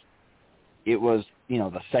was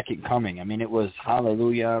the second coming. I mean, it was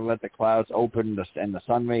hallelujah, let the clouds open and the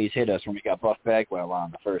sun rays hit us when we got Buff Bagwell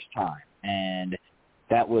on the first time. And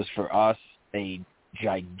that was for us a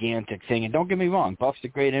gigantic thing. And don't get me wrong, Buff's a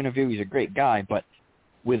great interview. He's a great guy. But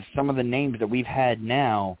with some of the names that we've had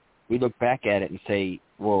now, we look back at it and say,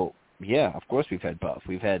 well, yeah, of course we've had Buff.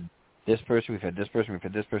 We've had this person, we've had this person, we've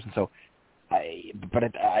had this person. So,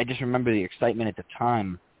 I just remember the excitement at the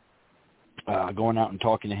time, going out and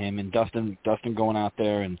talking to him, and Dustin going out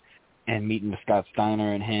there and meeting with Scott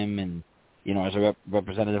Steiner and him, and as a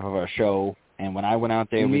representative of our show. And when I went out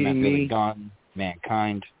there, we met Billy Gunn,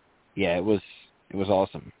 Mankind. Yeah, it was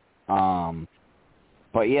awesome.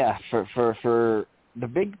 But yeah, for the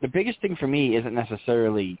biggest thing for me isn't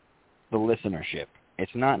necessarily the listenership.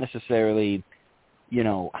 It's not necessarily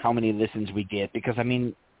how many listens we get, because I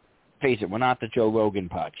mean, face it, we're not the Joe Rogan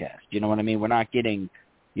podcast. You know what I mean? We're not getting,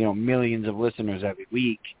 millions of listeners every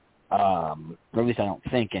week. Or at least I don't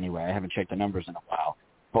think anyway. I haven't checked the numbers in a while.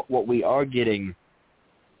 But what we are getting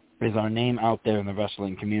is our name out there in the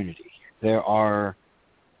wrestling community. There are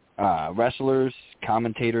wrestlers,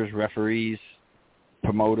 commentators, referees,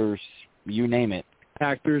 promoters, you name it.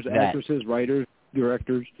 Actors, actresses, writers,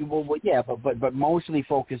 directors. Well, yeah, but mostly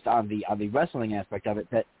focused on the wrestling aspect of it,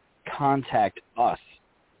 that contact us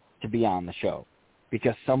to be on the show,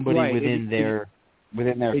 because somebody within their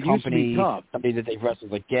company, somebody that they've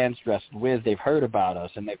wrestled against, wrestled with, they've heard about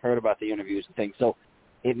us and they've heard about the interviews and things. So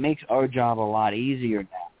it makes our job a lot easier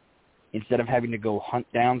now. Instead of having to go hunt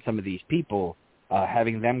down some of these people,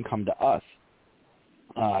 having them come to us.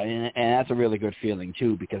 And that's a really good feeling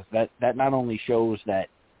too, because that not only shows that,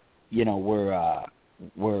 you know,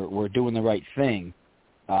 we're doing the right thing,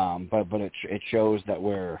 but it shows that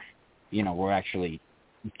we're actually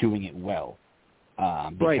doing it well.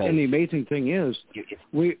 Right, and the amazing thing is,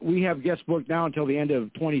 we have guest booked now until the end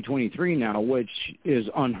of 2023 now, which is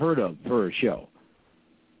unheard of for a show.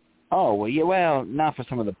 Oh, well, yeah, well, not for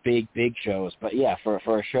some of the big shows, but yeah, for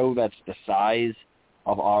a show that's the size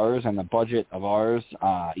of ours and the budget of ours,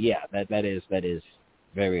 that is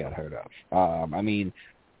very unheard of. I mean,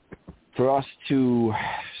 for us to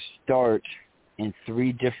start in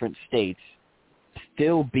 3 different states,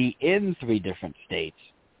 still be in 3 different states,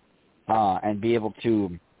 and be able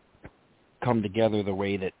to come together the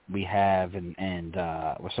way that we have, and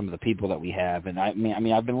with some of the people that we have, and I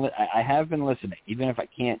have been listening, even if I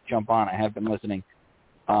can't jump on, I have been listening.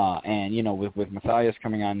 And, you know, with Matthias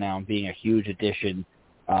coming on now and being a huge addition,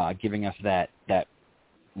 giving us that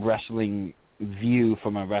wrestling view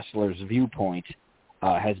from a wrestler's viewpoint,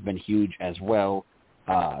 has been huge as well.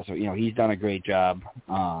 So, you know, he's done a great job.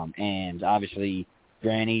 And obviously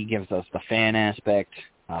Granny gives us the fan aspect,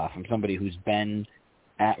 from somebody who's been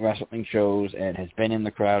at wrestling shows and has been in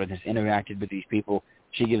the crowd and has interacted with these people.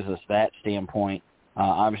 She gives us that standpoint.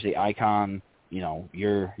 Obviously Icon, you know,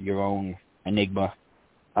 your own enigma.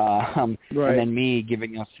 Right. And then me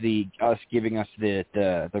giving us the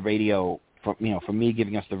radio, for me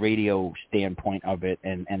giving us the radio standpoint of it,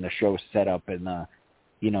 and the show setup, and the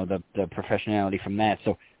professionality from that.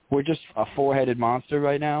 So we're just a 4-headed monster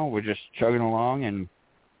right now. We're just chugging along, and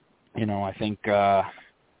you know, I think the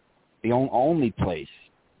only place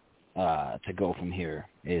to go from here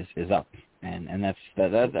is up, and that's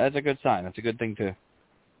a good sign. That's a good thing to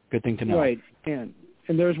know. Right.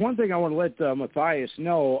 And there's one thing I want to let Matthias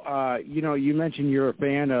know. You know, you mentioned you're a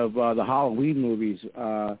fan of the Halloween movies.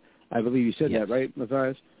 I believe you said that, right,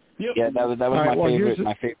 Matthias? Yep. Yeah, that was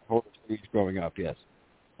my favorite horror series growing up. Yes.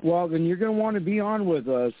 Well, then you're going to want to be on with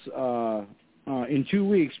us in 2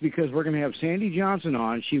 weeks, because we're going to have Sandy Johnson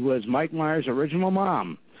on. She was Mike Myers' original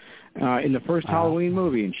mom in the first Halloween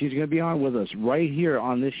movie, and she's going to be on with us right here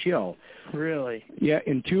on this show. Really? Yeah,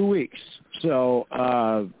 in 2 weeks. So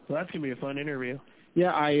well, that's going to be a fun interview.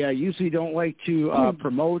 Yeah, I usually don't like to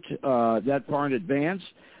promote that far in advance.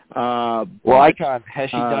 Well, Icon, has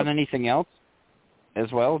she done anything else as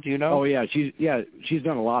well? Do you know? Oh yeah, she's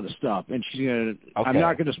done a lot of stuff, and she's gonna. Okay. I'm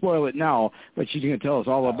not going to spoil it now, but she's going to tell us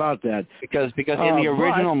all about that. Because in the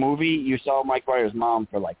original movie, you saw Mike Myers' mom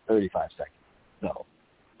for like 35 seconds. So.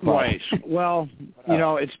 Right. Well, you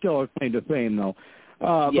know, it's still a claim to fame, though.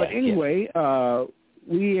 But anyway, I'm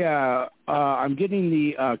getting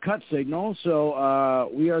the cut signal, so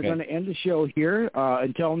we are going to end the show here.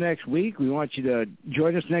 Until next week, we want you to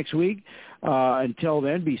join us next week. Until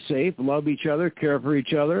then, be safe, love each other, care for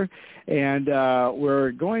each other, and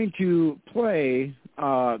we're going to play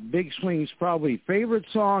Big Swing's probably favorite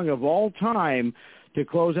song of all time to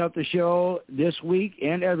close out the show this week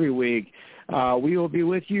and every week. We will be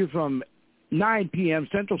with you from 9 p.m.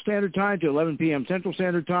 Central Standard Time to 11 p.m. Central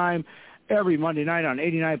Standard Time every Monday night on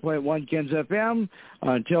 89.1 KensFM.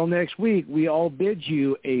 Until next week, we all bid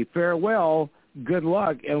you a farewell, good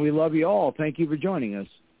luck, and we love you all. Thank you for joining us.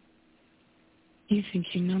 You think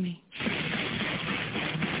you know me?